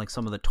saw in like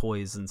some of the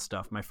toys and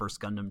stuff. My first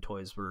Gundam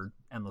toys were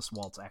Endless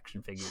Waltz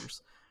action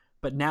figures,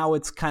 but now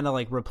it's kind of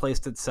like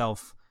replaced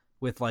itself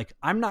with like,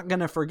 I'm not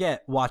gonna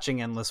forget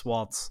watching Endless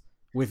Waltz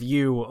with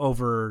you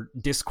over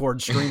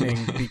Discord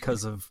streaming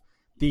because of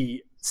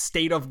the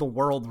state of the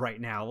world right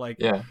now. Like,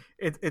 Yeah.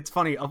 it's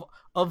funny of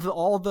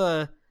all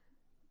the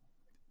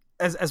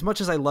as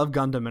much as I love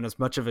Gundam and as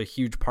much of a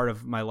huge part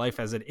of my life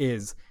as it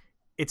is,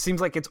 it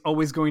seems like it's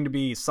always going to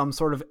be some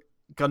sort of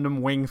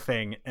Gundam Wing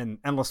thing, and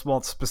Endless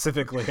Waltz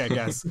specifically, I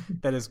guess,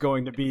 that is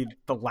going to be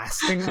the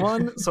lasting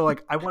one. So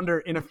like, I wonder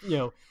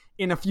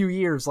in a few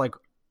years, like,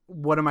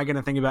 what am I going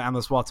to think about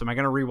Endless Waltz? Am I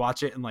going to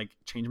rewatch it and like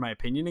change my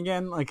opinion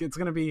again? Like, it's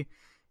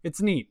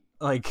neat.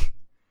 Like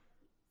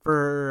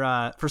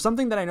for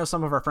something that I know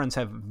some of our friends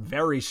have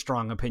very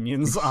strong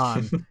opinions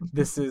on.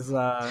 This is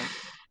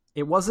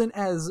it wasn't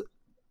as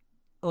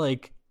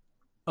like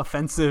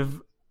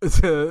offensive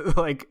to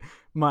like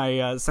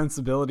my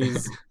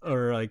sensibilities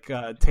or like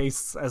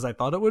tastes as I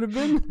thought it would have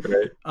been.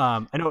 Right.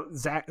 I know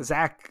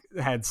Zach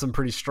had some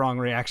pretty strong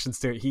reactions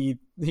to it.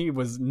 He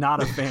was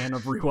not a fan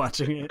of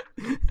rewatching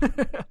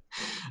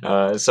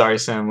it. Sorry,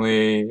 Sam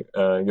Lee.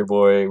 Your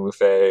boy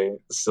Wufei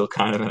is still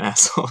kind of an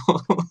asshole.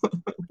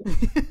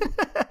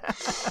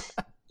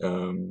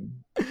 um,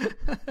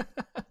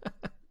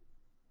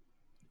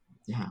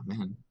 yeah,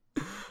 man.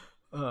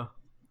 uh,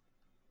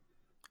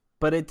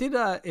 but it did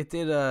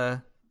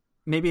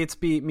maybe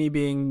it's me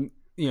being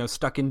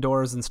stuck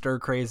indoors and stir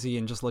crazy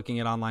and just looking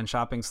at online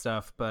shopping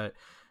stuff, but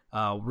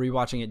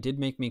rewatching it did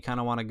make me kind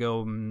of want to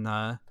go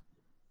and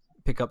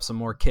pick up some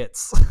more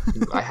kits.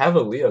 I have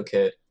a Leo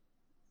kit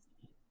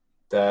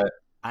that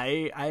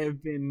I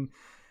have been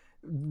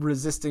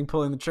resisting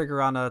pulling the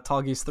trigger on a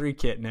Tallgeese 3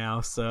 kit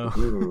now, so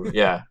ooh,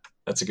 yeah,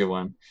 that's a good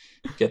one.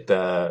 Get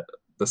the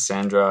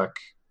Sandrock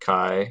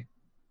Kai.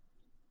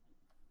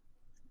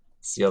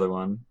 It's the other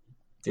one,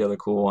 the other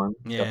cool one.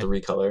 Got yeah. the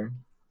recolor.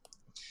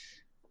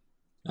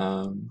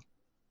 Um,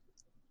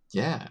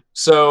 yeah.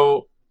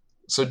 So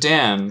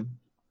Dan,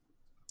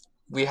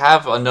 we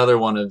have another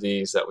one of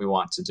these that we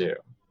want to do.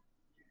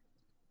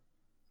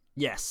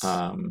 Yes.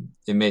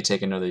 It may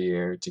take another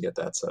year to get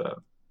that set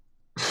up.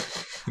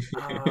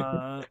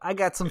 I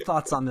got some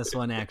thoughts on this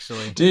one,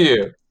 actually. Do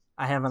you?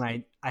 I have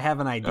an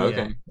idea.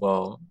 Okay.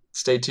 Well,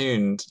 stay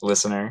tuned,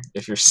 listener,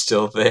 if you're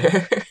still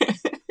there.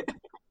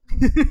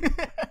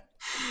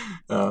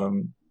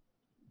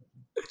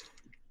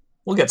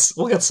 We'll get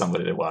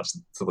somebody to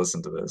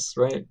listen to this,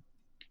 right?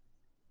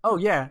 Oh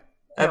yeah.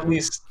 At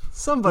least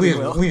somebody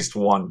will. At least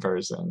one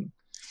person.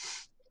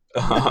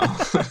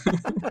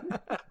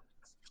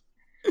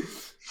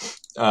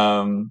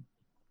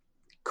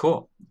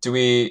 Cool. Do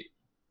you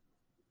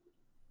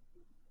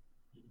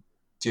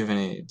have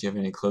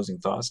any closing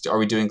thoughts? Are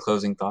we doing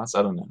closing thoughts?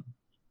 I don't know.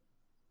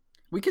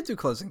 We could do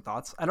closing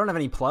thoughts. I don't have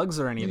any plugs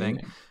or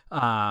anything.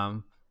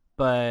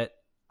 But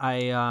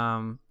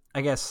I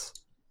guess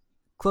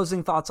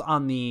closing thoughts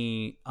on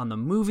the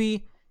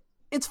movie.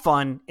 It's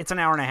fun. It's an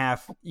hour and a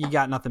half. You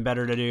got nothing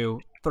better to do.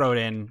 Throw it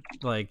in.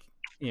 Like,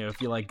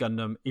 if you like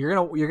Gundam, you're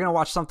gonna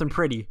watch something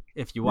pretty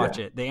if you watch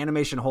it. The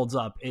animation holds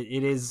up.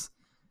 It is.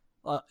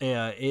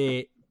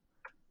 I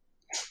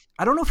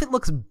don't know if it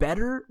looks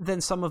better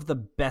than some of the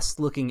best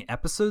looking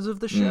episodes of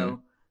the show,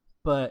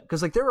 but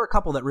because there were a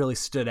couple that really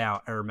stood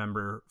out. I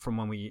remember from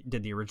when we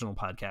did the original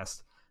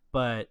podcast,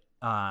 but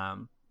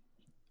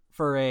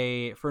for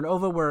an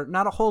OVA where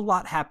not a whole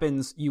lot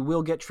happens, you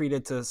will get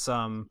treated to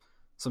some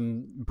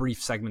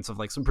brief segments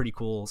of some pretty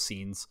cool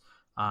scenes,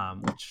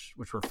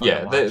 which were fun.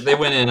 Yeah, they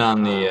went in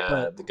on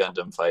the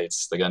Gundam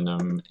fights, the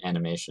Gundam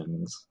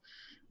animations.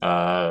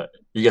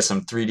 You get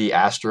some 3D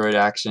asteroid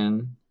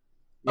action.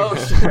 Oh,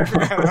 sure.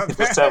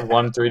 Just have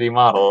one 3D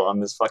model on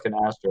this fucking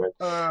asteroid.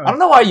 I don't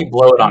know why you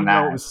blow it on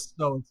that. It was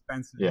so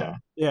expensive.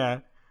 Yeah.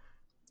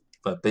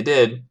 But they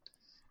did.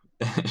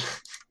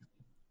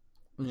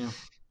 Yeah.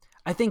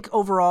 I think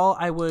overall,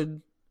 I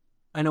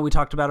know we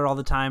talked about it all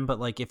the time, but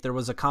if there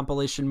was a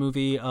compilation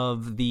movie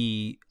of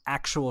the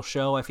actual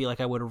show, I feel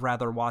like I would have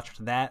rather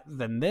watched that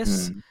than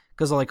this,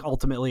 because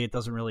ultimately it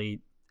doesn't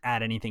really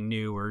add anything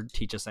new or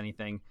teach us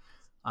anything.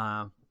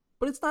 But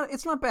it's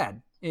not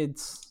bad.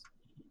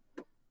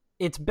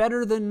 It's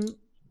better than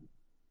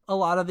a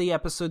lot of the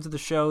episodes of the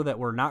show that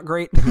were not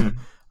great.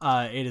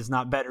 It is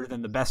not better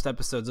than the best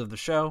episodes of the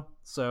show.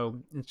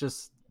 So it's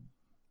just,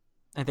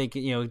 I think,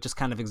 it just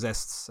kind of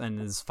exists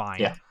and is fine.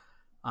 Yeah.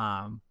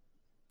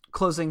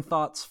 Closing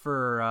thoughts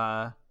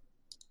for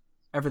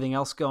everything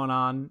else going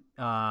on.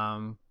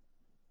 I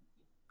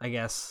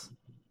guess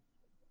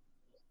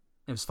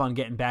it was fun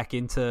getting back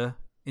into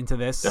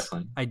this.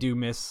 Definitely. I do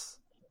miss.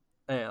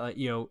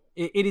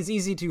 It is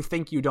easy to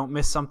think you don't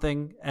miss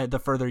something the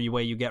further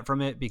away you get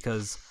from it,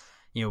 because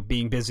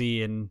being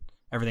busy and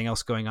everything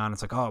else going on,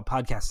 it's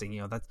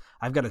podcasting, that's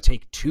I've got to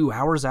take 2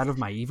 hours out of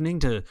my evening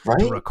to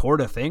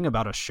record a thing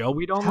about a show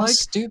we don't like.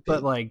 Stupid.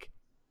 But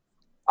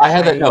I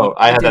had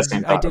that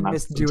same thought. I did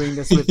miss doing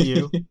this with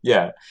you.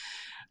 Yeah.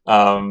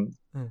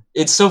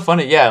 It's so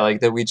funny,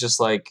 that we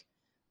just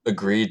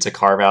agreed to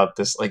carve out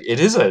this, it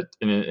is an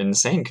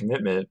insane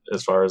commitment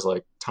as far as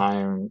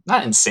time.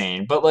 Not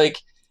insane, but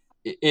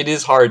it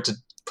is hard to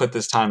put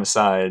this time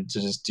aside to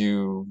just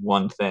do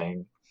one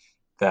thing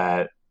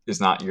that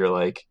is not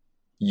your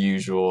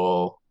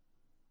usual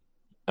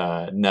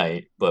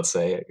night. Let's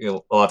say a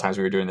lot of times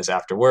we were doing this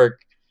after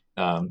work.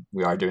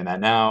 We are doing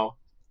that now,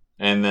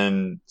 and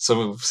then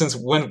so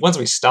once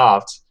we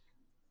stopped,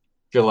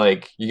 you're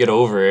you get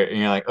over it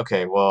and you're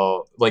okay,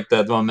 well,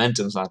 the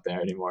momentum's not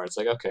there anymore. It's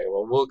okay,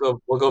 well, we'll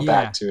go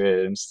back to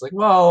it, and it's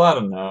well, I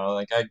don't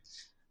know,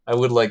 I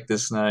would like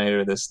this night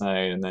or this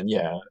night, and then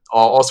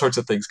all sorts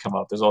of things come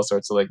up. There's all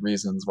sorts of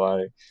reasons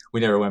why we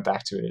never went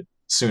back to it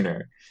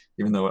sooner,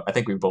 even though I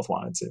think we both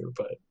wanted to.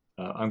 But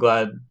I'm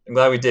glad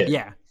we did.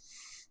 Yeah,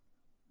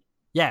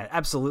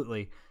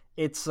 absolutely.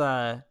 It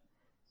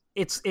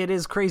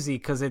is crazy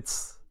because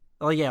it's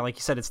like you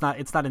said, it's not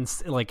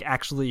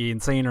actually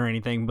insane or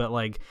anything,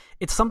 but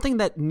it's something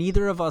that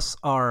neither of us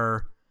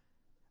are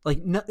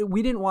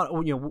we didn't want.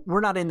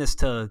 We're not in this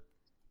to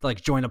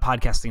join a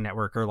podcasting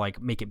network or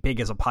make it big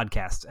as a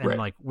podcast, and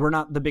right. We're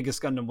not the biggest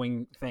Gundam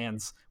Wing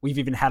fans we've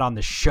even had on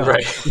the show,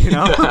 right.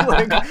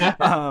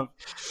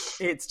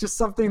 It's just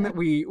something that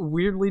we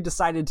weirdly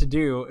decided to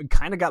do and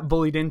kind of got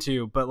bullied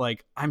into, but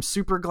I'm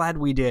super glad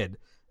we did,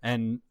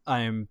 and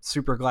I'm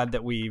super glad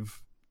that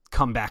we've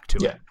come back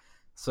to it.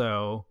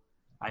 So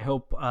I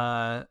hope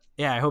I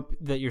hope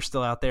that you're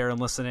still out there and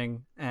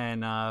listening,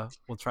 and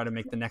we'll try to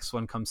make the next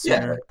one come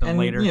sooner than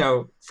later.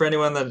 For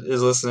anyone that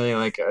is listening,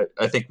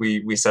 I think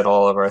we said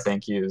all of our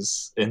thank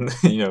yous in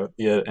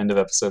the end of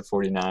episode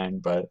 49,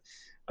 but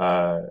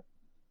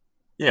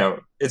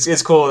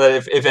it's cool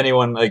that if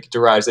anyone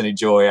derives any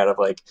joy out of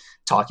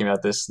talking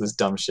about this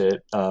dumb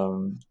shit,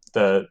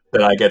 that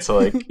I get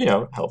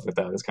to help with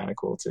that is kind of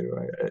cool too.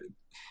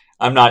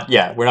 I'm not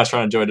we're not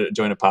trying to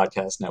join a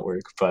podcast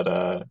network,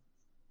 but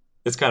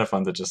it's kind of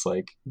fun to just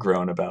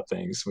groan about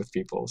things with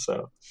people.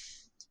 So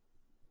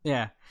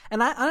Yeah.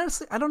 And I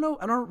honestly, I don't know.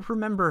 I don't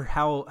remember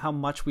how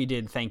much we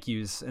did thank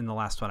yous in the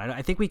last one.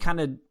 I think we kind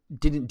of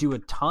didn't do a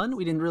ton.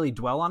 We didn't really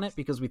dwell on it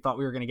because we thought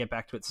we were going to get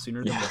back to it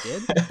sooner than we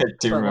did. I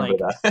do But remember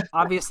like, that.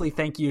 obviously,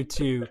 thank you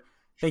to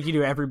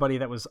everybody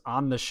that was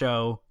on the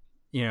show.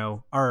 You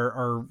know,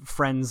 our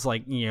friends,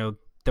 like, you know,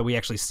 that we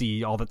actually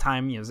see all the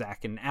time. You know,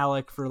 Zach and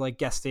Alec for like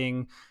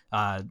guesting.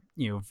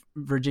 You know,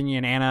 Virginia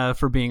and Anna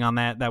for being on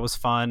that. That was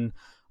fun.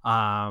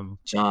 John,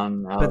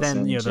 Allison, But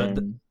then, you know,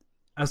 Jim.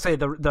 I would say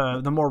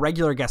the more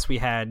regular guests we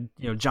had,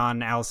 you know,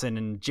 John, Allison,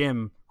 and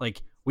Jim,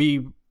 like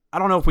I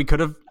don't know if we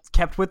could have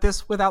kept with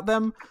this without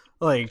them,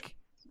 like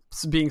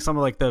being some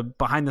of like the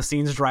behind the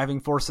scenes driving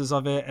forces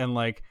of it, and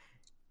like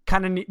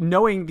kind of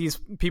knowing these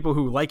people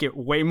who like it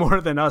way more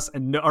than us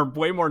and are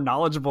way more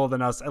knowledgeable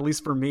than us, at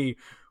least for me,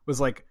 was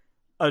like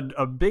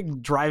a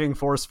big driving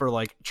force for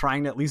like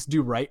trying to at least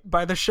do right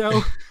by the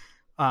show.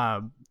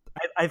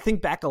 I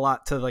think back a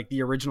lot to like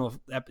the original,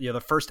 you know, the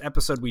first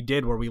episode we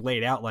did where we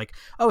laid out like,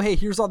 oh, hey,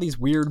 here's all these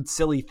weird,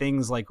 silly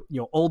things like,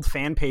 you know, old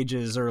fan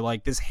pages or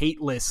like this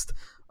hate list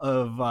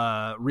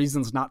of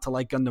reasons not to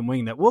like Gundam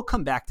Wing that we'll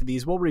come back to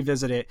these. We'll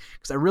revisit it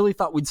because I really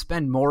thought we'd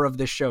spend more of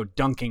this show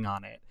dunking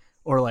on it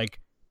or like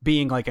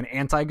being like an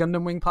anti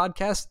Gundam Wing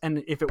podcast.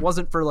 And if it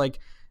wasn't for like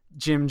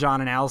Jim, John,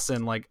 and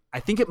Allison, like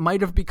I think it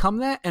might have become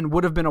that and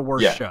would have been a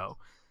worse show.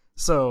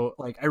 So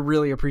like I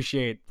really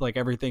appreciate like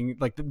everything,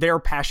 like their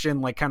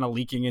passion like kind of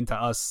leaking into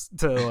us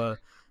to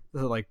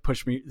like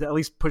push me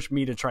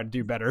to try to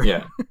do better.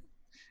 Yeah.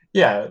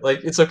 Yeah, like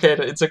it's okay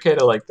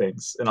to like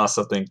things and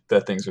also think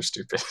that things are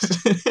stupid.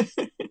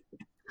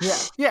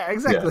 Yeah,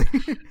 exactly.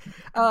 Yeah.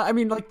 I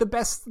mean, like the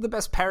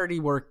best parody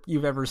work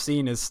you've ever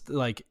seen is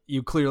like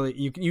you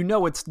clearly you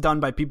know it's done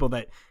by people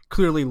that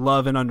clearly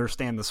love and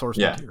understand the source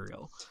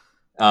material.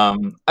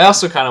 I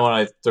also kind of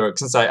want to throw,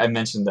 since I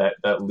mentioned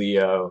that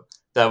Leo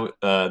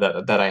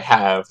that I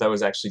have, that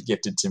was actually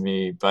gifted to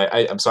me by,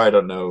 I'm sorry I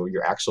don't know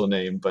your actual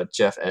name, but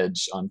Jeff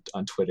Edge on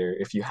Twitter.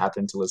 If you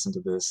happen to listen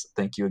to this,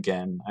 thank you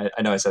again.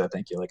 I know I said that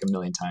thank you like a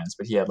million times,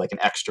 but he had like an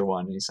extra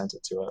one and he sent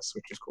it to us,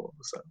 which was cool.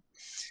 So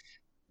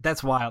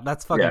that's wild.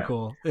 That's fucking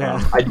cool.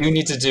 Yeah, I do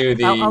need to do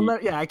the.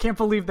 I can't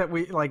believe that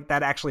we like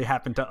that actually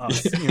happened to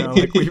us. You know,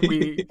 like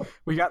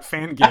we got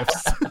fan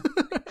gifts.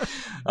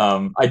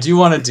 I do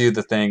want to do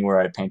the thing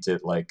where I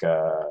painted like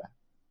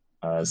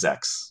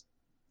Zex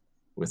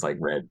with like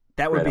red.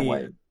 That would red be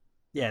white.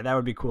 Yeah, that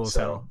would be cool.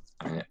 So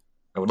I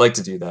would like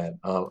to do that.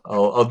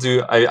 I'll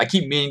do. I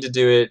keep meaning to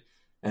do it,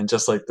 and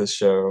just like this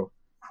show,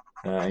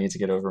 I need to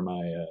get over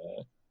my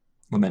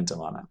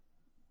momentum on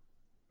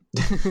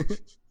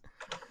it.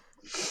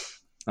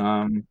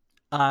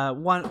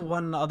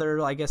 One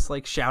other, I guess,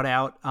 like shout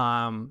out.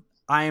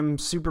 I am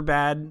super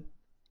bad.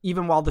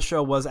 Even while the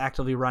show was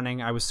actively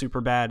running, I was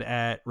super bad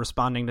at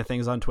responding to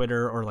things on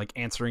Twitter or like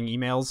answering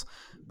emails.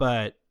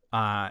 But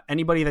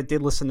anybody that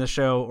did listen to the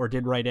show or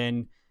did write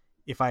in,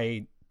 if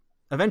I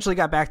eventually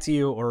got back to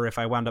you or if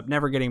I wound up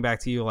never getting back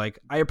to you, like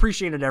I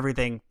appreciated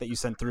everything that you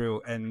sent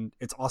through, and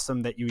it's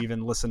awesome that you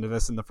even listened to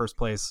this in the first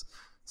place.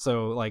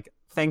 So like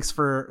thanks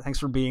for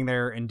being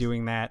there and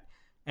doing that.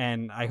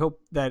 And I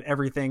hope that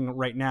everything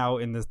right now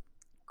in the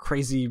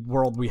crazy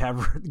world we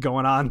have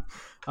going on,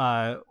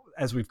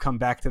 as we've come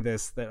back to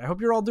this, that I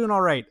hope you're all doing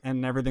all right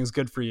and everything's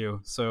good for you.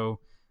 So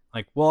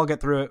like we'll all get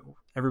through it.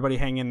 Everybody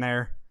hang in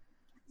there.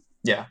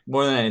 Yeah,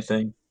 more than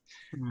anything,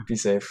 be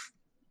safe,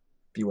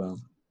 be well,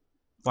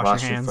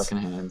 wash your fucking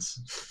hands.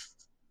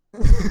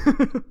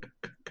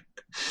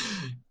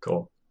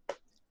 Cool. All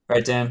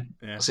right, Dan.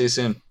 Yeah. I'll see you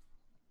soon.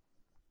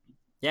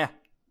 Yeah.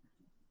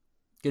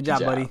 Good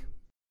job, buddy.